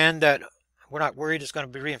again that we're not worried it's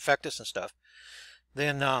going to reinfect us and stuff,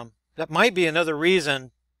 then that might be another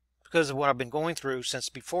reason, because of what I've been going through since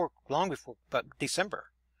long before about December,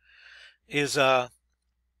 is this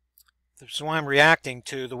is why I'm reacting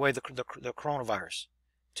to the way the coronavirus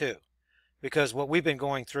too, because what we've been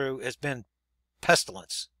going through has been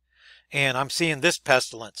pestilence, and I'm seeing this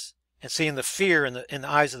pestilence and seeing the fear in the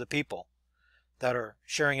eyes of the people that are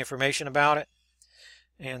sharing information about it.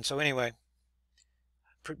 And so anyway,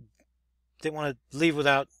 didn't want to leave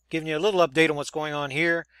without giving you a little update on what's going on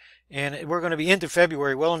here. And we're going to be into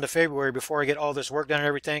February, well into February, before I get all this work done and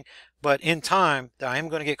everything. But in time, I am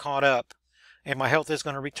going to get caught up, and my health is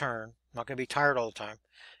going to return. I'm not going to be tired all the time.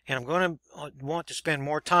 And I'm going to want to spend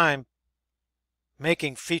more time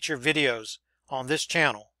making feature videos on this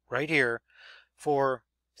channel right here for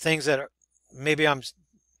things that maybe I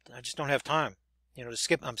just don't have time, to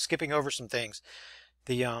skip. I'm skipping over some things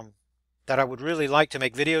that I would really like to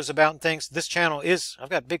make videos about and things. This channel I've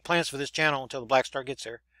got big plans for this channel until the Black Star gets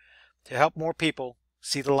here, to help more people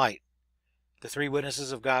see the light, the three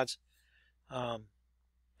witnesses of God's, of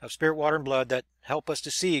spirit, water, and blood, that help us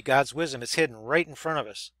to see God's wisdom. It's hidden right in front of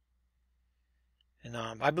us. And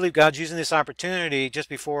I believe God's using this opportunity just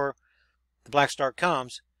before the Black Star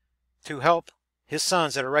comes to help His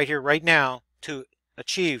sons that are right here, right now, to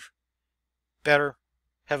achieve better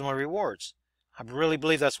heavenly rewards. I really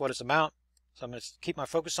believe that's what it's about. So I'm going to keep my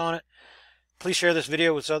focus on it. Please share this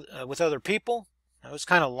video with other people. It was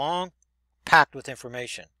kind of long, packed with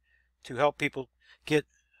information to help people get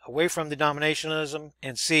away from denominationalism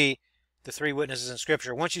and see the three witnesses in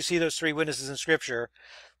Scripture. Once you see those three witnesses in Scripture,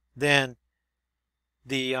 then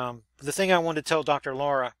the thing I wanted to tell Dr.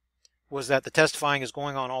 Laura was that the testifying is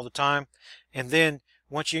going on all the time. And then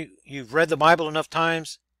once you've read the Bible enough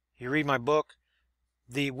times, you read my book,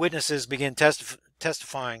 the witnesses begin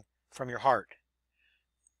testifying from your heart.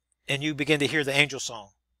 And you begin to hear the angel song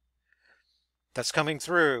that's coming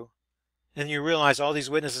through. And you realize all these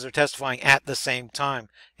witnesses are testifying at the same time.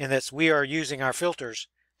 And that we are using our filters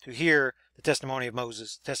to hear the testimony of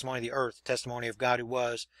Moses, the testimony of the earth, the testimony of God who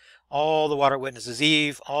was. All the water witnesses,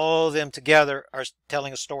 Eve, all of them together are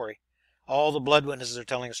telling a story. All the blood witnesses are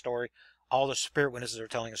telling a story. All the spirit witnesses are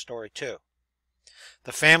telling a story too.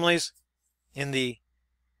 The families in the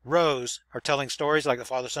rows are telling stories like the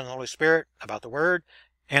Father, Son, and Holy Spirit about the Word,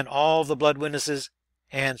 and all the blood witnesses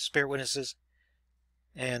and spirit witnesses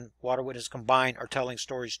and water witnesses combined are telling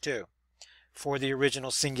stories too, for the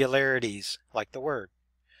original singularities, like the Word,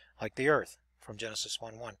 like the earth, from Genesis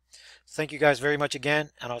 1:1. Thank you guys very much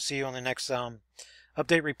again, and I'll see you on the next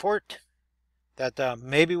update report. That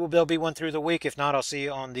maybe there'll be one through the week. If not, I'll see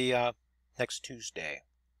you on the next Tuesday.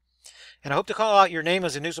 And I hope to call out your name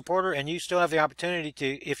as a new supporter, and you still have the opportunity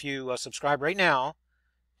to, if you subscribe right now,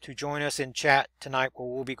 to join us in chat tonight, where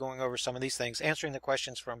we'll be going over some of these things, answering the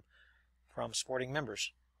questions from supporting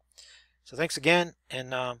members. So thanks again,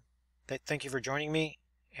 and thank you for joining me,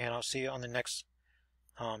 and I'll see you on the next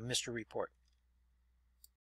mystery report.